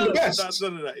 I think he's been the best.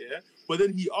 None of that, yeah. But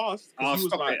then he asked, he was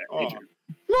like,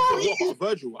 what about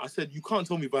Virgil? I said, you can't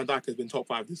tell me Van Dijk has been top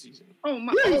 5 this season. Oh,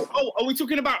 man. Yeah. Are we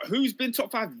talking about who's been top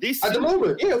 5 this season? At the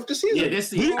moment, yeah, of the season. Yeah, this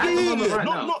season. He's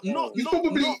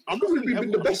probably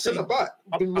been the best centre back.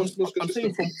 I'm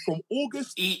saying from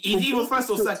August. He's either first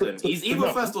or second. He's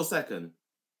either first or second.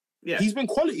 Yeah. He's been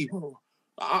quality, bro.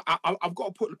 I've got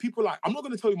to put people like, I'm not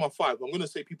going to tell you my 5, I'm going to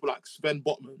say people like Sven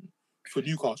Botman for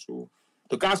Newcastle.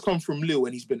 The guy's come from Lille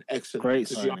and he's been excellent.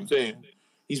 Great. You know what I'm saying?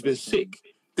 He's been sick.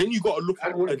 Then you got to look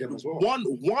at one of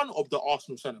the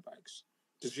Arsenal centre backs.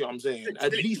 Do you see what I'm saying?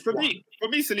 At least for me,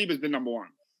 Saliba's been number 1.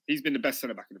 He's been the best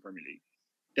centre back in the Premier League.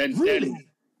 Then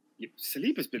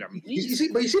Saliba's been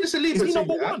amazing. But you see the Saliba is he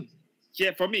number 1?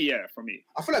 Yeah, for me.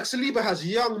 I feel like Saliba has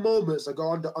young moments that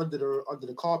go under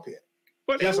the carpet.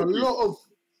 But he has a lot of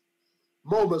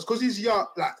moments because he's young.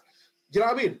 Like, you know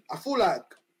what I mean? I feel like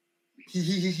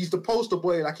he's the poster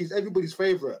boy. Like, he's everybody's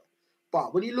favourite.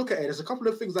 But when you look at it, there's a couple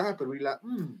of things that happen where you're like,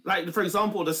 Like, for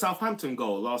example, the Southampton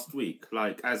goal last week.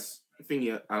 Like, as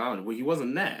thingy, I don't know, well, he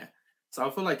wasn't there. So I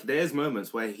feel like there's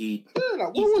moments where he... Yeah,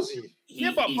 like, what was he?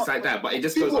 He's like that, but it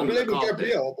just goes under the carpet.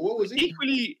 Gabriel, but what was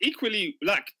he? Equally,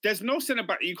 like, there's no centre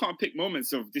back you can't pick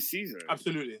moments of this season.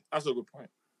 Absolutely. That's a good point.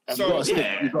 So,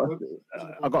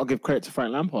 I got to give credit to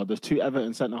Frank Lampard. There's 2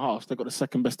 Everton centre halves. They've got the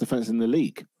second best defence in the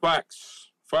league. Facts.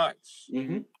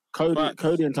 Mm-hmm.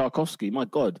 Cody and Tarkowski. My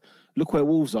God, look where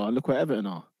Wolves are and look where Everton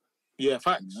are. Yeah,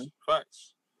 facts.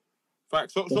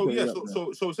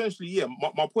 So essentially, yeah.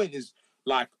 My point is,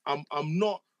 like, I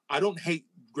don't hate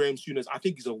Graham Souness. I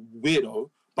think he's a weirdo,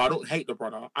 but I don't hate the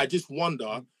brother. I just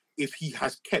wonder if he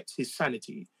has kept his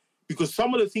sanity, because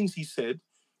some of the things he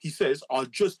says are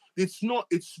just, it's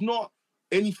not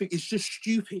anything. It's just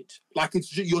stupid. Like, it's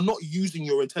just, you're not using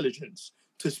your intelligence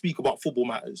to speak about football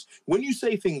matters. When you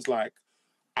say things like,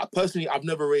 personally, I've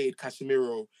never rated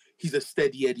Casemiro. He's a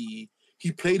steady Eddie.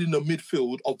 He played in the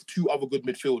midfield of 2 other good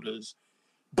midfielders.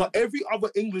 But every other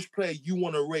English player you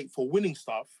want to rate for winning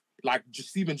stuff, like just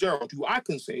Steven Gerrard, who I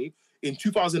can say in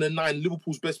 2009,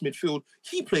 Liverpool's best midfield,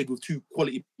 he played with 2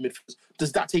 quality midfielders.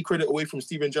 Does that take credit away from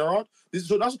Steven Gerrard?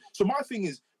 So my thing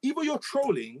is, either you're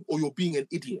trolling or you're being an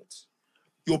idiot.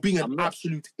 You're being an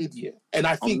absolute idiot. And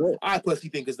I personally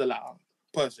think it's the latter.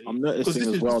 Personally, I'm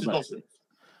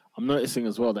noticing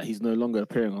as well that he's no longer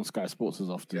appearing on Sky Sports as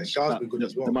often. Yeah, Shah's been good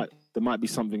as well. There might be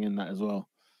something in that as well.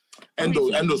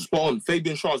 Endo spot on.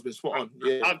 Fabian Shah's been spot on.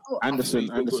 Yeah.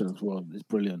 Anderson as well is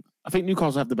brilliant. I think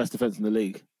Newcastle have the best defense in the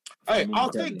league. Hey,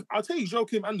 I'll take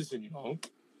Joachim Anderson. You know.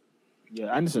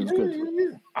 Yeah, Anderson's good.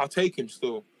 Yeah. I'll take him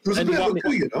still. He was a bit of a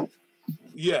coup, you know.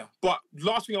 Yeah, but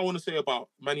last thing I want to say about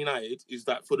Man United is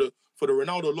that for the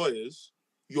Ronaldo lawyers,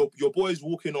 your boy's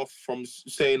walking off from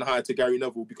saying hi to Gary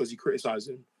Neville because he criticised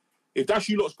him. If that's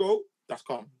you lot's goal, that's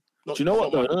calm. Do you know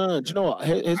what though? No. Do you know what?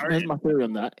 Here's my theory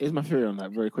on that. Here's my theory on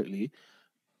that very quickly.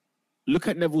 Look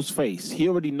at Neville's face. He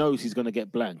already knows he's going to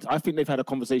get blanked. I think they've had a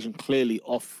conversation clearly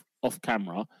off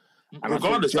camera. And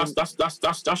regardless,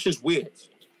 that's just weird.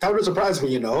 That would surprise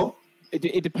me, you know.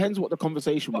 It depends what the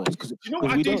conversation was, because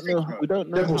we don't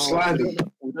know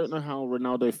how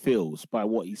Ronaldo feels by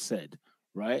what he said,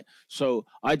 right? So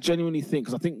I genuinely think,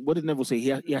 because I think, what did Neville say?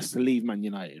 He has to leave Man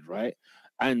United, right?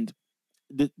 And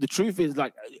the truth is,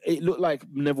 like, it looked like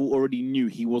Neville already knew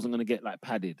he wasn't going to get like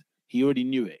padded. He already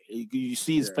knew it. You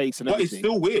see his face and everything. But it's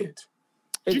still weird.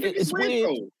 It's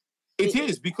weird. It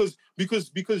is because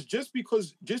just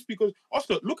because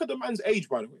Oscar, look at the man's age,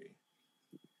 by the way.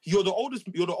 You're the oldest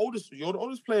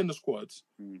player in the squad,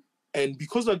 and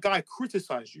because a guy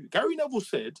criticized you, Gary Neville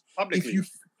said, publicly.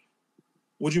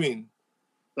 What do you mean?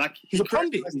 Like he's a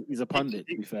pundit. He's a pundit.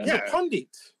 To be fair, he's a pundit.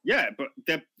 Yeah, but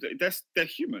they're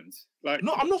humans. Like,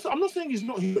 no, I'm not saying he's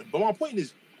not human. But my point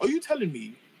is, are you telling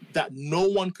me that no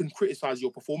one can criticize your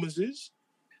performances?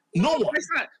 No one.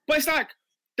 But it's like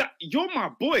that. You're my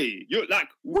boy. You're like.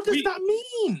 What does that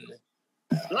mean?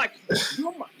 Like,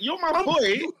 you're my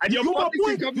boy, and you're my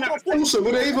boy. Also,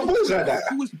 were they even boys like that?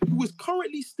 Who is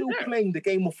currently still playing the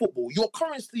game of football. You're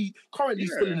currently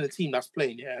still in the team that's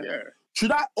playing. Yeah.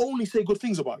 Should I only say good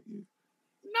things about you?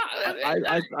 No,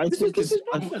 I think that's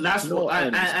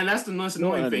the most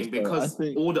annoying thing, because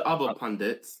all the other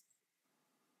pundits.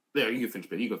 Yeah, you can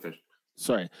finish. You go finish.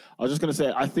 Sorry, I was just going to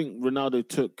say, I think Ronaldo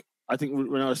took I think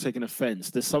Ronaldo's taking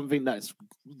offense. There's something that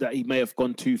he may have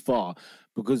gone too far,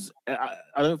 because I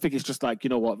don't think it's just like, you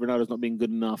know what, Ronaldo's not being good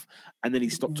enough, and then he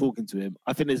stopped talking to him.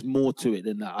 I think there's more to it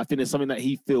than that. I think there's something that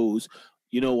he feels,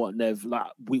 you know what, Nev,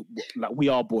 we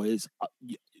are boys.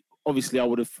 Obviously, I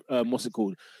would have what's it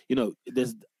called? You know,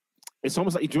 it's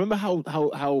almost like, do you remember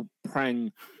how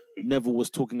Prang Neville was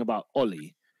talking about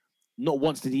Ollie? Not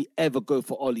once did he ever go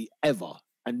for Ollie ever.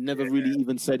 And never really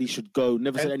even said he should go.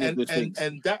 Never said any of those things.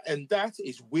 And that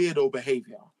is weirdo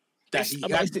behavior. That he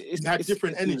had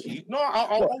different energy. No,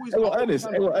 I'll always.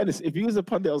 Ernest, if you was a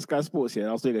pundit on Sky Sports,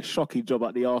 I was doing a shocking job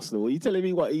at the Arsenal. Are you telling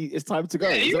me it's time to go?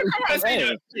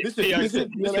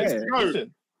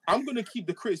 Listen. I'm going to keep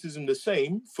the criticism the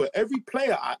same for every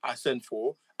player I send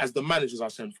for as the managers I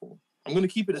send for. I'm going to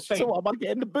keep it the same. So am I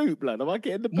getting the boot, blood? Am I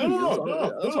getting the boot?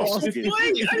 No.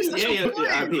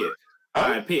 I'm here. All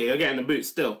right, Peter, you're getting the boot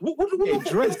still. What are we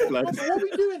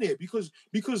doing here? Because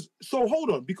so hold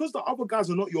on. Because the other guys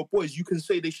are not your boys, you can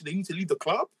say they need to leave the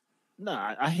club?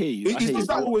 Nah, I hear you. Is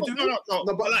that what we're doing? No,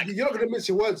 but like, you're not going to mince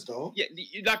your words, though. Yeah,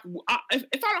 like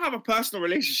if I don't have a personal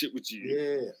relationship with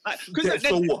you,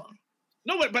 so what?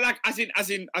 No, but like as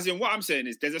in what I'm saying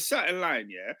is there's a certain line,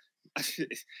 yeah.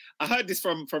 I heard this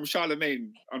from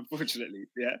Charlemagne, unfortunately,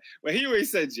 yeah, where he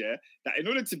always said, yeah, that in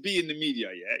order to be in the media,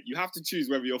 yeah, you have to choose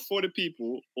whether you're for the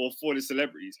people or for the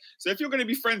celebrities. So if you're going to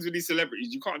be friends with these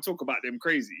celebrities, you can't talk about them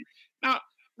crazy. Now,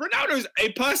 Ronaldo is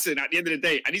a person at the end of the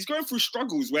day, and he's going through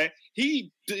struggles where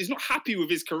he is not happy with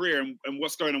his career and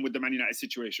what's going on with the Man United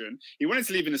situation. He wanted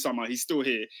to leave in the summer. He's still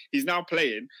here. He's now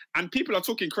playing, and people are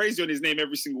talking crazy on his name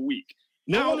every single week.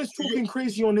 No one is talking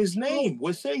crazy on his name.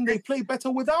 We're saying they play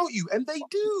better without you, and they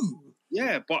do.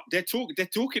 Yeah, but they're talking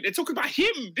about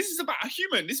him. This is about a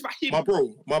human. This is about him.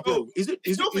 My bro. Is it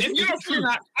if you're not feeling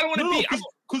that, I don't want to be. I'm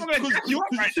going to jack you up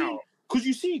right now. Because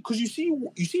you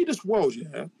see this world,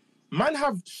 yeah. Man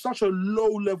have such a low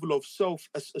level of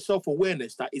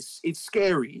self-awareness that it's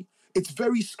scary. It's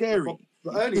very scary.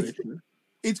 But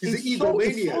it's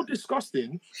so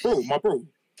disgusting, bro.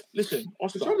 Listen,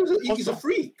 Oscar. He's a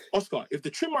freak. Oscar, if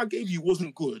the trim I gave you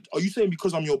wasn't good, are you saying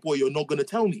because I'm your boy, you're not going to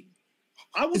tell me?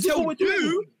 I will tell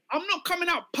you. I'm not coming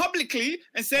out publicly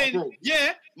and saying,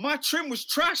 yeah, my trim was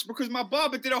trash because my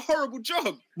barber did a horrible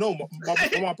job. No,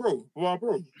 my bro.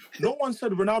 No one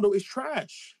said Ronaldo is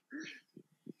trash.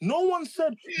 No one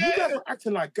said, you guys are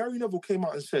acting like Gary Neville came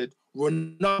out and said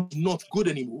Ronaldo's not good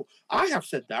anymore. I have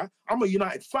said that. I'm a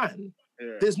United fan.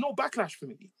 Yeah. There's no backlash for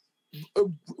me.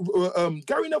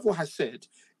 Gary Neville has said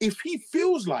if he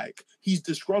feels like he's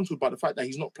disgruntled by the fact that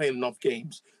he's not playing enough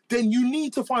games, then you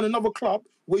need to find another club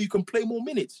where you can play more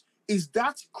minutes. Is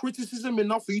that criticism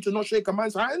enough for you to not shake a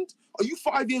man's hand? Are you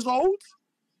 5 years old?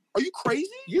 Are you crazy?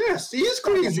 Yes, he is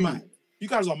crazy. You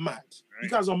guys are mad. You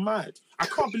guys are mad. I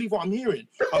can't believe what I'm hearing.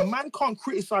 A man can't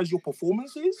criticize your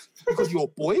performances because you're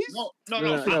boys. No.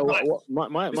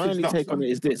 My only take on it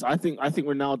is this. I think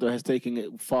Ronaldo has taken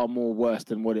it far more worse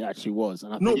than what it actually was.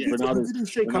 And I think Ronaldo didn't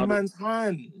shake a man's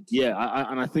hand. Yeah,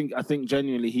 I think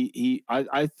genuinely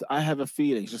I have a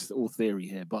feeling, it's just all theory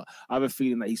here, but I have a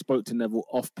feeling that he spoke to Neville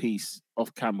off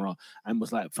camera, and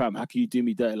was like, "Fam, how can you do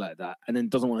me dirty like that?" And then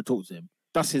doesn't want to talk to him.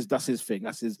 That's his thing.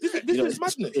 That's his. This is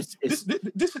madness.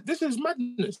 This is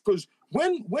madness because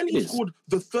when he scored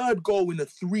the third goal in a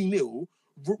 3-0,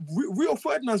 Rio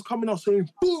Ferdinand's coming out saying,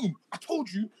 "Boom! I told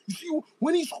you." You see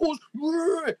when he scores,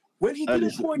 when he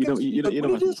didn't score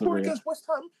against West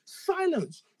Ham,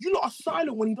 silence. You lot are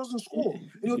silent when he doesn't score, and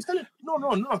you're telling no.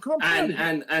 I'm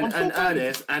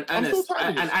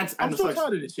so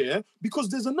tired of this, yeah. Because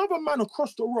there's another man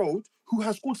across the road who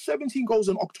has scored 17 goals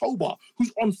in October,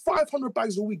 who's on 500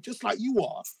 bags a week, just like you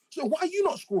are. So why are you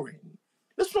not scoring?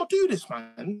 Let's not do this,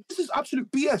 man. This is absolute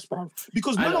BS, bro.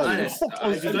 Because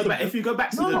if you go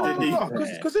back to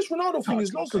because this Ronaldo thing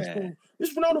is nonsense, bro.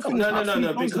 This Ronaldo thing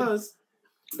is nonsense.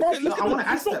 Because I want to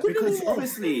ask that because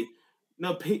obviously,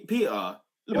 Peter.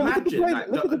 Imagine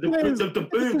the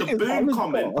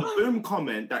boom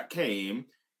comment that came.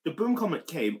 The boom comment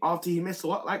came after he missed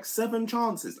like 7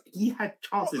 chances. He had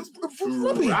chances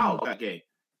throughout that game.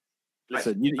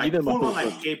 Listen, you know my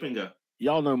thoughts.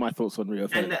 Y'all know my thoughts on Rio.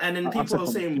 And then people are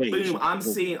saying boom.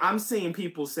 I'm seeing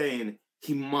people saying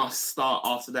he must start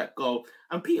after that goal.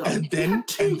 And Peter, and then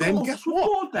guess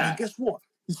what? And guess what?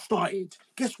 He started.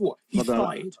 Guess what? He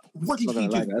started. What did he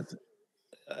do?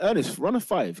 Ernest, run a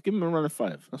 5. Give him a run of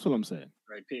 5. That's what I'm saying.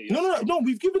 Right, no.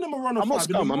 We've given him a run of 5. I'm not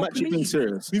scum. I'm actually being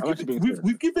serious.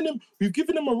 We've given him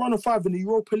a run of 5 in the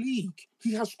Europa League.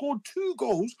 He has scored 2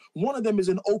 goals. One of them is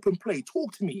an open play.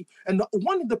 Talk to me. And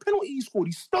the penalty he scored,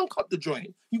 he stunk up the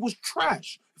joint. He was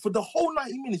trash for the whole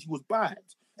 90 minutes. He was bad.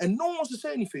 And no one wants to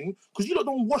say anything because you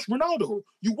don't watch Ronaldo.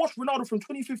 You watch Ronaldo from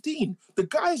 2015. The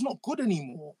guy is not good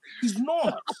anymore. He's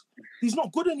not. He's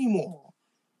not good anymore.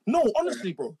 No,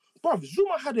 honestly, bro.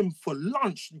 Zuma had him for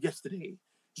lunch yesterday.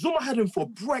 Zuma had him for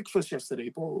breakfast yesterday,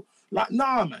 bro. Like,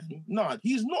 nah, man. Nah,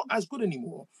 he's not as good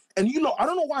anymore. And you know, I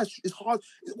don't know why it's hard.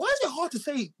 Why is it hard to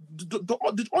say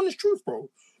the honest truth, bro?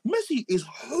 Messi is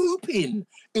hooping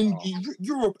in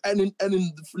Europe and in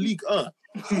the League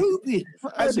hooping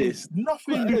as is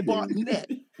nothing but net.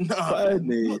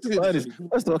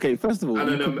 First of all,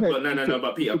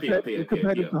 but Peter.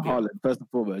 Compare him to Haaland first and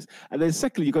foremost, and then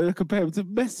secondly, you got to compare him to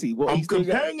Messi. I'm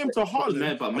comparing him to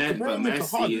Haaland, but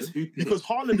Messi is hooping because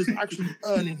Haaland is actually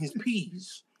earning his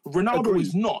P's. Ronaldo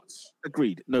is not.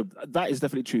 Agreed. No, that is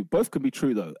definitely true. Both can be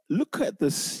true, though. Look at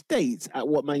the state at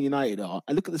what Man United are,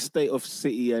 and look at the state of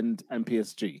City and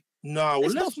PSG. No, well,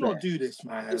 let's not do this,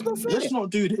 man. Let's not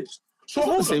do this. So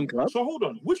hold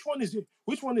on. Which one is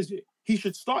it? He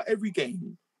should start every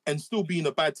game and still be in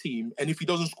a bad team, and if he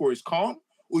doesn't score, it's calm.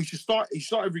 Or he should start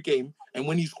every game, and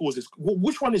when he scores, it's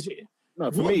which one is it? No,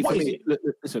 for me,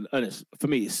 listen, Ernest. For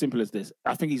me, it's simple as this.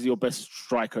 I think he's your best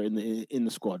striker in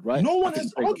the squad, right? No one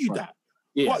has argued that.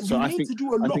 Yeah, but I think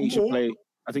he should play.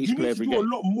 I think he should play every game.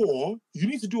 You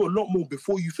need to do a lot more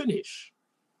before you finish.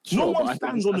 Sure, no one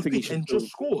stands on the pitch and just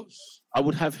scores. I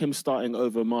would have him starting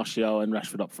over Martial and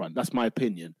Rashford up front. That's my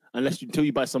opinion. Until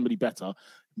you buy somebody better,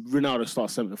 Ronaldo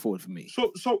starts centre forward for me.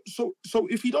 So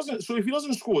if he doesn't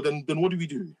score, then what do we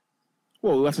do?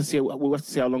 Well, we'll have to see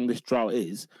how long this drought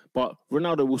is. But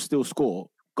Ronaldo will still score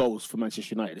goals for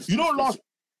Manchester United. Last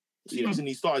season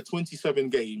he started 27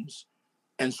 games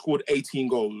and scored 18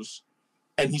 goals,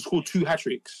 and he scored 2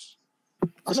 hat-tricks.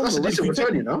 That's a decent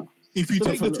return, you know? If you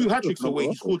take the 2 hat-tricks away,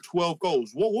 he scored 12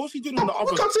 goals. What was he doing in the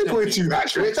other? I can't take away 2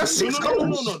 hat-tricks. That's 6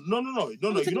 goals. No.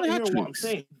 You're not hearing what I'm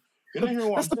saying. You're not hearing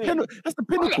what I'm saying. That's the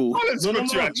pinnacle. No. You're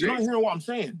not hearing what I'm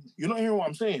saying. You're not hearing what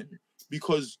I'm saying.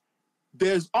 Because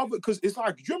there's other... Because it's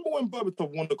like, do you remember when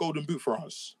Berbatov won the Golden Boot for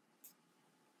us?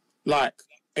 Like...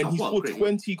 And he scored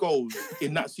 20 goals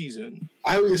in that season.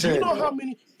 Do you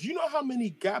know how many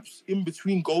gaps in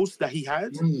between goals that he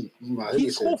had? He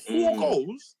scored 4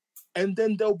 goals, and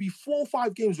then there'll be 4 or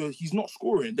 5 games where he's not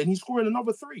scoring. Then he's scoring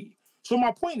another 3. So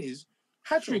my point is,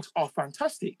 hat-tricks are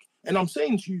fantastic. And I'm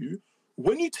saying to you,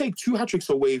 when you take 2 hat-tricks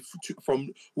away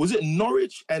from, was it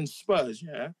Norwich and Spurs,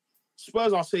 yeah?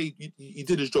 Spurs, I'll say he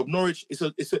did his job. Norwich, it's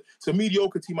a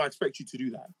mediocre team. I expect you to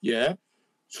do that, yeah?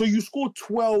 So you scored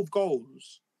 12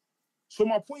 goals. So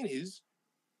my point is,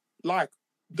 like,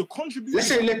 the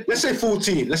contribution... Let's say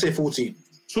 14. Let's say 14.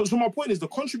 So my point is, the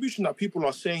contribution that people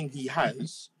are saying he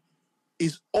has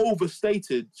is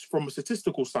overstated from a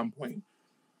statistical standpoint.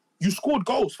 You scored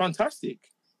goals, fantastic.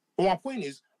 But my point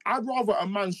is, I'd rather a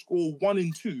man score 1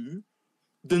 and 2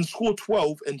 than score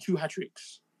 12 and 2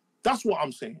 hat-tricks. That's what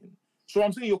I'm saying. So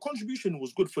I'm saying your contribution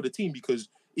was good for the team because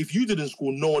if you didn't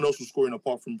score, no one else was scoring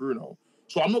apart from Bruno.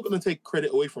 So I'm not going to take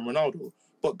credit away from Ronaldo.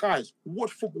 But guys,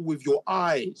 watch football with your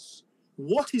eyes.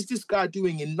 What is this guy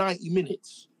doing in 90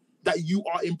 minutes that you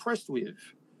are impressed with?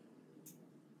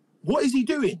 What is he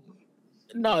doing?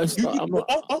 No, it's not.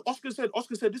 Oscar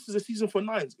said this is a season for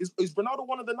 9s. Is Ronaldo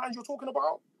one of the 9s you're talking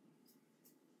about?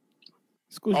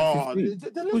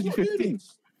 Then let's not do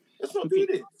this. Let's not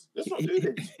do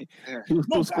this. He will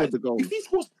still score the goals.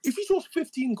 If he scores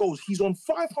 15 goals, he's on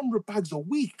 500 bags a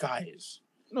week, guys.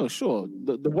 No, sure.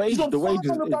 The wage is a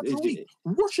week.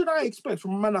 What should I expect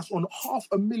from a man that's on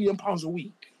 £500,000 a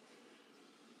week?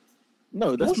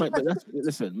 No,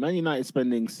 listen. Man United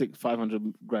spending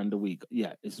 500 grand a week.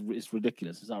 Yeah, it's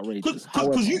ridiculous. It's outrageous.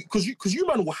 Because you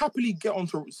man will happily get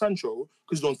onto Sancho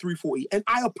because he's on 340, and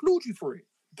I applaud you for it.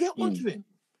 Get onto him,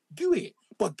 do it,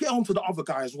 but get onto the other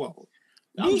guy as well.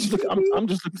 I'm just looking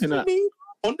at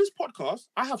on this podcast.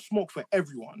 I have smoke for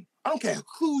everyone. I don't care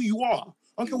who you are.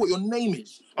 I don't care what your name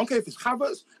is. I don't care if it's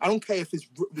Havertz. I don't care if it's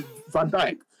Van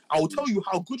Dijk. I will tell you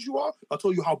how good you are. I'll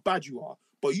tell you how bad you are.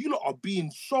 But you lot are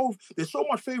being there's so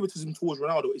much favoritism towards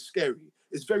Ronaldo. It's scary.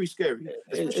 It's very scary.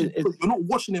 Especially because you're not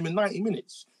watching him in 90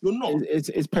 minutes. You're not.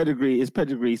 It's pedigree. His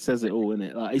pedigree says it all, isn't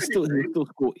it? Like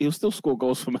he'll still score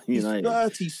goals for Man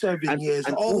United. He's 37 years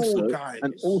old, guys.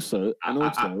 And also,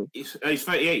 he's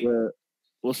 38.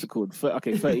 What's it called?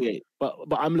 38. But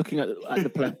I'm looking at the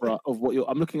plethora of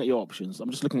I'm looking at your options. I'm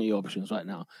just looking at your options right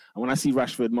now. And when I see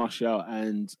Rashford, Martial,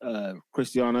 and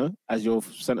Cristiano as your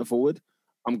centre forward,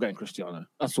 I'm going Cristiano.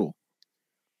 That's all.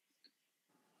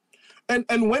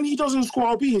 And when he doesn't score,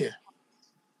 I'll be here.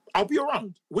 I'll be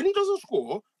around. When he doesn't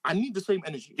score, I need the same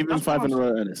energy. Give him 5 in a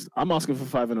row, Ernest. I'm asking for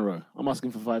 5 in a row. I'm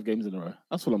asking for 5 games in a row.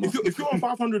 That's what I'm asking. If you're on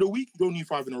 500 a week, you don't need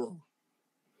 5 in a row.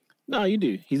 No, you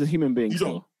do. He's a human being. You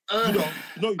don't. You don't. No,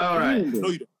 you don't. All right. No,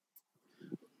 you don't.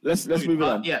 Let's move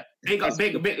on. Yeah, big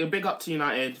up to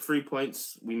United. 3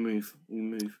 points. We move.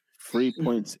 3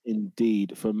 points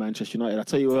indeed for Manchester United. I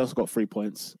tell you who else got 3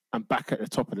 points. I'm back at the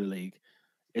top of the league.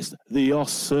 It's the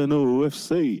Arsenal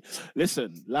FC.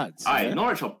 Listen, lads.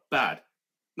 Norwich are bad.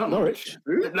 Not Norwich.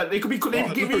 Like, they could be good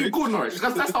Norwich.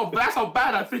 That's how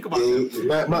bad I think about them.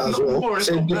 Might as well.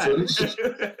 Same difference.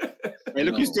 Hey,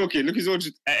 look who's talking. Look who's all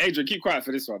just... Adrian, keep quiet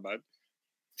for this one, man.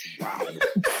 Wow.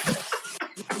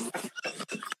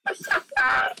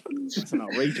 That's an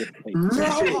outrageous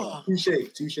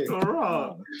take. Touche.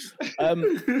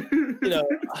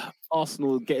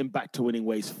 Arsenal getting back to winning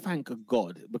ways. Thank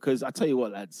God, because I tell you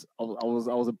what, lads, I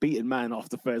was a beaten man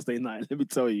after Thursday night. Let me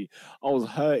tell you, I was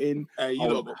hurting. Hey, you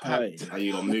got packed. Hey,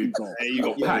 you got moved. Hey, you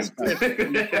got packed.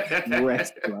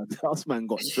 Stressed, man. This man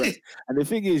got stressed. And the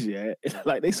thing is,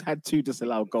 like they had 2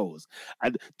 disallowed goals,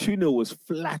 and 2-0 was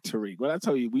flattering. When I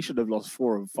tell you, we should have lost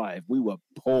 4 and 5. We were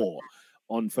poor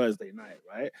on Thursday night,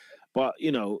 right? But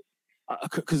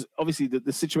because obviously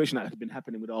the situation that has been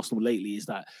happening with Arsenal lately is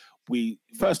that we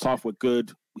first half we're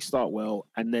good, we start well,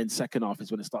 and then second half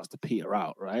is when it starts to peter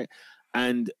out, right?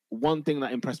 And one thing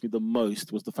that impressed me the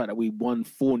most was the fact that we won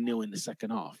 4-0 in the second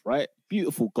half, right?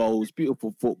 Beautiful goals,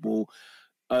 beautiful football.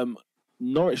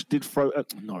 Norwich did throw...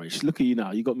 Norwich, look at you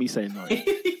now. You got me saying Norwich.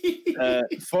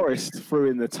 Forest threw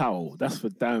in the towel. That's for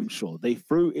damn sure. They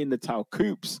threw in the towel.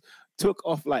 Coops took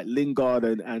off like Lingard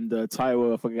and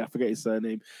Taiwo, I forget his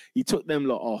surname. He took them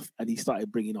lot off and he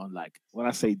started bringing on, like, when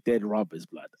I say dead rubbers,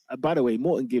 blood. By the way,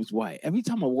 Morton Gibbs-White, every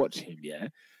time I watch him,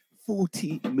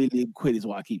 40 million quid is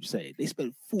what I keep saying. They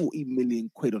spent 40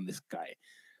 million quid on this guy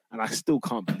and I still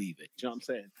can't believe it. Do you know what I'm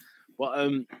saying? But,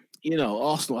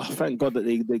 Arsenal, thank God that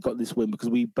they got this win because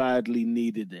we badly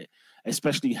needed it,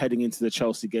 especially heading into the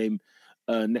Chelsea game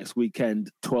next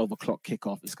weekend, 12 o'clock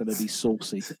kickoff. It's going to be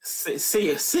saucy.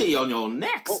 City on your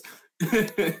necks.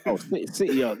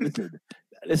 City.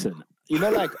 Listen.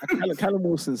 Like Callum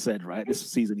Wilson said, right, this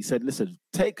season, he said, listen,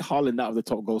 take Haaland out of the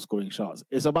top goal-scoring shots.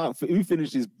 It's about who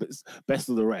finishes best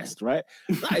of the rest, right?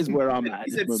 That is where I'm at.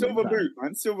 He said silver boot,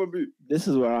 man. Silver boot. This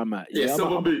is where I'm at. Yeah,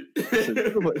 silver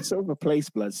boot. Silver place,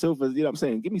 blood. Silver, you know what I'm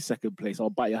saying? Give me second place. I'll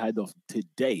bite your hand off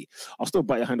today. I'll still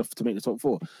bite your hand off to make the top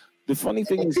 4. The funny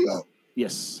thing is...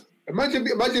 Yes. Imagine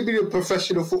being a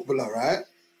professional footballer, right?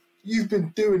 You've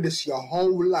been doing this your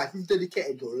whole life. You've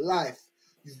dedicated your life.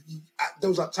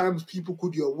 Those are times people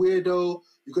called you a weirdo.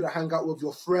 You're going to hang out with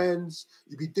your friends.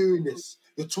 You've been doing this.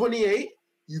 You're 28.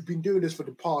 You've been doing this for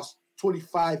the past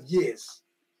 25 years.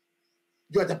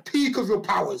 You're at the peak of your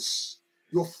powers.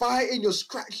 You're fighting, you're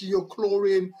scratching, you're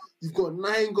clawing. You've got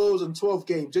 9 goals and 12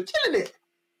 games. You're killing it.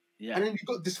 Yeah. And then you've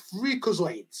got this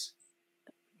freakazoid.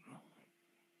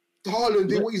 Haaland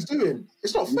doing what he's doing.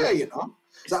 It's not fair,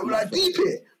 Like deep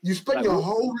it. You spend your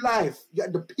whole life, you're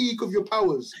at the peak of your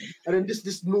powers, and then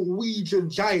this Norwegian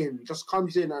giant just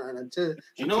comes in and tells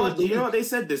you know what they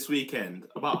said this weekend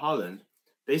about Haaland?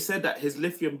 They said that his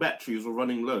lithium batteries were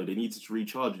running low. They needed to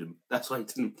recharge him. That's why he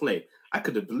didn't play. I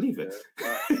couldn't believe it.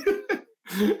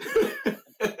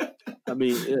 I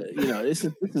mean, this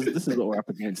is what we're up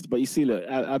against. But you see, look,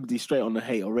 Abdi straight on the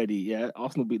hate already. Yeah,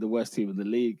 Arsenal beat the worst team in the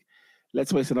league.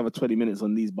 Let's waste another 20 minutes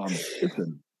on these bums.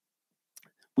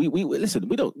 Listen,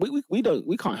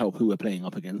 we can't help who we're playing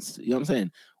up against. You know what I'm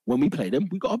saying? When we play them,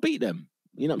 we got to beat them.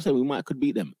 You know what I'm saying? Could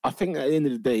beat them. I think at the end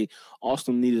of the day,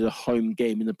 Arsenal needed a home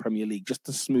game in the Premier League just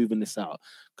to smoothen this out.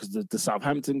 Because the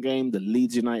Southampton game, the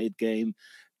Leeds United game,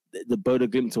 the Bodo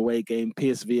Glimt away game,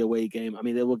 PSV away game. I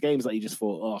mean, there were games that you just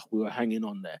thought, we were hanging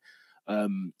on there.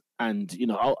 And,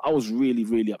 I was really,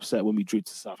 really upset when we drew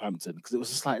to Southampton because it was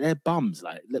just like, they're bums.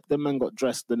 Like, them man got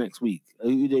dressed the next week.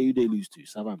 Who they lose to?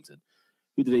 Southampton.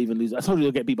 Who did they even lose? I told you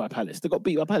they'll get beat by Palace. They got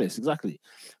beat by Palace, exactly.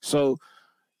 So,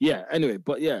 yeah, anyway,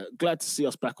 but yeah, glad to see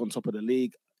us back on top of the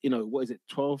league. What is it,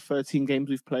 12, 13 games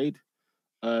we've played?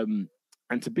 And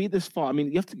to be this far, I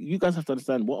mean, you guys have to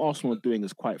understand what Arsenal are doing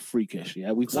is quite freakish,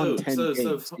 yeah? We've won 10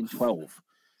 games in 12. You know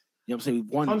what I'm saying? We've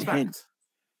won 10. Fact.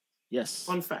 Yes.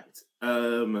 Fun fact.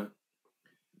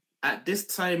 At this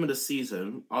time of the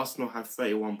season, Arsenal have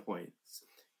 31 points.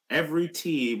 Every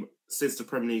team since the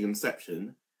Premier League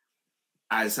inception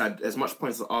has had as much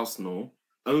points as Arsenal.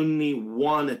 Only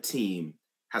one team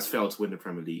has failed to win the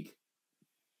Premier League.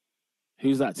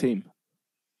 Who's that team?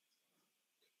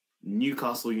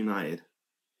 Newcastle United.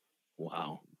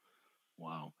 Wow.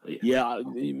 Yeah,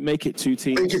 make it 2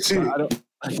 teams. Make it 2.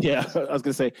 Yeah, I was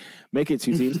going to say, make it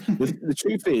 2 teams. The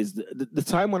truth is, the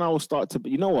time when I will start to...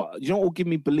 You know what will give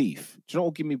me belief? Do you know what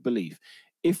will give me belief?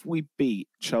 if we beat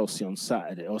Chelsea on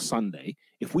Saturday or Sunday,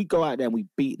 if we go out there and we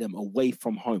beat them away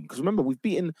from home, because remember, we've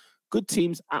beaten good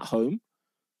teams at home,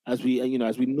 as we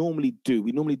normally do.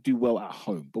 We normally do well at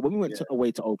home. But when we went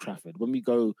away to Old Trafford, when we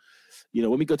go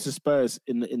to Spurs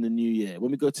in the new year,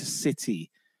 when we go to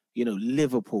City,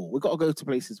 Liverpool, we've got to go to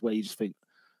places where you just think,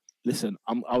 listen,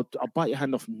 I'll bite your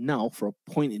hand off now for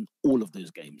a point in all of those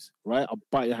games, right? I'll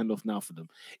bite your hand off now for them.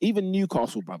 Even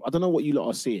Newcastle, bruv. I don't know what you lot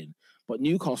are seeing, but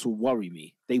Newcastle worry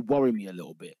me. They worry me a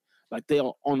little bit. Like, they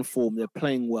are on form. They're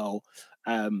playing well,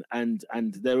 and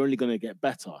they're only going to get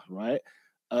better, right?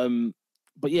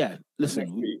 But yeah,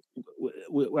 listen,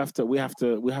 we have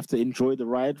to enjoy the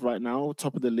ride right now,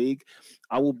 top of the league.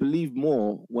 I will believe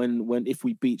more if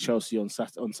we beat Chelsea on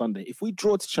Sunday. If we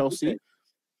draw to Chelsea,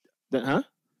 then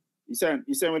You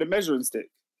saying with a measuring stick?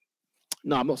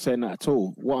 No, I'm not saying that at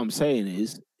all. What I'm saying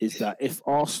is that if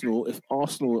Arsenal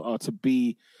are to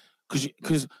be, because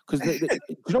you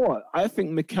know what, I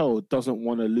think Mikel doesn't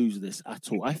want to lose this at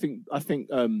all. I think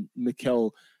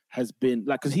Mikel has been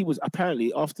because he was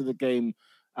apparently after the game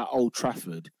at Old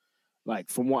Trafford, like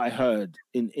from what I heard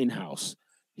in-house,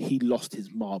 he lost his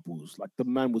marbles. Like, the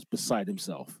man was beside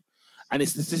himself, and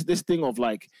it's this thing of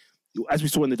like, as we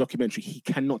saw in the documentary, he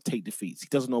cannot take defeats. He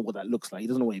doesn't know what that looks like. He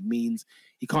doesn't know what it means.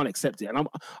 He can't accept it. And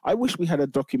I wish we had a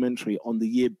documentary on the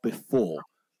year before,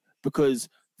 because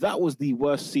that was the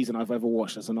worst season I've ever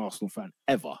watched as an Arsenal fan,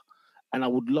 ever. And I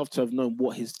would love to have known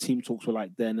what his team talks were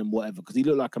like then and whatever, because he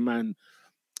looked like a man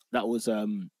that was,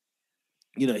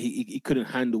 he couldn't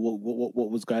handle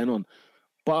what was going on.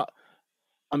 But,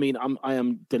 I mean, I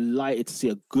am delighted to see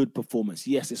a good performance.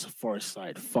 Yes, it's a Forest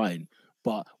side, fine.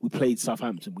 But we played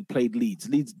Southampton, we played Leeds,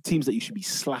 teams that you should be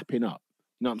slapping up.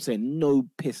 You know what I'm saying? No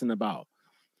pissing about.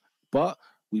 But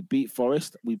we beat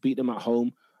Forest, we beat them at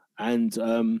home, and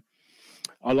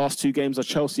our last two games are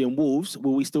Chelsea and Wolves.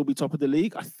 Will we still be top of the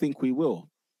league? I think we will.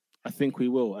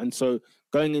 And so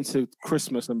going into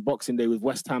Christmas and Boxing Day with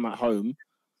West Ham at home,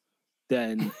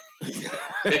 then...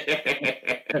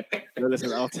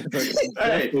 Listen,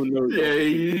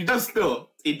 he does still.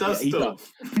 He does.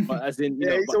 But as in,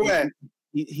 he's aware.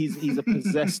 He's a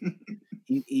possessed.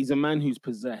 He's a man who's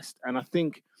possessed, and I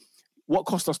think what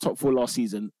cost us top four last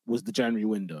season was the January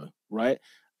window, right?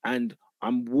 And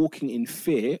I'm walking in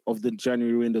fear of the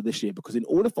January window this year, because in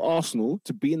order for Arsenal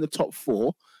to be in the top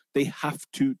four, they have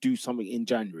to do something in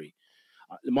January.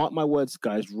 Mark my words,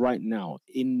 guys, right now,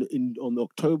 on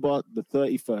October the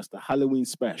 31st, the Halloween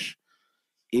special,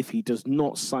 if he does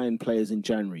not sign players in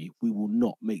January, we will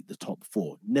not make the top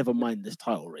four. Never mind this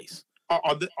title race.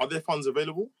 Are there funds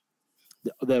available?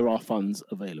 There are funds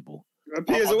available.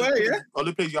 Players away, yeah? Are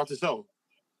the players you have to sell?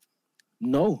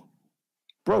 No.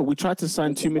 Bro, we tried to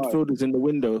sign two midfielders in the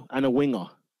window and a winger.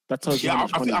 That tells you how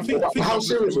much money. I think how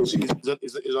serious is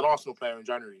an Arsenal player in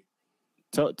January?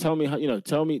 Tell me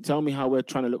how we're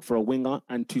trying to look for a winger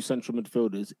and two central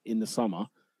midfielders in the summer,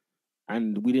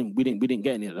 and we didn't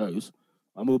get any of those.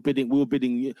 And we were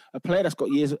bidding a player that's got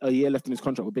a year left in his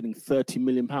contract. We're bidding £30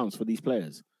 million for these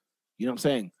players. You know what I'm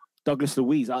saying? Douglas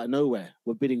Luiz out of nowhere.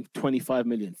 We're bidding 25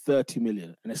 million, 30 million,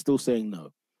 and they're still saying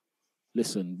no.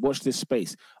 Listen, watch this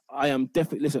space. I am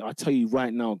definitely, listen, I tell you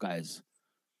right now, guys,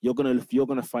 you're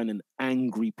gonna find an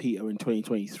angry Peter in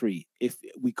 2023. If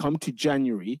we come to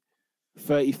January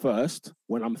 31st,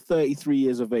 when I'm 33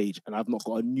 years of age and I've not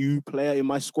got a new player in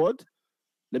my squad,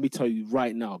 let me tell you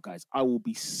right now, guys, I will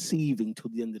be seething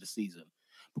till the end of the season.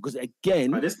 Because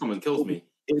again, this comment kills me.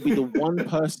 It'll be the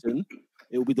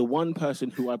one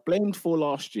person who I blamed for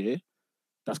last year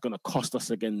that's going to cost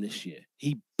us again this year.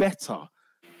 He better.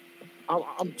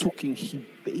 I'm talking.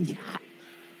 He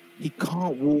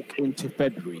can't walk into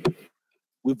February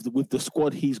with the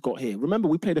squad he's got here. Remember,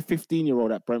 we played a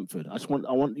 15-year-old at Brentford. I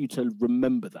want you to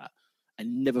remember that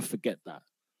and never forget that.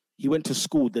 He went to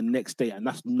school the next day, and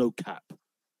that's no cap.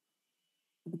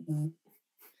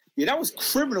 Yeah, that was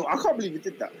criminal. I can't believe he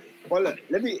did that. Well, look,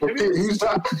 let me. Who's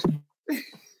that?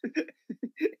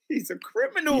 He's a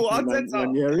criminal.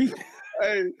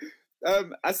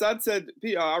 Assad said,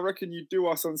 Peter, I reckon you do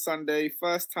us on Sunday.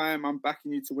 First time I'm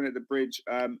backing you to win at the Bridge.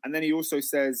 And then he also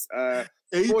says,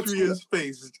 Adrian's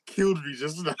face killed me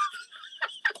just now.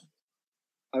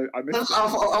 I missed I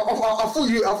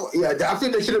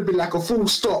think there should have been like a full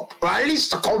stop, or at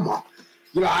least a comma.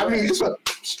 You know what I mean? Just went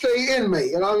straight in,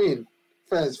 mate. You know what I mean?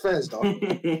 Fair's done.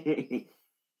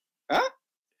 Huh?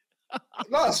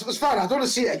 No, it's fine. I don't want to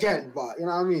see it again, but you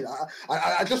know what I mean?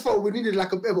 I just thought we needed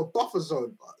like a bit of a buffer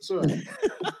zone, but sorry.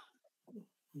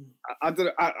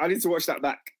 I need to watch that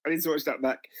back. He's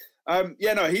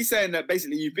saying that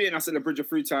basically you've beaten us at the Bridge a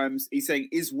few times. He's saying,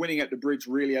 is winning at the Bridge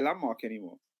really a landmark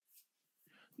anymore?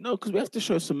 No, because we have to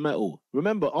show some mettle.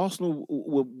 Remember, Arsenal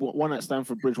won at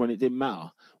Stamford Bridge when it didn't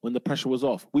matter, when the pressure was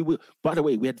off. By the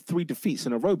way, we had 3 defeats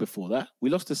in a row before that.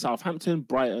 We lost to Southampton,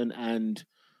 Brighton, and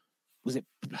was it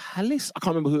Palace? I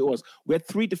can't remember who it was. We had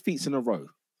 3 defeats in a row.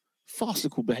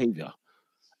 Farcical behaviour.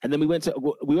 And then we went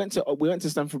to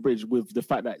Stamford Bridge with the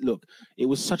fact that, look, it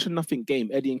was such a nothing game.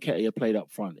 Eddie and Nketiah played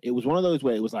up front. It was one of those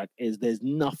where it was like, there's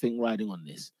nothing riding on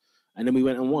this. And then we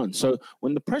went and won. So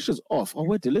when the pressure's off,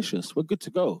 we're delicious. We're good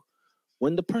to go.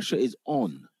 When the pressure is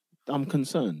on, I'm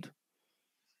concerned.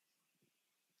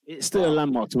 It's still a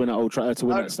landmark to win at Old Trafford, to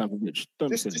win at Stamford Bridge. Don't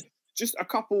be silly. Just a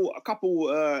couple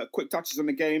quick touches on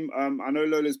the game. I know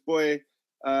Lola's boy,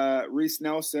 Reece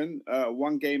Nelson,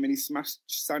 one game and he smashed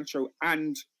Sancho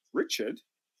and Richard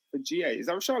for GA. Is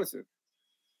that Richarlison?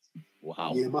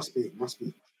 Wow. Yeah, must be.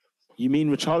 You mean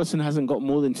Richarlison hasn't got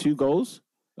more than 2 goals?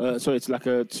 So it's like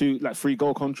 3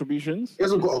 goal contributions? He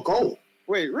hasn't got a goal.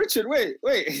 Wait, Richard, wait.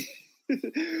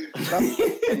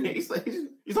 He's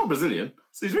not Brazilian,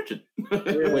 so he's Richard.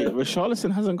 Wait,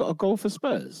 Richarlison hasn't got a goal for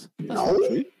Spurs? That's No.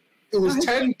 It was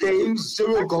 10 games,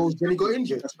 0 goals, then he got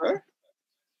injured.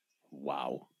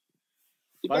 Wow.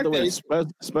 By the way,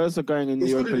 Spurs are going in the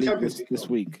Europa League this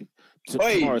week.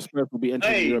 Tomorrow, Spurs will be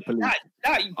entering the Europa League.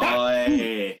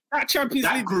 That Champions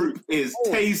League group is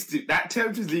tasty. That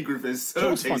Champions League group is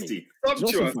so tasty.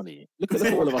 Funny. Look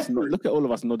at all of us. Look at all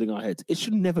of us nodding our heads. It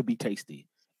should never be tasty.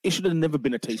 It should have never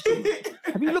been a tasty.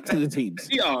 Have you looked at the teams?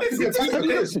 Yeah.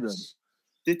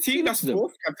 The team that's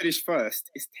fourth can finish first.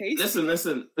 It's tasty.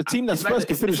 Listen. The team that's first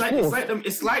can finish fourth.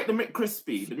 It's like the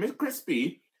McCrispy. The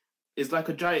McCrispy is like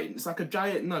a giant. It's like a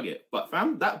giant nugget. But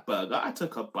fam, that burger, I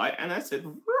took a bite and I said,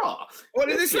 "Raw." What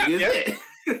is this? Hey,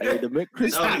 the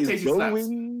McCrispy is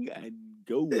going and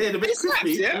going. Yeah, the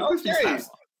McCrispy. Yeah, okay.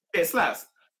 It slaps.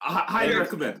 I highly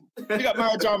recommend. You got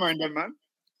Marajama in them, man.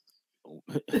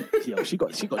 Yo, she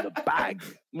got the bag.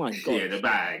 My God. Yeah, the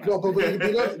bag. No, but you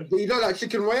know that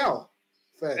Chicken Royale?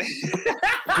 Fair.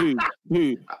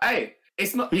 Who? Hey,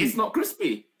 it's not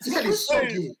crispy. He said it's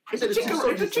soggy.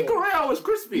 The chicken royale was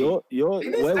crispy. Where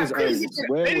was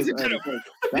Ladies and gentlemen,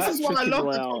 this is why I love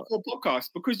the Top 4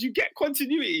 podcast, because you get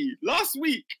continuity. Last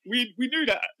week, we knew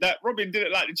that Robin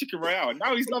didn't like the chicken royale.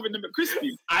 Now he's loving the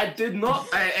McCrispy. I did not.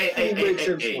 I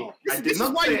did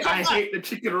not say I hate the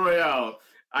chicken royale.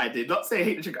 I did not say I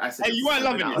hate the chicken. I said you weren't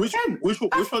loving it. Which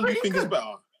one do you think is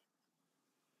better?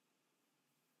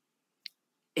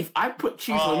 If I put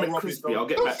cheese on McCrispy, I'll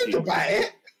get back to you.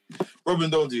 Robin,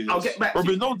 don't do this. I'll get back to you.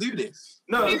 Robin, don't do this.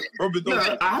 No, Robin, don't do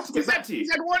this. I have to get back to you.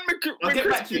 He's had one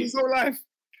McCrispy his whole life.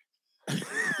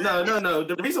 No.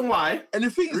 The reason why. And the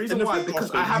reason why, because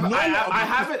I haven't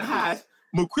had.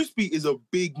 McCrispy is a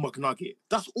big McNugget.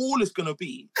 That's all it's gonna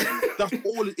be. That's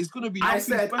all it's gonna be. I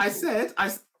said.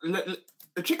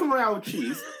 The chicken royale with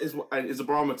cheese is a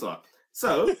barometer.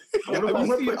 So I'm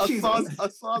gonna put cheese on.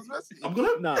 I'm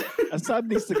gonna. No, Assad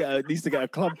needs to get a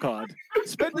club card.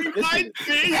 Spend get a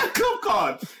club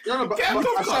card. Get a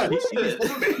club card. He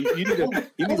needs a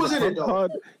club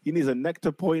card. He needs a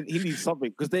nectar point. He needs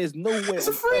something, because there's no way. It's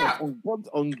a free app.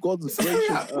 On God's gracious.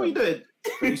 What are you doing?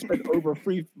 You spend over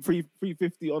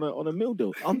 $350 on a meal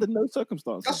deal under no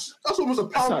circumstances. That's almost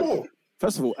 £1 more.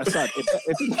 First of all, Assad, if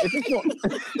it's not.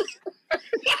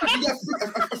 You got a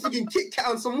freaking Kit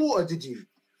Kat and some water, did you?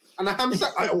 And a ham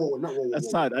sandwich.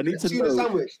 Assad, I need to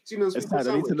know. Tuna sandwich.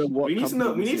 I need to know what. We need to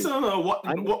know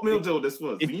what meal deal this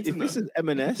was. If this is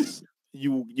M&S,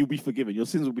 you'll be forgiven. Your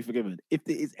sins will be forgiven. If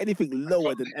there is anything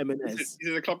lower than M&S, this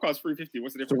is a club card's $3.50.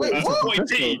 What's the difference? Wait, what?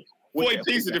 40p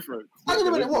is the difference. Hang on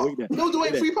a minute. What? No, do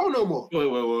ain't £3 no more.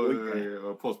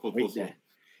 Wait. Pause.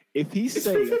 If he's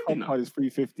saying a club card is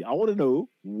 $3.50, I want to know,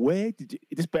 where did you?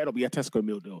 This better not be a Tesco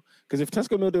meal deal, because if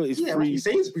Tesco meal deal is free,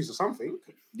 Sainsbury's or something.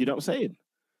 You know what I'm saying?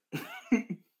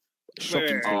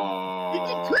 Shocking. You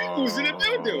got Pringles in a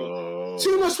meal deal.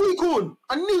 Tuna sweet corn.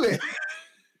 I knew it.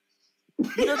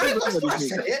 That's why I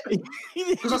said it.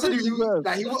 Because I said he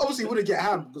obviously wouldn't get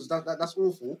ham, because that's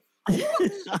awful.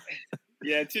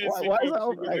 Yeah, why is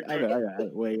that?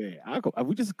 Wait. Have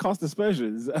we just cast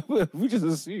aspersions? We just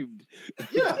assumed.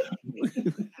 Yeah.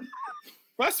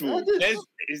 First of all,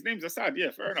 his name's Assad. Yeah,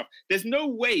 fair enough. There's no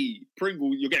way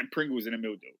you're getting Pringles in a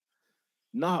meal deal.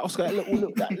 Nah, Oscar, that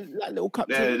little cup.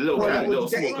 Yeah,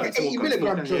 little 80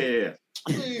 milligram drink.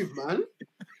 Yeah. Dude, man.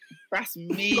 That's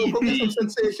me. Probably some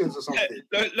sensations or something.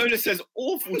 Lola says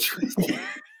awful choice.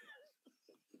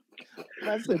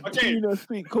 That's a tuna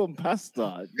sweet corn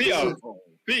pasta.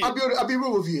 I'll be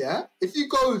real with you, yeah. If you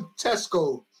go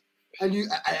Tesco and you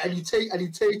take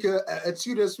a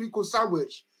tuna sweet corn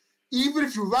sandwich, even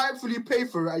if you rightfully pay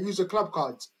for it and use a club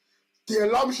card, the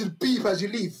alarm should beep as you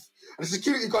leave, And the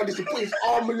security guard used to put his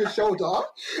arm on your shoulder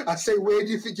and say, where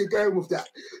do you think you're going with that?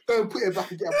 Go and put it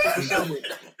back and get a proper sandwich.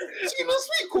 Tuna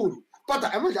sweet corn. But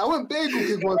imagine, I went bagel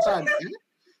king one time.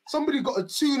 Somebody got a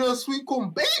tuna sweet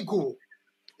corn bagel.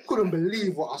 Couldn't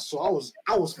believe what I saw.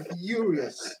 I was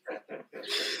furious.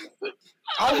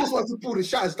 I almost wanted to pull the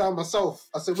shutters down myself.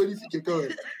 I said, where do you think you're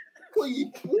going?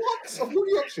 What? Of all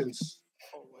the options?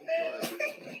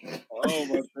 Oh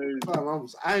my days. I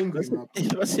was angry, man.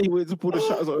 I see where to pull the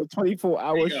shutters on a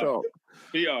 24-hour shop.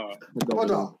 Peter. Oh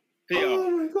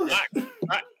my God.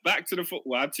 Back to the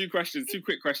football. I have two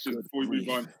quick questions before we move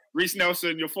on. Reece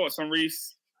Nelson, your thoughts on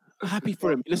Reece? Happy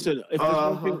for him. Listen,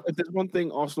 if there's one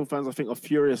thing Arsenal fans I think are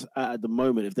furious at the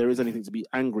moment, if there is anything to be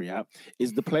angry at,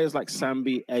 is the players like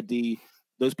Sambi, Eddie,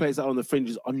 those players that are on the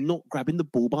fringes are not grabbing the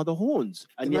ball by the horns.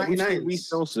 And yet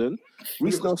Reece Nelson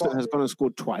has gone and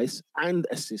scored twice and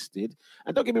assisted.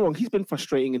 And don't get me wrong, he's been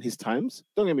frustrating in his times.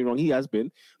 Don't get me wrong, he has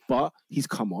been. But he's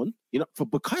come on. You know, for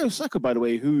Bukayo Saka, by the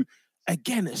way, who,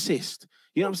 again, assist.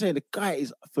 You know what I'm saying? The guy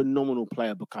is a phenomenal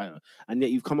player, Bukayo. And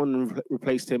yet you've come on and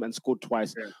replaced him and scored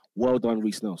twice. Yeah. Well done,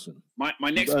 Reece Nelson. My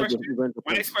next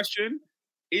question,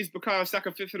 is Bukayo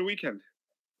Saka fit for the weekend?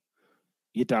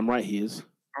 You're damn right he is.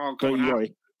 Oh, don't you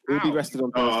worry. He'll be rested on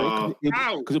Thursday.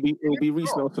 Because it'll be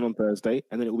Reece Nelson on Thursday,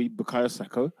 and then it will be Bukayo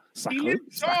Saka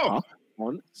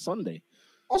on Sunday.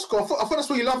 Oscar, I thought that's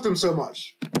why you loved him so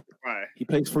much. Right. He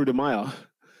plays through the mire.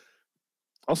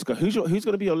 Oscar, who's going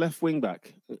to be your left wing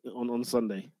back on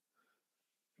Sunday?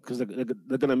 Because they're going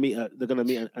to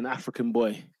meet an African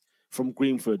boy from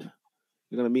Greenford.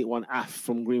 They're going to meet one Af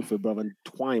from Greenford, brother. And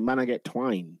Twine, man, I get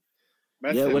Twine.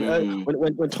 Yeah,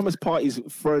 when Thomas Partey's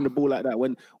throwing the ball like that,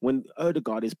 when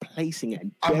Odegaard is placing it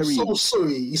and burying. I'm so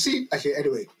sorry. You see? Okay,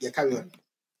 anyway, carry on.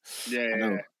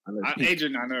 Yeah.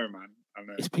 Adrian, I know, man. I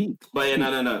know. It's peak. But yeah,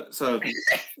 no. So,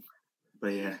 but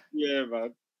yeah. Yeah,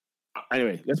 man.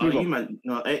 Anyway, let's move on. Man,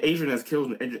 no, Adrian has killed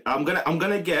me. I'm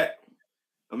gonna get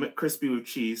a McCrispy with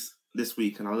cheese this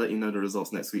week, and I'll let you know the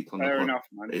results next week. Fair enough,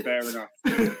 man. Fair enough.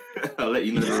 I'll let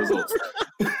you know the results.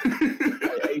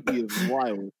 AD is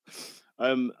wild.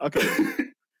 Okay.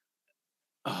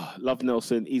 Love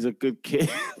Nelson. He's a good kid.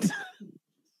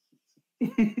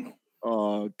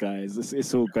 Oh, guys,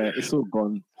 it's all good. It's all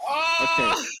gone.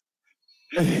 Okay.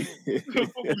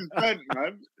 Football's bent,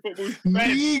 man. Football's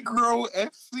bent. Negro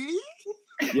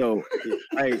FC. Yo,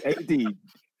 hey, AD.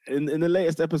 In the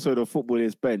latest episode of Football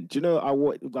is Bent, do you know I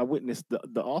witnessed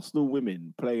the Arsenal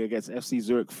women playing against FC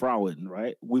Zurich Frauen,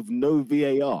 right, with no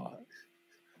VAR.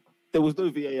 There was no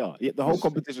VAR. Yet the whole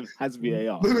competition has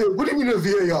VAR. Wait, what do you mean no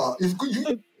VAR?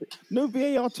 No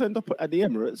VAR turned up at the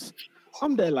Emirates.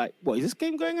 I'm there like, what, is this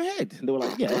game going ahead? And they were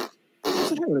like, yeah. I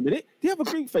said, hang on a minute. The other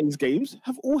Greek phase games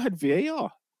have all had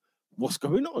VAR. What's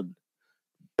going on?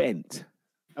 Bent.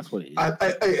 That's what it is.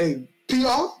 Hey,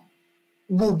 PR,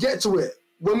 we'll get to it.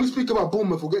 When we speak about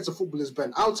Bournemouth, we'll get to footballers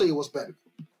bent. I'll tell you what's bent.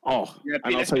 Oh, yeah,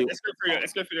 and let's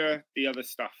go through the other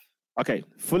stuff. Okay,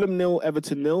 Fulham 0,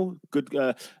 Everton 0. Good.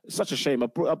 Such a shame. I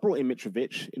brought in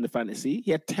Mitrovic in the fantasy.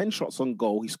 He had 10 shots on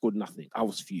goal. He scored nothing. I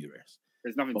was furious.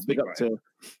 There's nothing to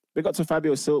big up to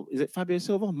Fabio Silva. Is it Fabio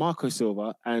Silva? Marco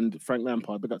Silva and Frank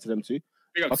Lampard. Big up to them too.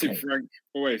 Big up to Frank,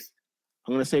 always.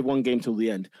 I'm going to save one game till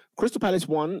the end. Crystal Palace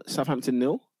 1, Southampton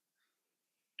 0.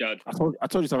 Good. I told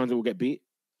you Southampton will get beat.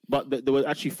 But they were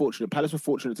actually fortunate. Palace were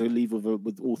fortunate to leave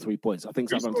with all 3 points. I think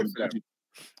Southampton.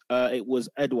 It was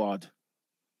Edouard.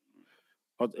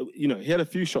 You know, he had a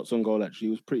few shots on goal. Actually,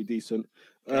 he was pretty decent.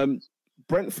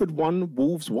 Brentford 1,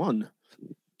 Wolves 1.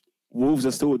 Wolves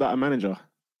are still without a manager.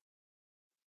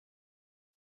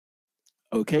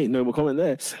 Okay, no more comment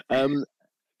there.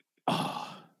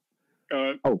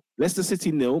 Leicester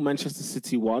City 0, Manchester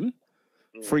City 1.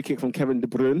 Free kick from Kevin De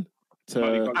Bruyne.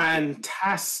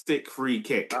 Fantastic free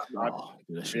kick.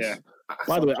 Delicious. Yeah.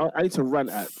 By the way, I need to rant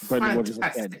at Brendan Rodgers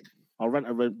again. I'll rant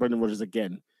at Brendan Rodgers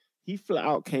again. He flat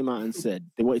out came out and said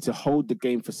they wanted to hold the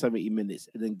game for 70 minutes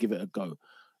and then give it a go.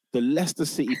 The Leicester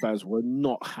City fans were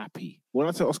not happy. When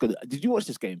I tell Oscar, did you watch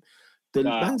this game? The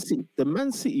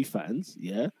Man City fans,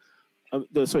 yeah.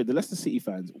 The Leicester City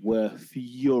fans were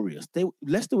furious.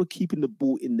 Leicester were keeping the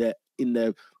ball in their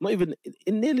not even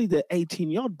in nearly their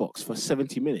 18-yard box for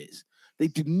 70 minutes. They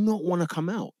did not want to come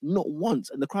out, not once.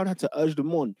 And the crowd had to urge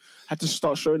them on, had to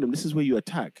start showing them this is where you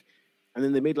attack. And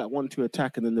then they made like 1-2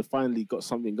 attack, and then they finally got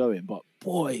something going. But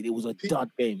boy, it was a dud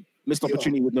game. Missed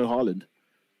opportunity with no Haaland.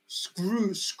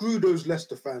 Screw those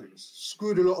Leicester fans.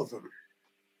 Screwed a lot of them.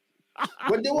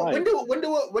 When they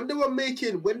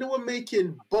were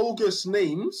making bogus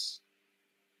names,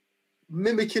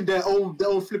 mimicking their own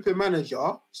flipping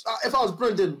manager. If I was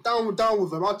Brendan, down with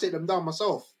them, I'd take them down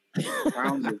myself.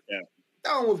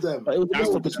 Down with them. But it was a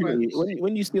missed opportunity.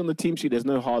 When you see on the team sheet, there's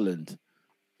no Haaland.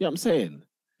 You know what I'm saying?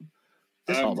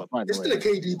 There's still a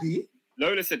KDB.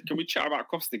 Lola said, "Can we chat about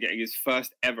Costa getting his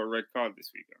first ever red card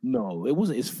this weekend?" No, it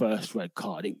wasn't his first red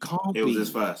card. It can't be. It was his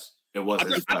first. It was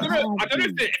his first. I don't know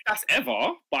if that's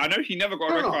ever, but I know he never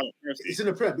got a red card. He's in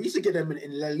the Prem. He used to get them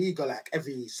in La Liga like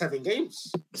every 7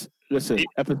 games. Listen, he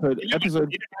episode. He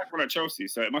didn't have one at Chelsea,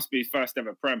 so it must be his first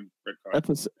ever Prem red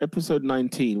card. Episode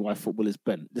 19, Why Football is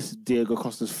Bent. This is Diego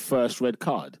Costa's first red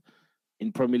card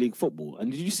in Premier League football.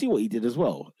 And did you see what he did as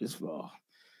well?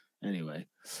 Anyway,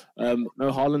 no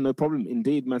Haaland, no problem.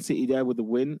 Indeed, Man City there with the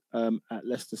win at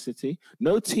Leicester City.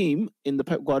 No team in the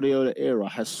Pep Guardiola era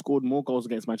has scored more goals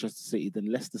against Manchester City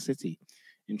than Leicester City.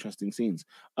 Interesting scenes.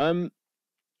 Okay,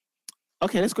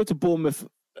 let's go to Bournemouth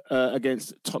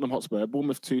against Tottenham Hotspur.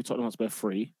 Bournemouth 2, Tottenham Hotspur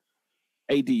 3.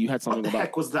 AD, you had something about... What the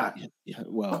heck was that? Yeah,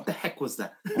 well... What the heck was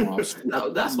that?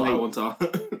 That's what I want to...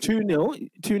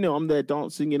 2-0, I'm there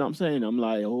dancing, you know what I'm saying? I'm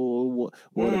like, what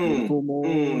I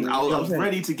was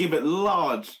ready to give it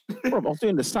large. Bro, I was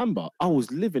doing the samba. I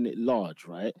was living it large,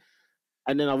 right?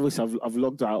 And then obviously I've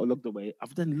logged out, logged away.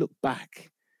 I've then looked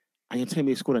back, and you're telling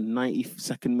me he scored a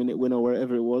 92nd minute winner,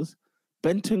 wherever it was.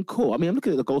 Bentancur. I mean, I'm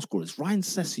looking at the goal scorers. Ryan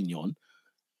Sessegnon,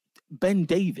 Ben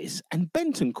Davis, and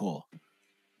Bentancur.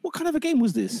 What kind of a game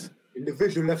was this?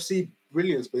 Individual FC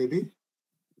brilliance, baby.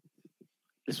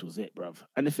 This was it, bruv.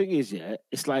 And the thing is, yeah,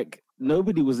 it's like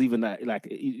nobody was even that. Like,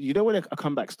 you know, when a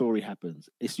comeback story happens,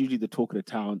 it's usually the talk of the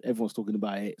town. Everyone's talking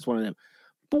about it. It's one of them.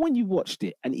 But when you watched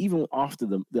it, and even after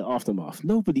the aftermath,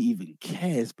 nobody even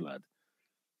cares, blood.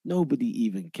 Nobody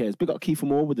even cares. Big up Kiefer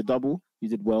Moore with the double. He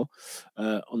did well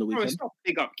on the weekend. No, it's not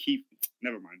big up Keith.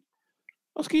 Never mind.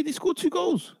 Oscar, he scored 2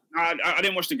 goals. No, I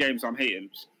didn't watch the game, so I'm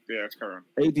hating. Yeah, let's carry on.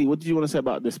 AD, what did you want to say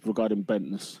about this regarding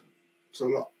Bentness?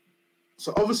 So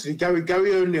obviously Gary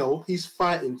O'Neill, he's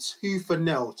fighting tooth and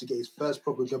nail to get his first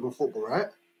proper job in football, right?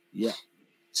 Yeah.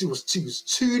 He was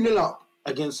 2-0 up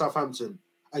against Southampton,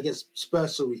 against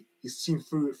Spurs. Sorry, his team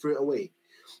threw it away.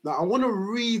 Now I want to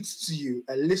read to you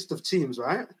a list of teams,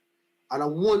 right? And I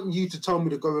want you to tell me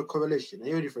the correlation. Are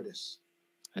you ready for this?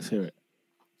 Let's hear it.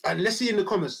 And let's see in the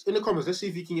comments, let's see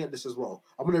if you can get this as well.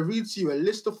 I'm going to read to you a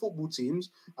list of football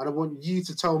teams, and I want you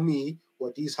to tell me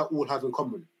what these all have in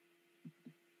common.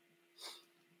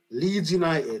 Leeds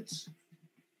United,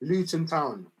 Luton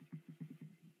Town,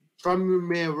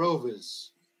 Tranmere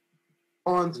Rovers,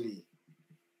 Barnsley,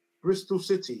 Bristol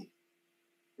City,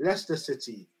 Leicester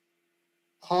City,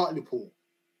 Hartlepool,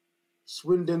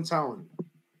 Swindon Town,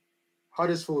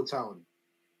 Huddersfield Town,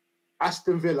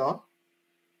 Aston Villa,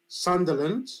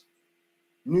 Sunderland,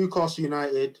 Newcastle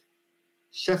United,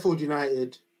 Sheffield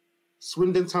United,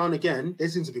 Swindon Town again. They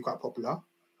seem to be quite popular.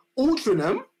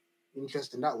 Altrincham,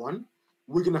 interesting that one.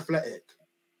 Wigan Athletic.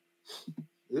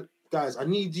 Guys, I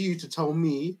need you to tell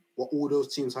me what all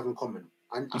those teams have in common.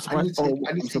 I need to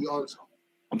see the answer.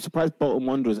 I'm surprised Bolton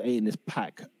Wanderers ain't in this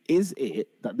pack. Is it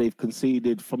that they've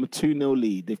conceded from a 2-0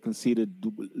 lead? They've conceded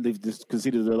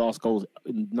the last goals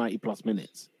in 90 plus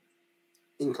minutes.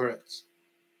 Incorrect.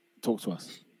 Talk to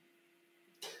us.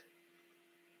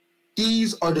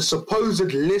 These are the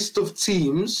supposed list of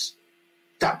teams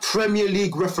that Premier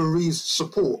League referees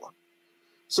support.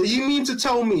 So you mean to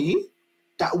tell me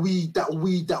that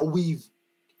we've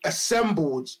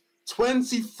assembled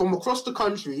 20 from across the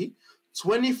country,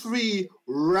 23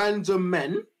 random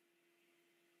men,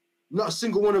 not a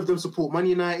single one of them support Man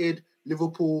United,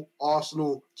 Liverpool,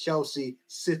 Arsenal, Chelsea,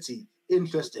 City.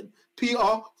 Interesting.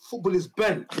 PR, football is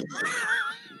bent.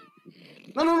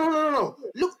 No.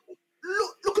 Look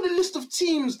at the list of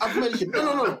teams I've mentioned.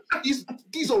 No.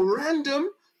 These are random.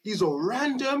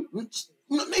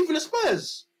 Not even the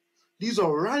Spurs. These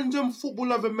are random football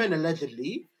loving men,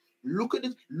 allegedly. Look at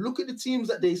the teams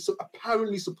that they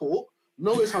apparently support.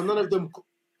 Notice how none of them,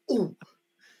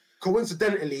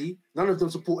 coincidentally, none of them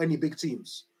support any big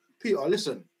teams. Peter,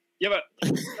 listen. Yeah, but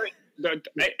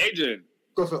Adrian,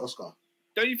 go for it, Oscar.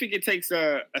 Don't you think it takes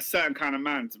a certain kind of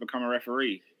man to become a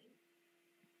referee?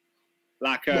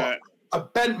 Like a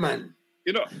bent man.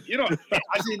 You know.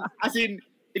 as in,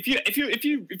 if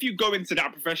you go into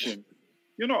that profession,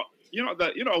 you're not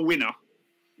a winner.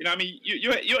 You know what I mean?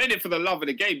 You're in it for the love of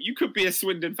the game. You could be a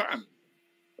Swindon fan.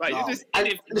 Like you're just in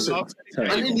it for the love of the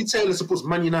game. And Andy Taylor supports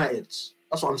Man United.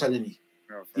 That's what I'm telling you.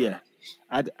 Oh, yeah.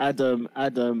 Add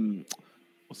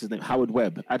what's his name? Howard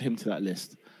Webb. Add him to that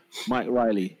list. Mike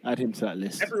Riley. Add him to that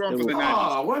list. Everyone for the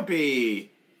 90s.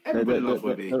 Webby. Everybody loves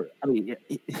Webby. I mean,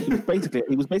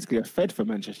 he was basically a Fed for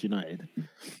Manchester United.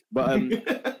 But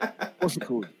what's it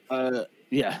called?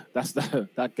 Yeah, that's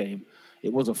that game.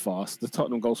 It was a farce. The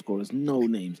Tottenham goal scorers, no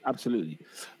names, absolutely.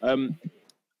 And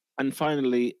And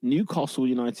finally, Newcastle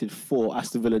United 4,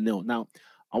 Aston Villa 0. Now,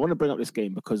 I want to bring up this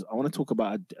game because I want to talk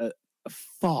about a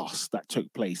farce that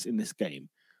took place in this game,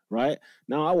 right?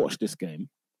 Now, I watched this game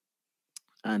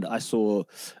and I saw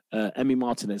Emi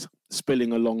Martinez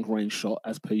spilling a long-range shot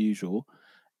as per usual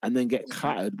and then get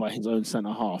clattered by his own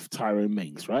centre-half, Tyrone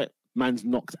Mings, right? Man's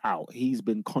knocked out. He's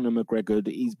been Conor McGregor.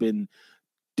 He's been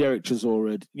Derek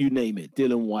Chisora, you name it,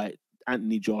 Dylan White,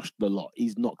 Anthony Josh, the lot.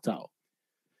 He's knocked out.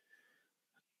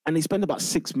 And they spend about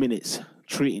 6 minutes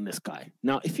treating this guy.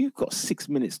 Now, if you've got 6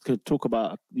 minutes to talk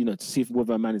about, to see if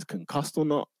whether a man is concussed or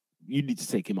not, you need to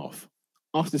take him off.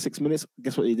 After 6 minutes,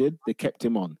 guess what they did? They kept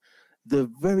him on. The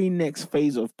very next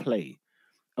phase of play,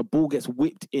 a ball gets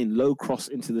whipped in, low cross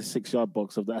into the 6-yard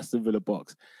box of the Aston Villa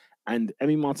box. And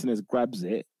Emi Martinez grabs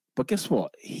it. But guess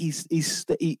what?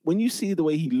 When you see the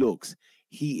way he looks,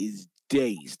 he is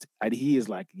dazed. And he is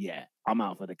like, yeah, I'm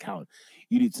out for the count.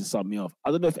 You need to sub me off.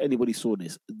 I don't know if anybody saw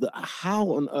this.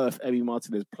 How on earth Emi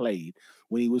Martinez played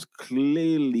when he was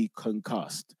clearly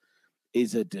concussed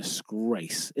is a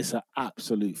disgrace. It's an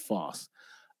absolute farce.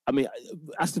 I mean,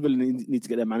 Aston Villa need to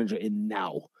get their manager in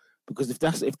now. Because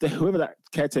if whoever that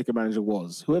caretaker manager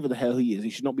was, whoever the hell he is, he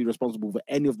should not be responsible for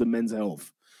any of the men's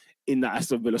health in that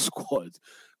Aston Villa squad.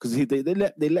 Because they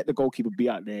let the goalkeeper be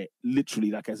out there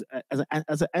literally like as an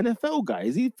NFL guy.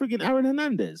 Is he frigging Aaron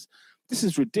Hernandez? This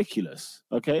is ridiculous.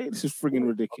 Okay, this is frigging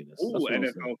ridiculous. All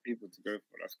NFL people to go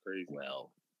for. That's crazy.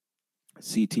 Well,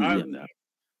 CT now.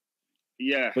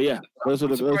 Yeah, but yeah, those are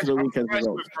the weekend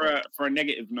results. For a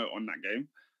negative note on that game.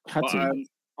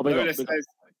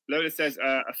 Lola says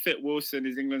a fit Wilson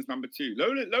is England's number 2.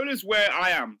 Lola's where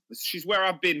I am. She's where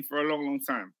I've been for a long, long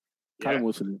time. Callum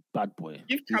Wilson is bad boy.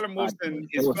 Give Callum Wilson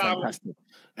his flowers.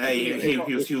 Hey,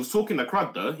 he was talking the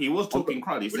crud though. He was talking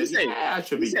crud. He said, "Yeah, I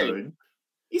should be going."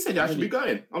 He said, "I should be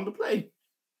going on the plane."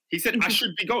 He said, "I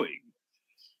should be going."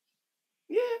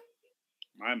 Yeah,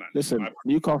 my man. Listen,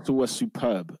 Newcastle was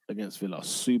superb against Villa.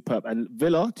 Superb. And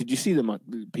Villa, did you see them,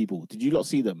 people? Did you not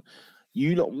see them?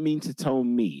 You don't mean to tell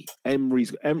me Emery?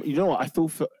 You know what? I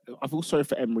feel sorry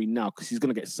for Emery now because he's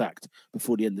going to get sacked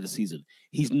before the end of the season.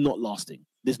 He's not lasting.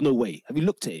 There's no way. Have you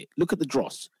looked at it? Look at the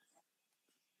dross.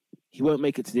 He won't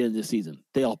make it to the end of the season.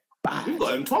 They are bad. We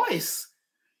got him twice.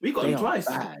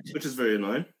 Bad. Which is very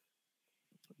annoying.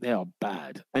 They are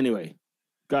bad. Anyway,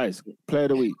 guys, player of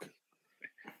the week.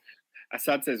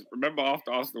 Assad says, remember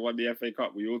after Arsenal won the FA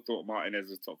Cup, we all thought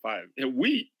Martinez was top 5.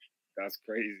 That's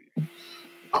crazy.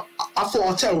 I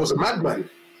thought Arteta was a madman.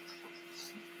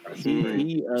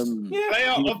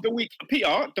 Player of the week,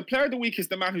 Peter. The player of the week is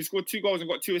the man who scored 2 goals and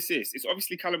got 2 assists. It's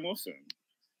obviously Callum Wilson.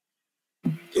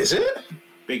 Is it?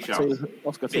 Big shout.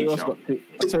 Oscar also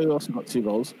got 2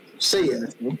 goals. Say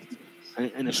it.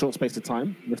 In a short space of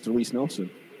time, Mr. Reece Nelson.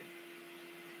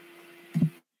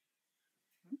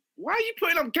 Why are you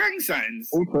putting up gang signs?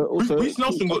 Also, Reece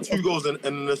Nelson got 2 goals and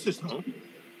an assist, huh?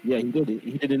 Yeah, he did.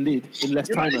 He did indeed. In less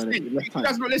time. You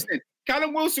guys not listening.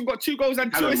 Callum Wilson got 2 goals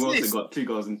and 2 assists. Callum Wilson got 2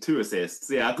 goals and 2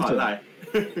 assists. Yeah, I can't lie.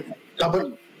 No,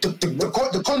 but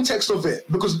the context of it,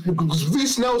 because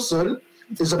Reece Nelson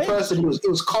is a person who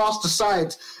was cast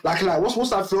aside. Like what's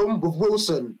that film with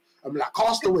Wilson? I'm like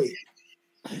Castaway.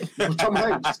 With Tom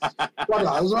Hanks.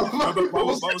 I was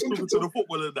talking to the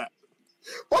footballer that.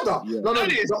 No.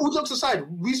 All jokes aside,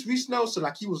 Reece Nelson,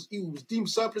 he was deemed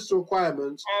surplus to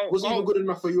requirements. Wasn't even good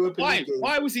enough for European League.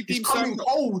 Why was he deemed coming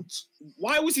cold?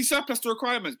 Why was he surplus to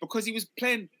requirements? Because he was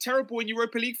playing terrible in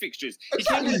Europa League fixtures.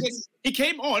 Exactly. He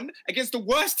came on against the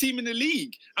worst team in the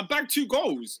league and bagged 2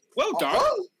 goals. Well done.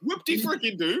 Whoop-de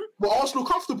freaking do. Were Arsenal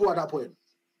comfortable at that point?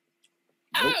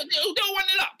 They'll 1-0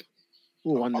 up.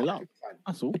 1-0 up.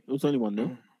 That's all. It was only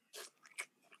 1-0.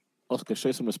 Oscar,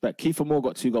 show some respect. Kiefer Moore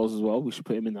got 2 goals as well. We should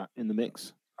put him in the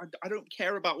mix. I don't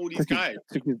care about all these guys.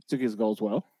 Took his goals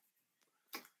well.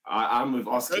 I'm with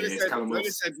Oscar. Lola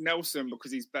said Nelson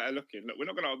because he's better looking. Look, we're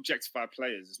not going to objectify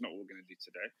players. It's not what we're going to do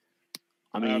today.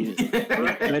 I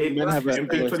mean, men have a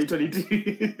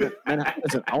 2022.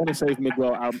 Listen, I want to save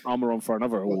Miguel Almiron for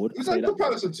another award. Who's that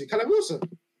comparison to? Callum Wilson?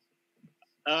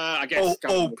 I guess.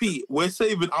 Pete, we're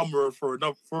saving Almiron for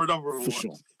another award. For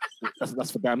sure.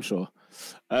 That's for damn sure.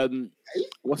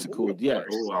 What's it called? Yeah.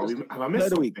 Have I missed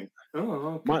something?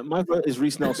 Okay. My vote is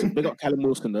Reece Nelson. Big up Callum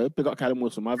Wilson though. Big up Callum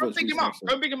Wilson. My vote is Reece Nelson.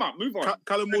 Don't big him up. Move on.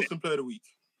 Callum Wilson, player of the week.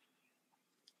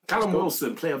 Callum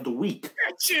Wilson, player of the week.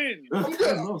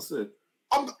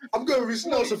 I'm going Reece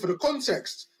Nelson for the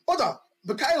context.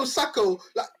 Bukayo Saka,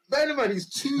 bear in mind, he's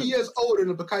 2 years older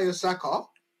than Bukayo Saka.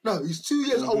 No, he's 2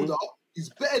 years older. He's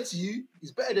better to you.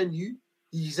 He's better than you.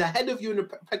 He's ahead of you in the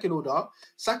pecking order.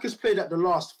 Saka's played at the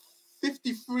last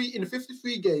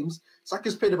 53 games.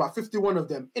 Saka's played about 51 of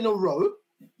them in a row.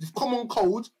 You've come on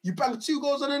cold. You banged 2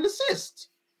 goals and an assist.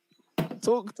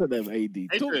 Talk to them, AD.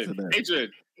 Talk to them.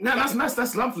 Adrian. No,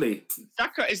 that's lovely.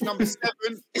 Saka is number 7.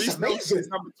 It's Reece is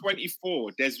number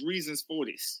 24. There's reasons for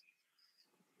this.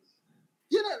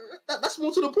 Yeah, that's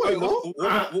more to the point, no?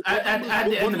 At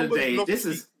the end of the day, this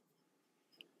is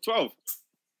 12.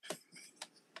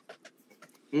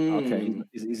 Okay,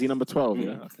 is he number 12?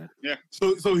 Yeah. Okay. Yeah.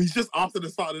 So he's just after the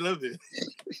starting 11.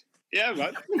 Yeah,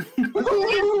 man. He's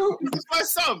his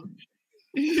first sub.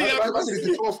 He's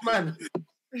the 12th man.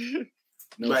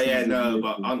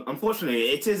 But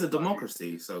unfortunately, it is a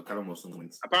democracy, so Callum Wilson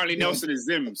wins. Apparently, Nelson is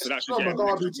Zim, so that's not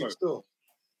garbage still.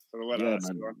 Yeah,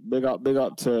 man. Big up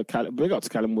to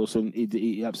Callum Wilson.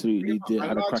 He absolutely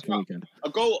had a cracking weekend. A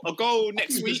goal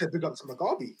next week. Big up to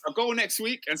Mugabe. A goal next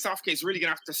week, and Southgate's really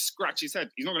gonna have to scratch his head.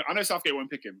 He's not gonna. I know Southgate won't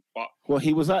pick him, but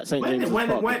he was at St. James's Park.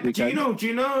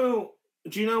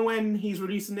 Do you know when he's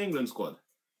releasing the England squad?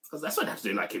 Because that's what they have to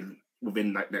do, like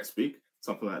within next week,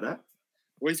 something like that.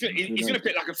 Well, he's gonna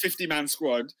pick like a 50-man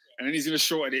squad, and then he's gonna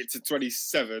shorten it to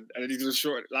 27, and then he's gonna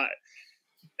shorten it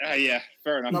yeah,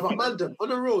 fair enough. No, but man, on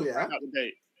the rule, yeah. Not the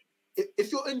date.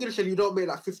 If you're English and you don't make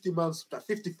like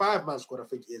 55-man squad, I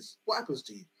think it is. What happens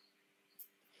to you?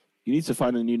 You need to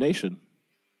find a new nation,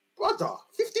 brother.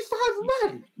 55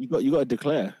 man. You got to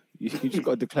declare. You just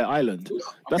got to declare Ireland.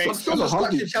 That's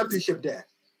a championship there.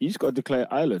 You just got to declare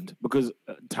Ireland because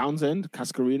Townsend,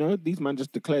 Cascarino, these men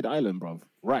just declared Ireland, bro.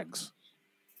 Rags.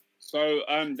 So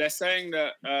they're saying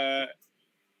that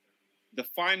the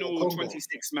final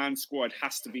 26-man squad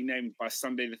has to be named by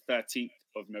Sunday the 13th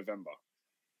of November.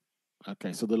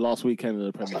 Okay, so the last weekend of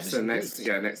the Premier League. So next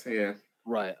year.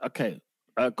 Right, okay.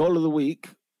 Goal of the week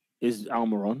is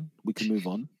Almiron. We can move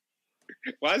on.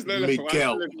 Why is Lola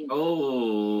Miguel?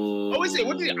 Oh, is it?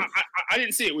 What did I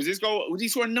didn't see it. Was his goal? Was he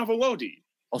score another worldie?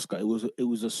 Oscar, it was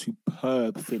a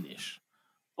superb finish.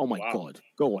 Oh my God,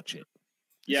 go watch it.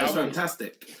 Yeah, that's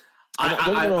fantastic.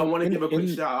 I want to give a quick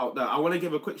shout out there. I want to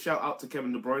give a quick shout out to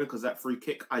Kevin De Bruyne because that free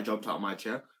kick, I jumped out of my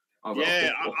chair.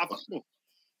 It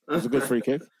was a good free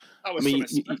kick. I mean,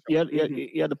 you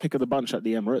had the pick of the bunch at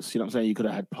the Emirates. You know what I'm saying? You could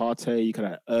have had Partey, you could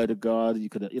have had Ødegaard, you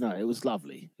could have, it was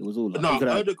lovely. It was all lovely.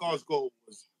 No, Ødegaard's goal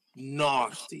was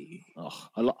nasty. Oh,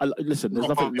 listen, there's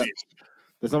nothing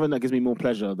that gives me more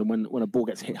pleasure than when a ball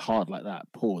gets hit hard like that.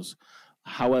 Pause.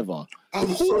 However,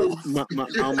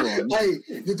 Almiron. Hey,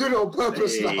 you're doing it on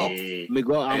purpose now.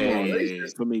 Miguel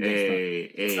Almiron for me.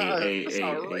 That's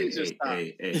outrageous.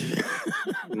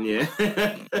 Yeah.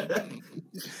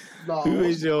 Who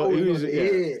is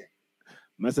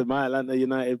Man said my Atlanta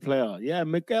United player. Yeah,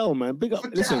 Miguel, man. Big up.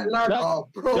 Listen, Atlanta,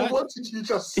 bro. What did you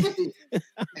just say?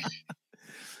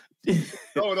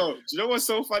 No. Do you know what's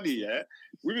so funny? Yeah,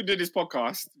 we've been doing this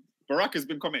podcast. Barack has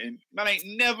been commenting. Man, I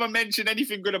ain't never mentioned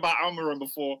anything good about Almiron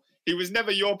before. He was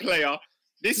never your player.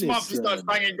 This month he starts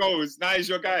banging goals. Now he's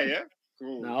your guy, yeah?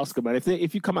 Cool. Now, Oscar, man,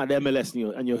 if you come out the MLS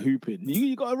and you're hooping,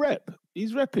 you got to rep.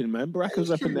 He's repping, man. Baraka's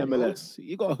repping the MLS.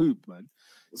 You got to hoop, man.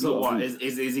 So what?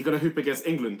 Is he going to hoop against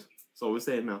England? That's what we're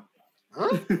saying now.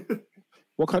 Huh?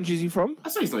 What country is he from? I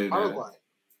say he's not even Paraguay.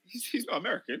 He's not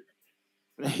American.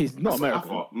 He's not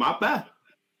American. My bad.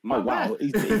 Wow.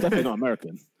 He's definitely not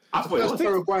American. I thought it was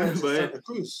Paraguay and Santa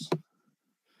Cruz.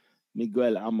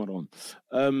 Miguel Almiron.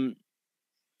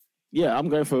 Yeah, I'm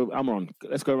going for Almiron.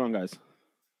 Let's go around, guys.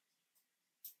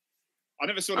 I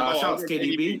never saw the goal. Shout out to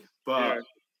KDB, but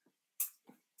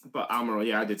Almiron,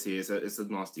 yeah, I did see it. It's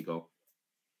a nasty goal.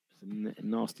 It's a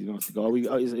nasty goal.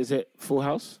 Is it full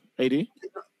house? AD? I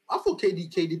thought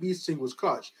KDB's thing was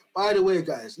clutch. By the way,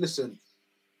 guys, listen.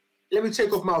 Let me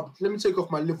take off my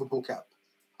Liverpool cap.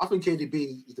 I think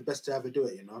KDB is the best to ever do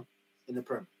it, in the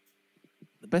Prem.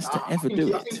 The best to ever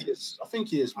do it? I think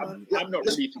he is, man. I'm not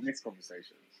ready for this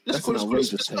conversation. Let's call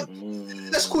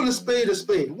a spade a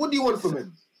spade. What do you want from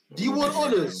him? Do you want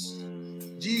honours?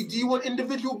 Do you want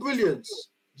individual brilliance?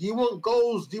 Do you want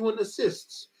goals? Do you want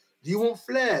assists? Do you want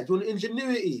flair? Do you want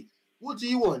ingenuity? What do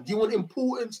you want? Do you want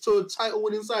importance to a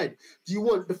title-winning side? Do you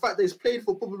want the fact that he's played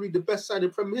for probably the best side in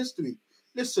Premier history?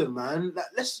 Listen, man.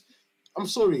 I'm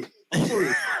sorry. I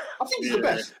think he's the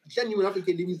best. Genuinely, I think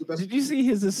KDB's the best. Did you see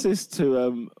his assist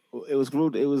to it was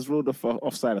ruled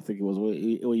offside, I think it was, or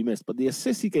he missed, but the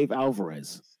assist he gave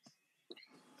Alvarez.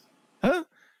 Huh?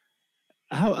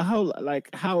 How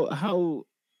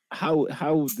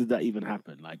did that even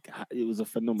happen? Like, it was a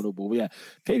phenomenal ball. But yeah,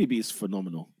 KDB is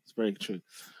phenomenal. It's very true.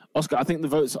 Oscar, I think the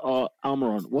votes are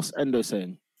Almiron. What's Endo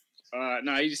saying?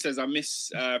 No, he just says, I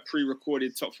miss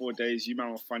pre-recorded top 4 days. You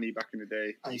man were funny back in the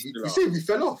day. You said we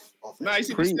fell off. No, he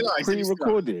said he's still out.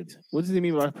 Pre-recorded? What does he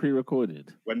mean by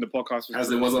pre-recorded? When the podcast was...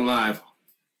 As it wasn't live.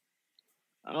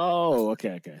 Oh,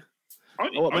 okay.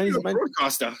 I'm a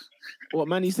broadcaster. What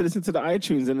man used to listen to the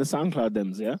iTunes and the SoundCloud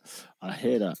dems? Yeah, I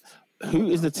hear that. Who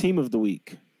is the team of the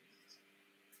week?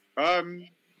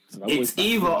 It's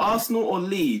either Arsenal or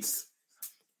Leeds.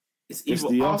 It's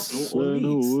either Arsenal or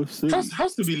Leeds.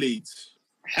 Has to be Leeds.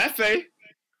 Hefe.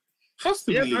 Has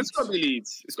to be Leeds. It's got to be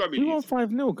Leeds. It's got to be Leeds. We won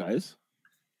 5-0, guys.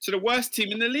 To the worst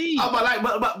team in the league.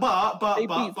 They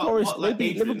beat Forest. They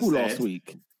beat Liverpool last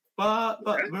week. But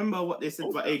remember what they said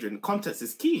about Adrian. Context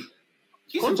is key.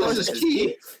 Context is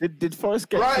key. Did Forest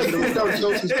get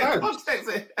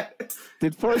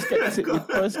Did Forest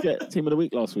get team of the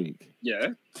week last week? Yeah.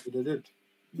 They did.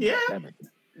 Yeah. Damn it.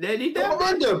 They did that.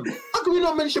 Random. How can we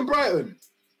not mention Brighton?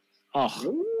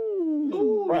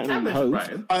 Oh. Brighton.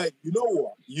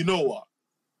 You know what?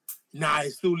 Nah,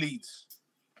 it still Leeds.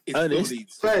 It's Ernest,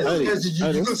 still Leeds.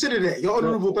 You consider that. You're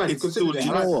honourable man. Do you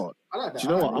know what? Do you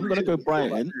know what? I'm going to go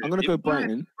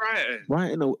Brighton.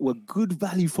 Brighton were good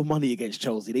value for money against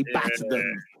Chelsea. They battered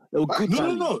them. They were good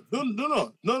value.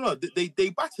 No. They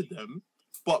battered them.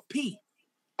 But Pete,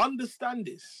 understand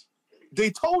this. They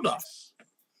told us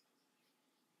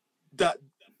that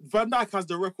Van Dijk has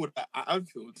the record at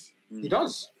Anfield. He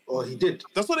does. Or he did.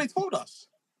 That's what they told us.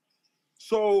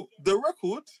 So the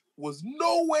record was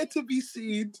nowhere to be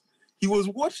seen. He was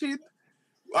watching.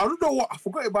 I don't know what. I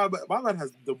forgot about my man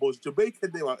has the most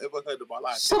Jamaican name I've ever heard in my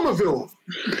life. Somerville.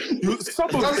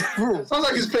 Sounds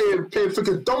like he's playing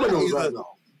freaking dominoes right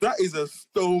now. That is a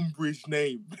Stonebridge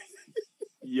name.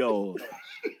 Yo,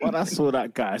 when I saw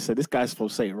that guy, I said, this guy's from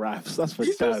St. Raf's. That's for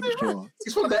damn sure.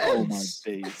 He's from the Oh, ends.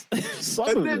 my days.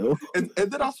 Somerville. And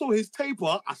then I saw his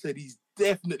taper. I said, he's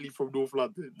definitely from North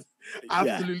London.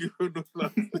 Absolutely from North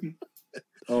London.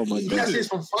 Oh, my God. He has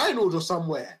from finals or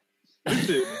somewhere.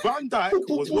 Listen, Van Dijk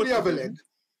was watching him.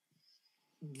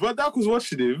 Van Dijk was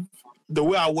watching him the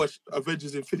way I watched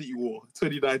Avengers Infinity War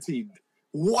 2019.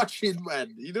 Watching,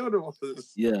 man. You know what it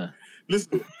was? Yeah.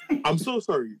 Listen, I'm so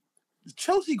sorry.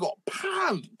 Chelsea got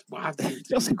panned.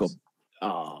 Chelsea got...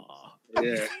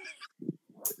 Yeah.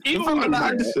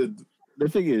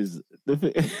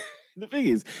 The thing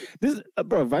is, this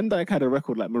bro, Van Dijk had a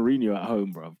record like Mourinho at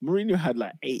home, bro. Mourinho had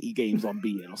like 80 games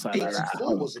unbeaten or something like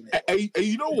that. And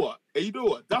you know what?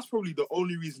 That's probably the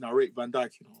only reason I rate Van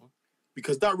Dijk,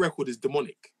 because that record is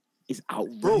demonic. It's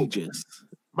outrageous.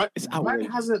 Man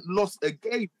hasn't lost a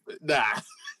game. Nah.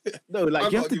 No,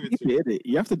 like you have to deep it.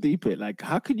 You have to deep it. Like,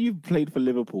 how can you played for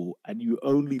Liverpool and you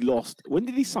only lost? When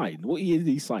did he sign? What year did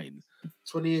he sign?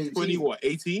 2018.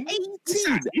 18?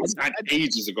 He signed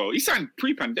ages ago. He signed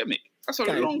pre-pandemic. That's a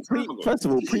long time ago. First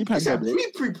of all,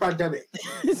 pre-pandemic. Pre-pandemic.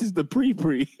 This is the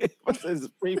pre-pre. What says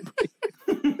pre-pre?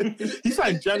 He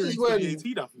signed January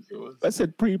 2018, I think it was. I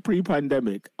said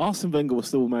pre-pandemic. Arsene Wenger was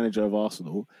still manager of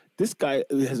Arsenal. This guy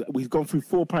we've gone through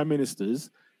 4 prime ministers.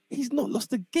 He's not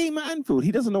lost a game at Anfield.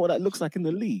 He doesn't know what that looks like in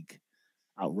the league.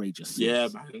 Outrageous. Yeah,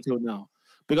 man. Until now.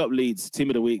 Big up Leeds. Team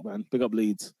of the week, man. Big up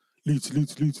Leeds. Leeds.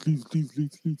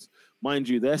 Mind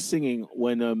you, their singing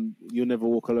when You'll Never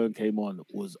Walk Alone came on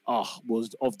was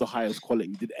of the highest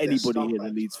quality. Did anybody hear the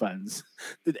Leeds fans?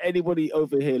 Did anybody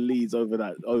overhear Leeds over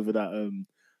that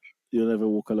You'll Never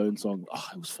Walk Alone song?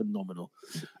 It was phenomenal.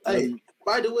 Hey,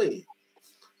 by the way,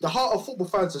 the heart of football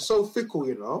fans are so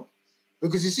fickle,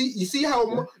 because you see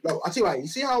how I tell you what, you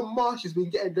see how Marsh has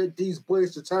been getting these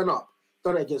boys to turn up.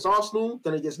 Done it against Arsenal,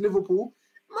 done it against Liverpool.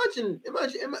 Imagine.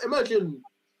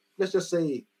 Let's just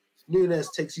say Nunes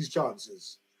takes his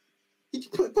chances. He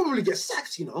probably gets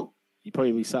sacked, He'd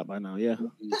probably be sacked by now, yeah.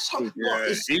 That's how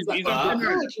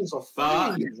Americans are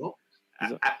fighting,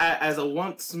 As a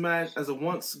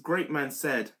once great man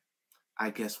said, I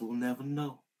guess we'll never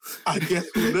know. I guess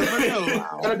we'll never know.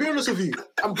 Can I be honest with you?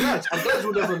 I'm glad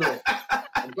we'll never know.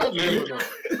 Do you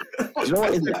know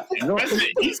what is that?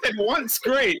 He said once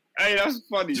great. Hey, that's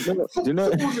funny. Do you know?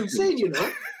 It was insane,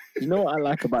 You know what I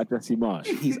like about Jesse Marsh?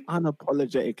 He's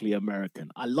unapologetically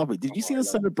American. I love it. Did you see the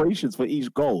celebrations for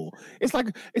each goal? It was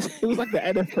like the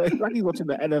NFL. It's like he's watching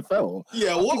the NFL.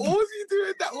 Yeah, what was he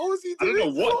doing? What was he doing? I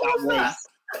don't know what that was.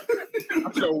 I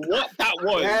don't know what that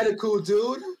was. Radical,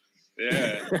 dude.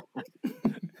 Yeah.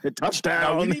 The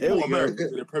touchdown. We need more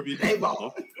Americans in the Premier League.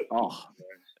 Oh.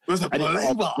 By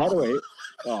the way,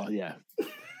 oh yeah.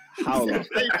 How long?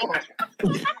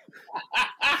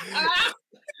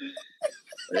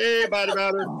 Hey, buddy.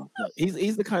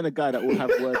 He's the kind of guy that will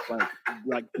have words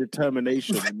like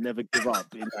determination and never give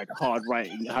up in like hard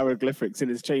writing hieroglyphics in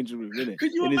his changing room, innit?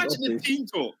 Could you imagine the team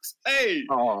talks? Hey, is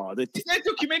there a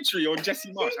documentary on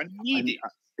Jesse Marsh? I need it.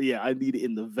 Yeah, I need it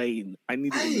in the vein.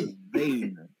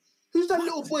 Who's that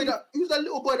little boy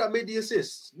that made the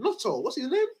assist? Lotto. What's his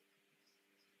name?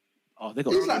 Oh, they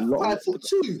got he's like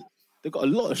 5'2". They've got a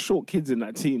lot of short kids in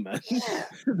that team, man. Yeah.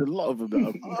 There's a lot of them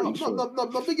that are short.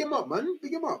 No, big him up, man.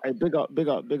 Big him up. Hey, big up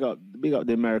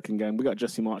the American gang. Big up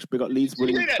Jesse Marsch. Big up Leeds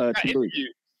winning.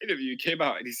 Interview came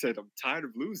out and he said, "I'm tired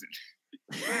of losing."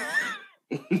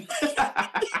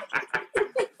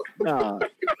 Nah,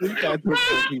 this guy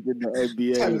talking in the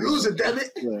NBA. Tired of losing, damn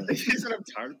it. Yeah. He said, "I'm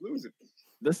tired of losing."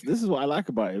 This is what I like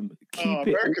about him. Keep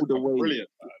it all the way. Brilliant,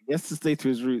 He has to stay to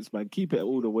his roots, man. Keep it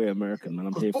all the way American, man.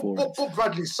 I'm here for it. Bob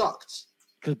Bradley sucked.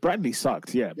 Because Bradley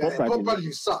sucked, yeah. Bob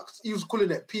Bradley sucked. He was calling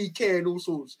it PK and all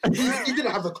sorts. He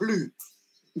didn't have a clue.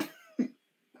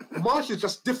 Marsch is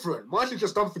just different. Marsch has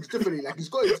just done things differently. Like he's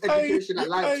got his education at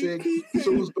Leipzig,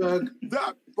 Salzburg.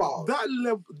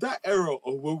 That era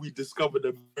of when we discovered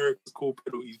America's call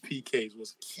penalties, PKs,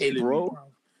 was killing me, bro.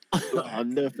 I'll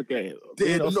never forget it.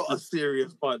 They're not a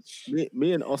serious bunch.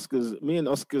 Me and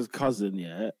Oscar's cousin,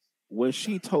 yeah, when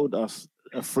she told us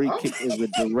a free kick is a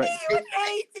direct.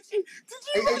 Hey, did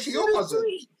you your cousin?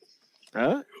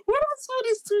 Huh? When I saw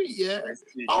this tweet, yeah,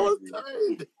 I was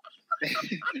tired.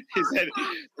 he said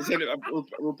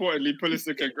reportedly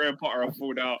Pulisic and Graham Potter have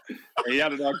fallen out. He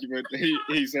had an argument.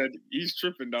 He said he's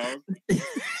tripping, dog.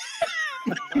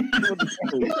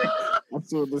 I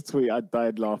saw the tweet. I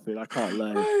died laughing. I can't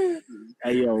lie.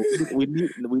 Hey yo, we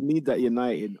need that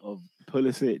uniting of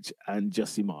Pulisic and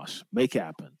Jesse Marsch. Make it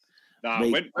happen. Nah,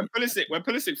 when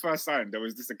Pulisic first signed, there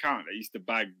was this account that used to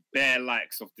bag bare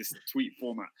likes of this tweet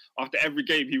format. After every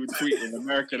game, he would tweet with an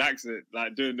American accent,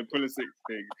 like doing the Pulisic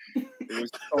thing. It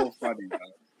was so funny, man.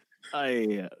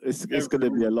 It's going to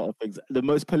be a lot of things. The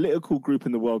most political group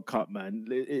in the World Cup, man,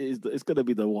 it's going to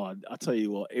be the one. I tell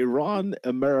you what, Iran,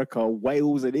 America,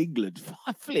 Wales, and England.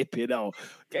 Flip it out.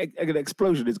 An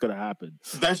explosion is going to happen.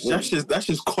 That's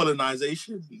just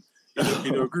colonization.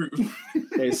 In a group.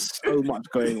 There's so much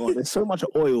going on. There's so much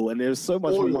oil, and there's so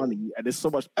much money, and there's so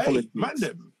much politics.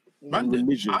 Hey,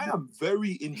 I am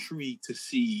very intrigued to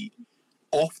see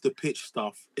off the pitch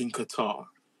stuff in Qatar.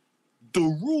 The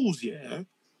rules, yeah,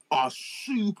 are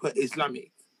super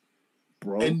Islamic,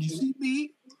 bro. And you see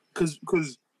me,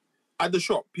 because at the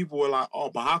shop, people were like, "Oh,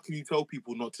 but how can you tell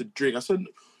people not to drink?" I said,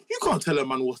 "You can't tell a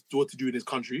man what to do in this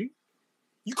country.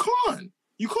 You can't.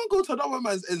 You can't go to another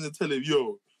man's end and tell him,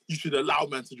 yo, you should allow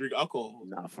man to drink alcohol."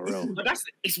 Nah, for real. But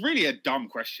it's really a dumb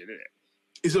question, isn't it?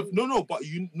 But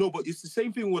it's the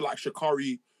same thing with like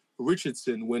Sha'Carri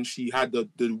Richardson when she had the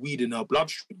weed in her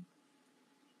bloodstream,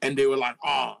 and they were like,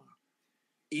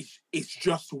 it's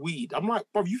just weed. I'm like,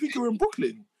 bro, you think you're in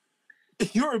Brooklyn?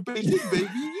 You're in Beijing, baby.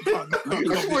 You can't.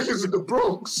 That boy is in the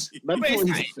Bronx.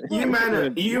 You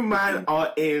man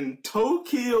are in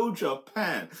Tokyo,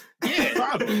 Japan. Yeah.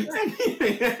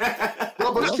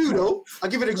 No, but it's true though. I'll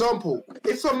give you an example.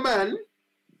 If a man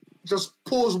just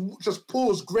pours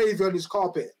gravy on his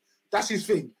carpet, that's his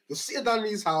thing. You're sitting down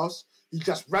in his house, he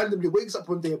just randomly wakes up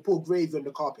one day and pour gravy on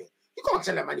the carpet. You can't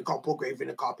tell that man you can't pour gravy on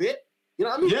the carpet. You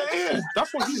know what I mean? Yeah.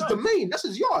 That's his domain. That's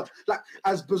his yard. Like,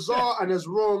 as bizarre and as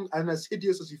wrong and as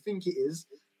hideous as you think it is,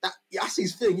 that's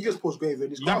his thing. He just pours gravy in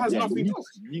his carpet. That has nothing to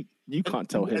do. You can't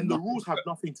tell him. And the rules have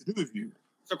nothing to do with you.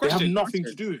 So they have nothing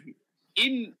to do with you.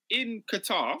 In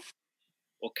Qatar,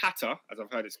 or Qatar, as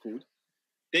I've heard it's called,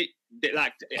 they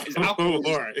like is alcohol.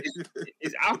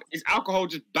 Is alcohol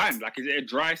just banned? Like, is it a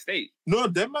dry state? No,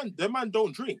 them man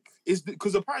don't drink. It's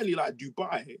because apparently like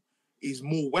Dubai is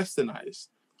more westernized.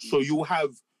 So you'll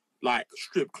have like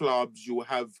strip clubs, you'll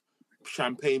have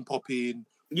champagne popping.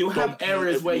 You'll have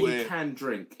areas where you can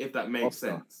drink, if that makes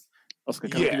sense. Oscar,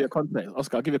 can I give you a context?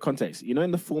 Oscar, I'll give you a context. You know,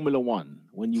 in the Formula One,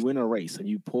 when you win a race and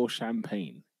you pour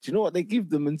champagne, do you know what they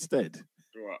give them instead?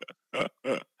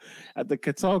 At the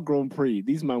Qatar Grand Prix,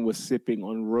 these men were sipping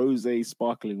on rosé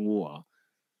sparkling water.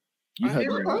 You heard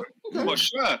me? What,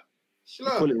 sure.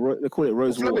 They call it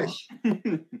rose water.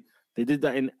 They did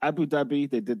that in Abu Dhabi.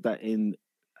 They did that in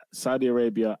Saudi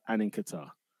Arabia and in Qatar.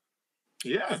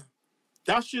 Yeah,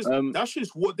 that's just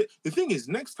what the thing is.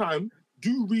 Next time,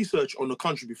 do research on the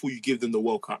country before you give them the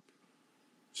World Cup.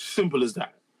 Simple as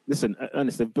that. Listen,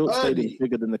 Ernest, they've built stadiums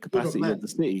bigger than the capacity of the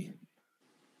city.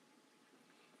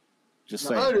 Just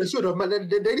saying. Man, they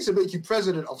need to make you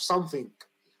president of something.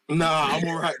 Nah, I'm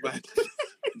all right, man.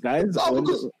 Guys, I'm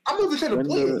not even trying to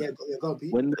play it yet.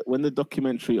 When the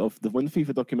documentary when the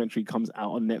FIFA documentary comes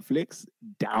out on Netflix,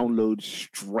 download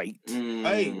straight.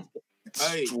 Hey,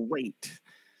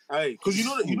 because you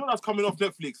know that's coming off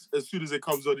Netflix as soon as it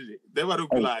comes on, isn't it? They might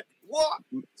be like, what?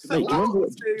 Do you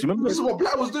remember this is what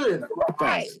Black was doing?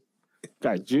 Guys,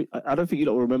 I don't think you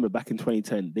don't remember back in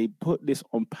 2010, they put this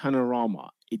on Panorama.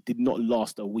 It did not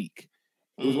last a week.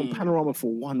 It was on Panorama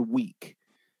for 1 week.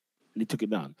 And they took it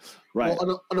down. Right.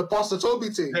 On a Pastor Toby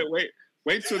thing. Hey, wait.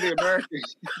 Wait till the American.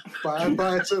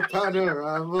 Bye to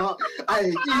Panorama.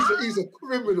 Hey, he's a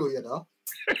criminal, you know.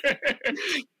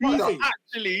 He's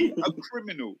actually a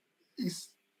criminal.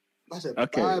 I said,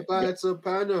 bye to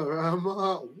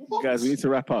Panorama. What? Guys, we need to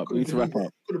wrap up. Couldn't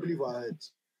believe what I heard.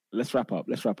 Let's wrap up.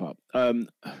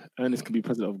 Ernest can be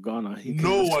president of Ghana.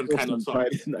 No one can.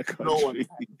 No one.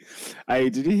 Hey,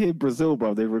 did you hear Brazil,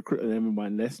 bro? They recruited them in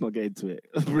mind. Let's not get into it.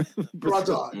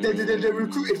 Brother, they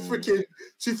recruited freaking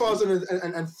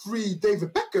 2003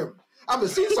 David Beckham. I haven't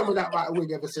seen some of that right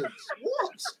wing ever since.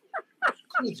 What?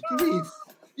 Good grief.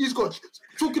 He's got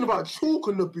talking about chalk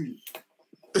on the boot.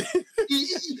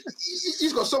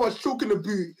 He's got so much chalk in the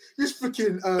boot. He's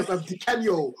freaking Di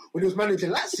Canio when he was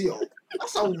managing Lazio.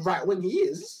 That's how right wing he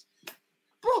is,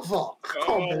 brother.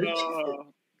 Come on.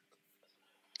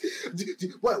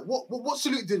 What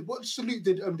salute did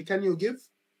Di Canio give?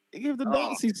 He gave the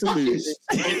Nazi salute.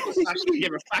 He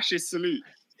gave a fascist salute.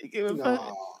 He gave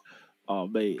a Oh,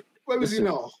 mate. Where was he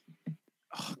now?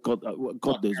 Oh,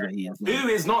 God knows where he is. Who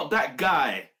is not that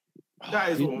guy? That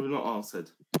is what we've not answered.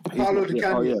 Paolo Di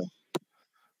Canio.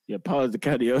 Yeah, Paolo Di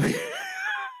Canio.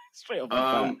 Straight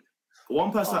up.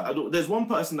 One person. There's one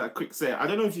person that quick say. I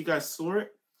don't know if you guys saw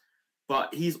it,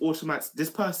 but he's automatic. This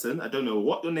person, I don't know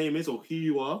what your name is or who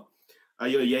you are.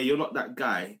 You're not that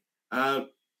guy. And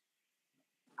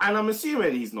I'm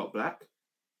assuming he's not black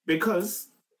because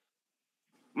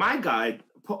my guy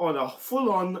put on a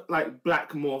full-on like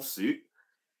black morph suit,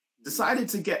 decided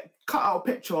to get cut out a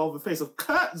picture of the face of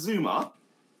Kurt Zuma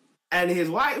and his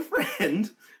white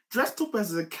friend dressed up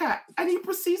as a cat, and he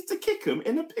proceeds to kick him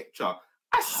in a picture.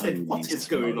 I said, what is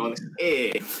going on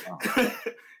here?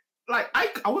 Like,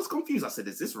 I was confused. I said,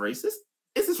 is this racist?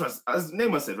 Is this racist? As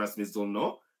Neymar said, racist or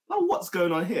not? Like, what's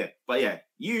going on here? But yeah,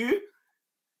 you,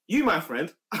 my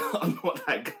friend, are not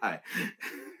that guy.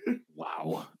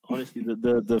 Wow. Honestly,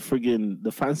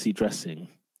 the fancy dressing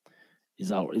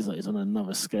is on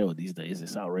another scale these days.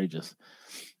 It's outrageous.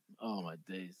 Oh my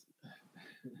days.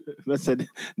 I said,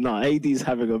 AD's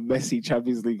having a messy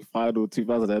Champions League final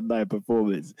 2009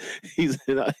 performance. He's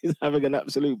having an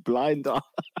absolute blinder.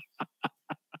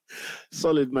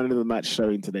 Solid man of the match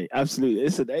showing today. Absolutely.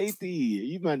 Listen, AD,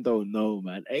 you man don't know,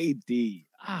 man. AD.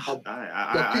 Don't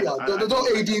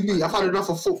AD me. I've had enough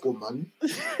of football, man.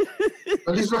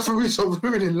 And these referees are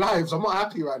ruining lives. I'm not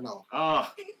happy right now.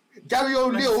 Gary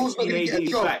O'Neill's not going to get a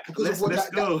job because of what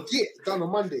that git done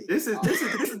on Monday. This is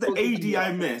the AD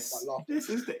I miss. This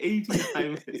is the AD I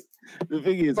miss. The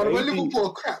thing is, but when Liverpool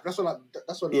are crap, that's what.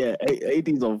 Yeah,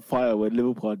 AD's on fire when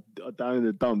Liverpool are down in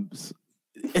the dumps.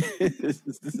 this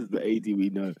is the AD we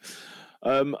know.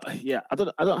 Yeah, I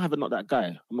don't have a not that guy.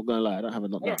 I'm not gonna lie, I don't have a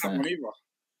not that guy.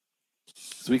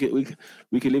 So we can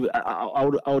leave it.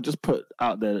 I'll just put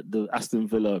out there the Aston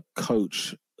Villa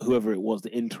coach, whoever it was,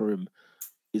 the interim,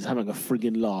 is having a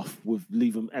frigging laugh with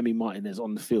leaving Emi Martinez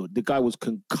on the field. The guy was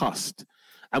concussed,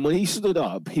 and when he stood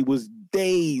up, he was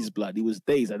dazed, blood. He was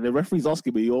dazed, and the referee's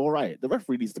asking me, "You all right?" The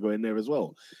referee needs to go in there as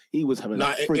well. He was having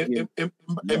a frigging.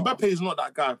 Mbappe is not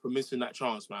that guy for missing that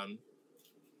chance, man.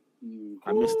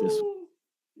 I missed this.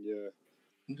 Yeah.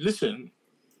 Listen,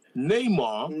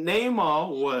 Neymar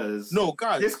was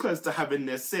this close to having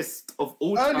the assist of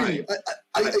all time.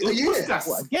 Are you here?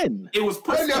 What, again? It was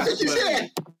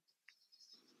Puskas.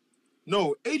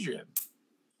 No, Adrian,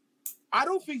 I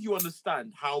don't think you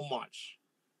understand how much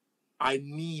I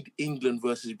need England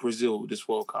versus Brazil this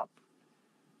World Cup.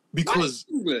 Because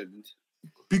England?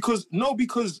 Because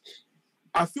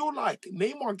I feel like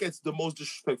Neymar gets the most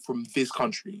disrespect from this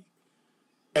country.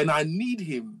 And I need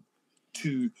him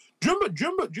to... Do you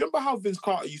remember how Vince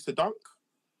Carter used to dunk?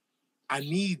 I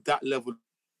need that level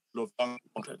of dunk.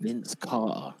 Vince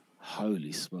Carter?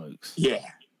 Holy smokes. Yeah.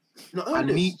 I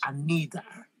need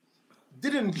that.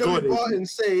 Didn't Joey Barton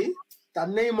say that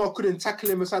Neymar couldn't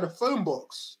tackle him inside a phone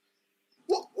box?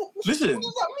 What does that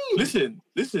mean?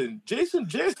 Listen. Jason.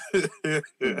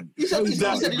 He said he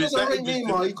doesn't rate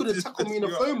Neymar. He couldn't tackle me in a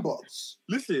phone box.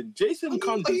 Listen, Jason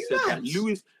Cundy said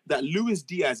that Luis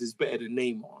Diaz is better than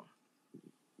Neymar.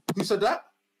 Who said that?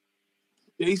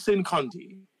 Jason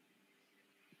Cundy.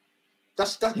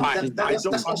 That's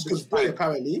Oscar's boy,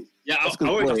 apparently. Yeah, I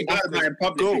always think that in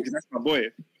public because that's my boy.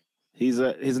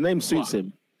 His name suits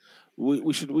him.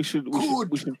 We should. Good Lord!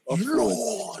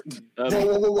 But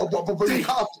you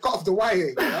cut off the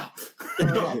wire.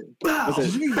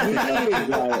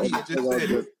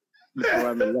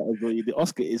 The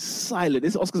Oscar is silent.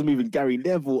 This Oscar's moving Gary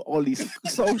Neville, Ollie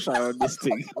Solskjaer on this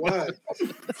thing.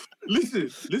 Listen.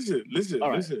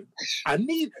 I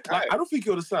don't think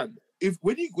you understand.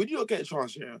 When you don't get a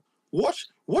chance, watch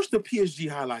the PSG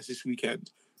highlights this weekend.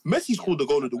 Messi scored the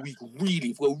goal of the week. Really,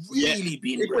 if we're really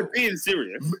being real. Being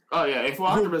serious. Oh yeah, if we're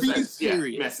 100%, yeah,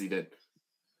 Messi did.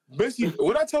 Messi.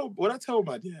 What I tell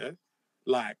man, yeah,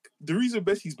 like the reason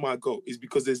Messi's my goal is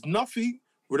because there's nothing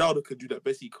Ronaldo could do that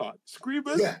Messi can't.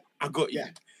 Screamers, I got you. Yeah.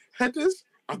 Headers,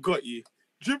 I got you.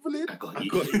 Dribbling, I got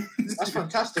you. That's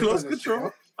fantastic. Close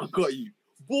control, I got you.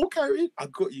 Ball carrying, I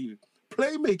got you.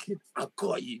 Playmaking, I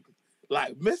got you.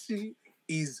 Like Messi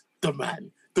is the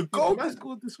man. The goal he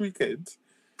scored this weekend.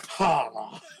 Yeah,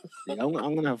 I'm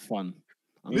gonna have fun.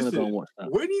 I'm gonna go and watch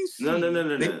that. When you see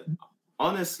No.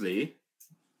 Honestly,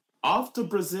 after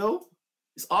Brazil,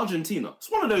 it's Argentina. It's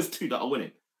one of those two that are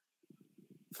winning.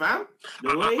 Fam,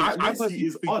 the way Messi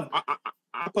is on.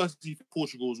 I personally think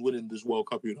Portugal's winning this World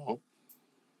Cup, you know.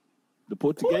 The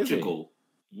Portugal.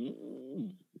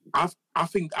 I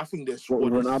think that's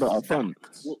with Ronaldo up front.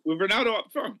 With Ronaldo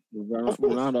up front.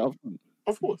 Ronaldo up front.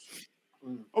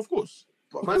 Of course.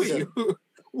 But wait,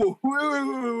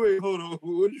 hold on.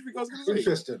 What did you think I was going to say?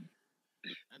 Interesting.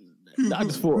 I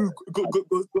just thought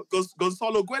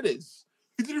Gonzalo Guedes.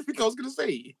 Who did you think I was going to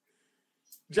say?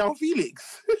 João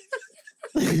Felix.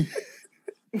 The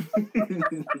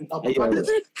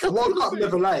World Cup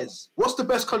never lies. What's the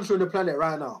best country on the planet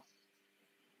right now?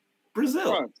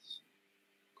 Brazil. France.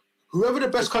 Whoever the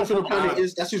best country on the planet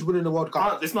is, that's who's winning the World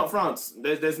Cup. It's not France.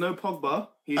 There's no Pogba.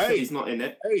 He's not in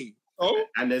it.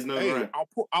 And there's no Varane.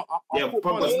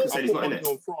 Pogba said he's not in it.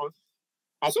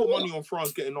 I'll put money on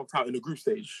France getting knocked out in the group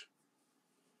stage.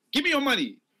 Give me your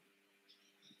money.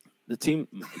 The team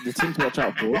to watch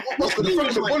out for. What's the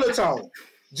French are volatile?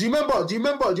 Do you remember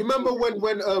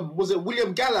when was it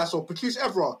William Gallas or Patrice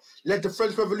Evra led the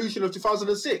French Revolution of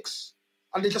 2006,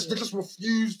 and they just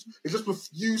refused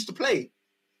to play.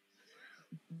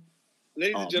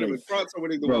 Ladies and gentlemen, France are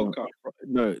winning the World Cup.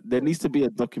 No, there needs to be a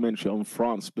documentary on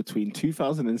France between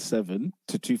 2007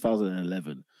 to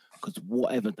 2011, because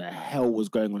whatever the hell was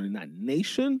going on in that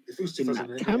nation, in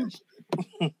that camp,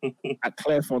 at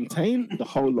Clairefontaine, the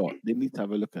whole lot. They need to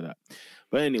have a look at that.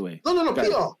 But anyway, no,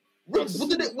 Peter.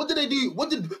 What did they do? What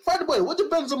did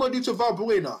Benzema do to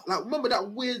Valbuena? Like, remember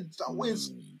that weird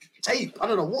tape? I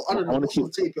don't know what sort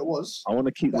of tape it was. I want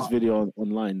to keep this video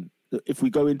online. If we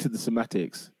go into the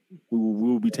semantics, we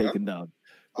will be taken down.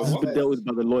 This has been dealt with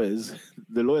by the lawyers.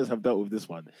 The lawyers have dealt with this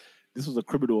one. This was a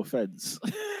criminal offence.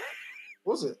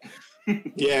 Was it?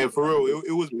 Yeah, for real.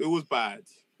 It was bad.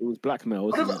 It was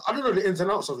blackmail. I don't know the ins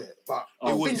and outs of it, but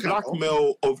it was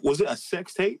blackmail of. Was it a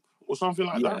sex tape or something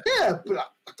like that? Yeah, but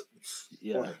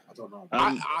I don't know.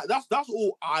 That's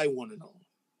all I want to know.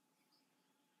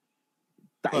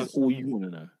 That is all you want to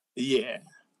know. Yeah,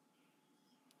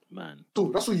 man.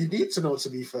 Dude, that's what you need to know. To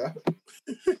be fair.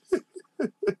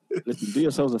 Listen, do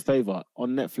yourselves a favor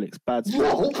on Netflix. Bad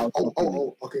Sport.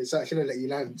 Okay. So I shouldn't let you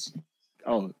land.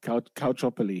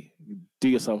 Calciopoli. Do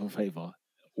yourself a favor.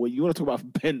 Well, you want to talk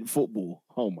about bent football?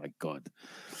 Oh my god,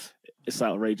 it's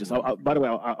outrageous. By the way,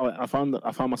 I found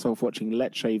myself watching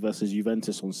Lecce versus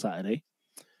Juventus on Saturday.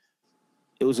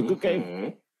 It was a good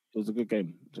game. It was a good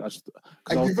game. There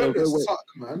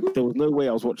was no way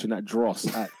I was watching that dross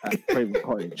at Craven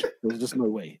Cottage. There was just no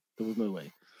way.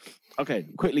 Okay,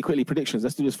 quickly, predictions.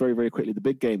 Let's do this very, very quickly. The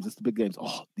big games. It's the big games.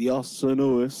 Oh, the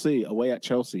Arsenal FC away at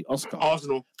Chelsea. Oscar.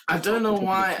 Arsenal. I don't know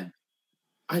why.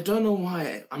 I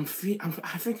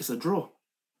think it's a draw.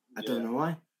 I don't know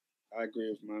why. I agree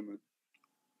with my man.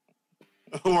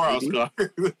 Or Oscar.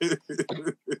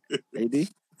 AD?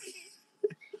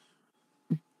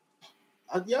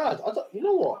 You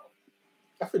know what?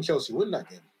 I think Chelsea win that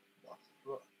game.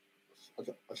 I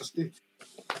just do.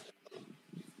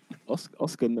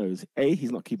 Oscar knows. A,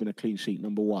 he's not keeping a clean sheet,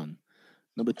 number one.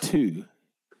 Number two,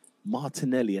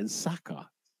 Martinelli and Saka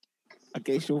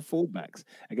against your fullbacks,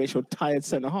 against your tired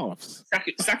centre-halves.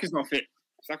 Saka's not fit.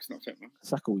 Saka's not fit, man.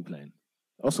 Saka we playing.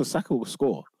 Also, Saka will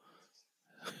score.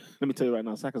 Let me tell you right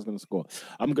now, Saka's going to score.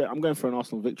 I'm going for an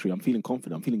Arsenal victory. I'm feeling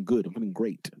confident. I'm feeling good. I'm feeling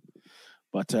great.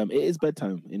 But it is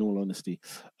bedtime, in all honesty.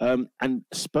 And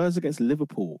Spurs against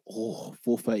Liverpool. Oh,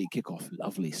 4:30 kickoff.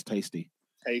 Lovely. It's tasty.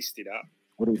 Tasty, that.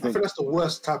 What do you think? I think that's the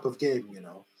worst type of game, you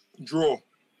know. Draw.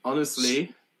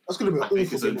 Honestly, that's going to be I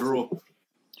think it's a draw.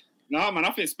 No, man,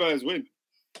 I think Spurs win.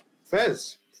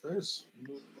 Fairs.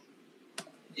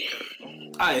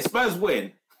 Aye, Spurs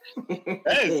win.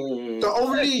 The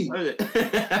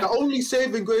only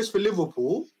saving grace for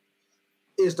Liverpool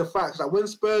is the fact that when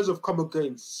Spurs have come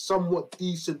against somewhat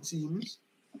decent teams,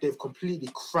 they've completely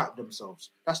crapped themselves.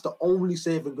 That's the only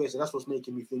saving grace, and that's what's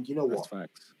making me think, you know what?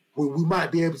 We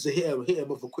might be able to hit him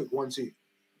with a quick 1-2.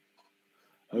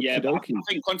 Yeah, but I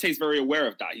think Conte's very aware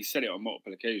of that. He said it on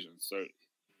multiple occasions. So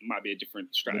might be a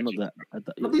different strategy.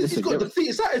 He's got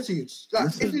defeatist attitudes. Like,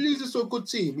 if he loses to a good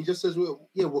team, he just says,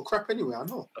 we're crap anyway, I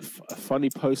know. A funny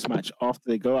post-match after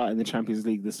they go out in the Champions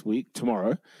League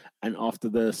tomorrow, and after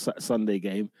the Sunday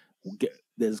game,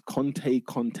 there's Conte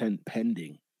content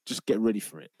pending. Just get ready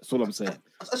for it. That's all I'm saying.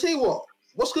 I'll tell you what,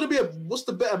 what's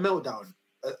the better meltdown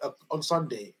on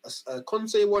Sunday? A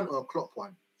Conte one or a Klopp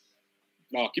one?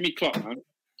 No, give me Klopp, man.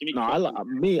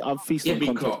 I'm feasting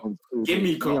on Conte. Give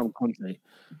me Klopp. I'm Conte.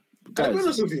 Guys, I'll be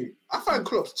honest with you, I find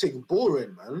Klopp's thing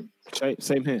boring, man.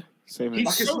 Same here.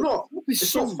 He's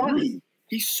so funny. Rude.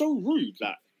 He's so rude.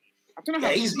 Like, I don't know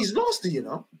how. He's nasty, you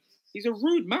know. He's a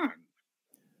rude man.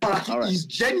 He's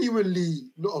genuinely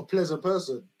not a pleasant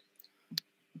person.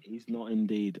 He's not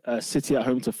indeed. City at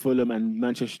home to Fulham and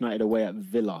Manchester United away at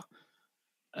Villa.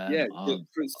 For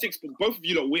 6, both of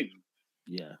you don't win.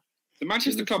 Yeah. The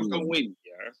Manchester clubs don't win.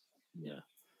 Yeah.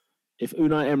 If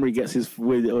Unai Emery gets his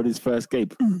win on his first game,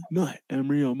 Unai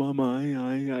Emery on my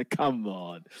mind. Come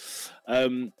on.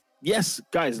 Yes,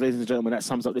 guys, ladies and gentlemen, that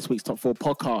sums up this week's Top 4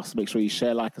 podcast. Make sure you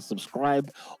share, like, and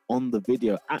subscribe on the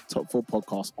video at Top 4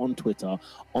 Podcast on Twitter,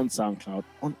 on SoundCloud,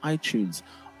 on iTunes,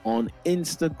 on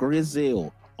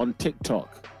Instagrizzle, on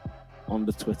TikTok, on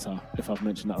the Twitter, if I've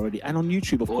mentioned that already, and on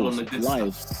YouTube, of course,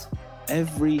 live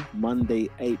every Monday,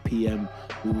 8 p.m.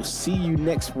 We will see you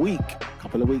next week. A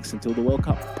couple of weeks until the World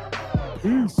Cup.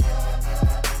 Peace.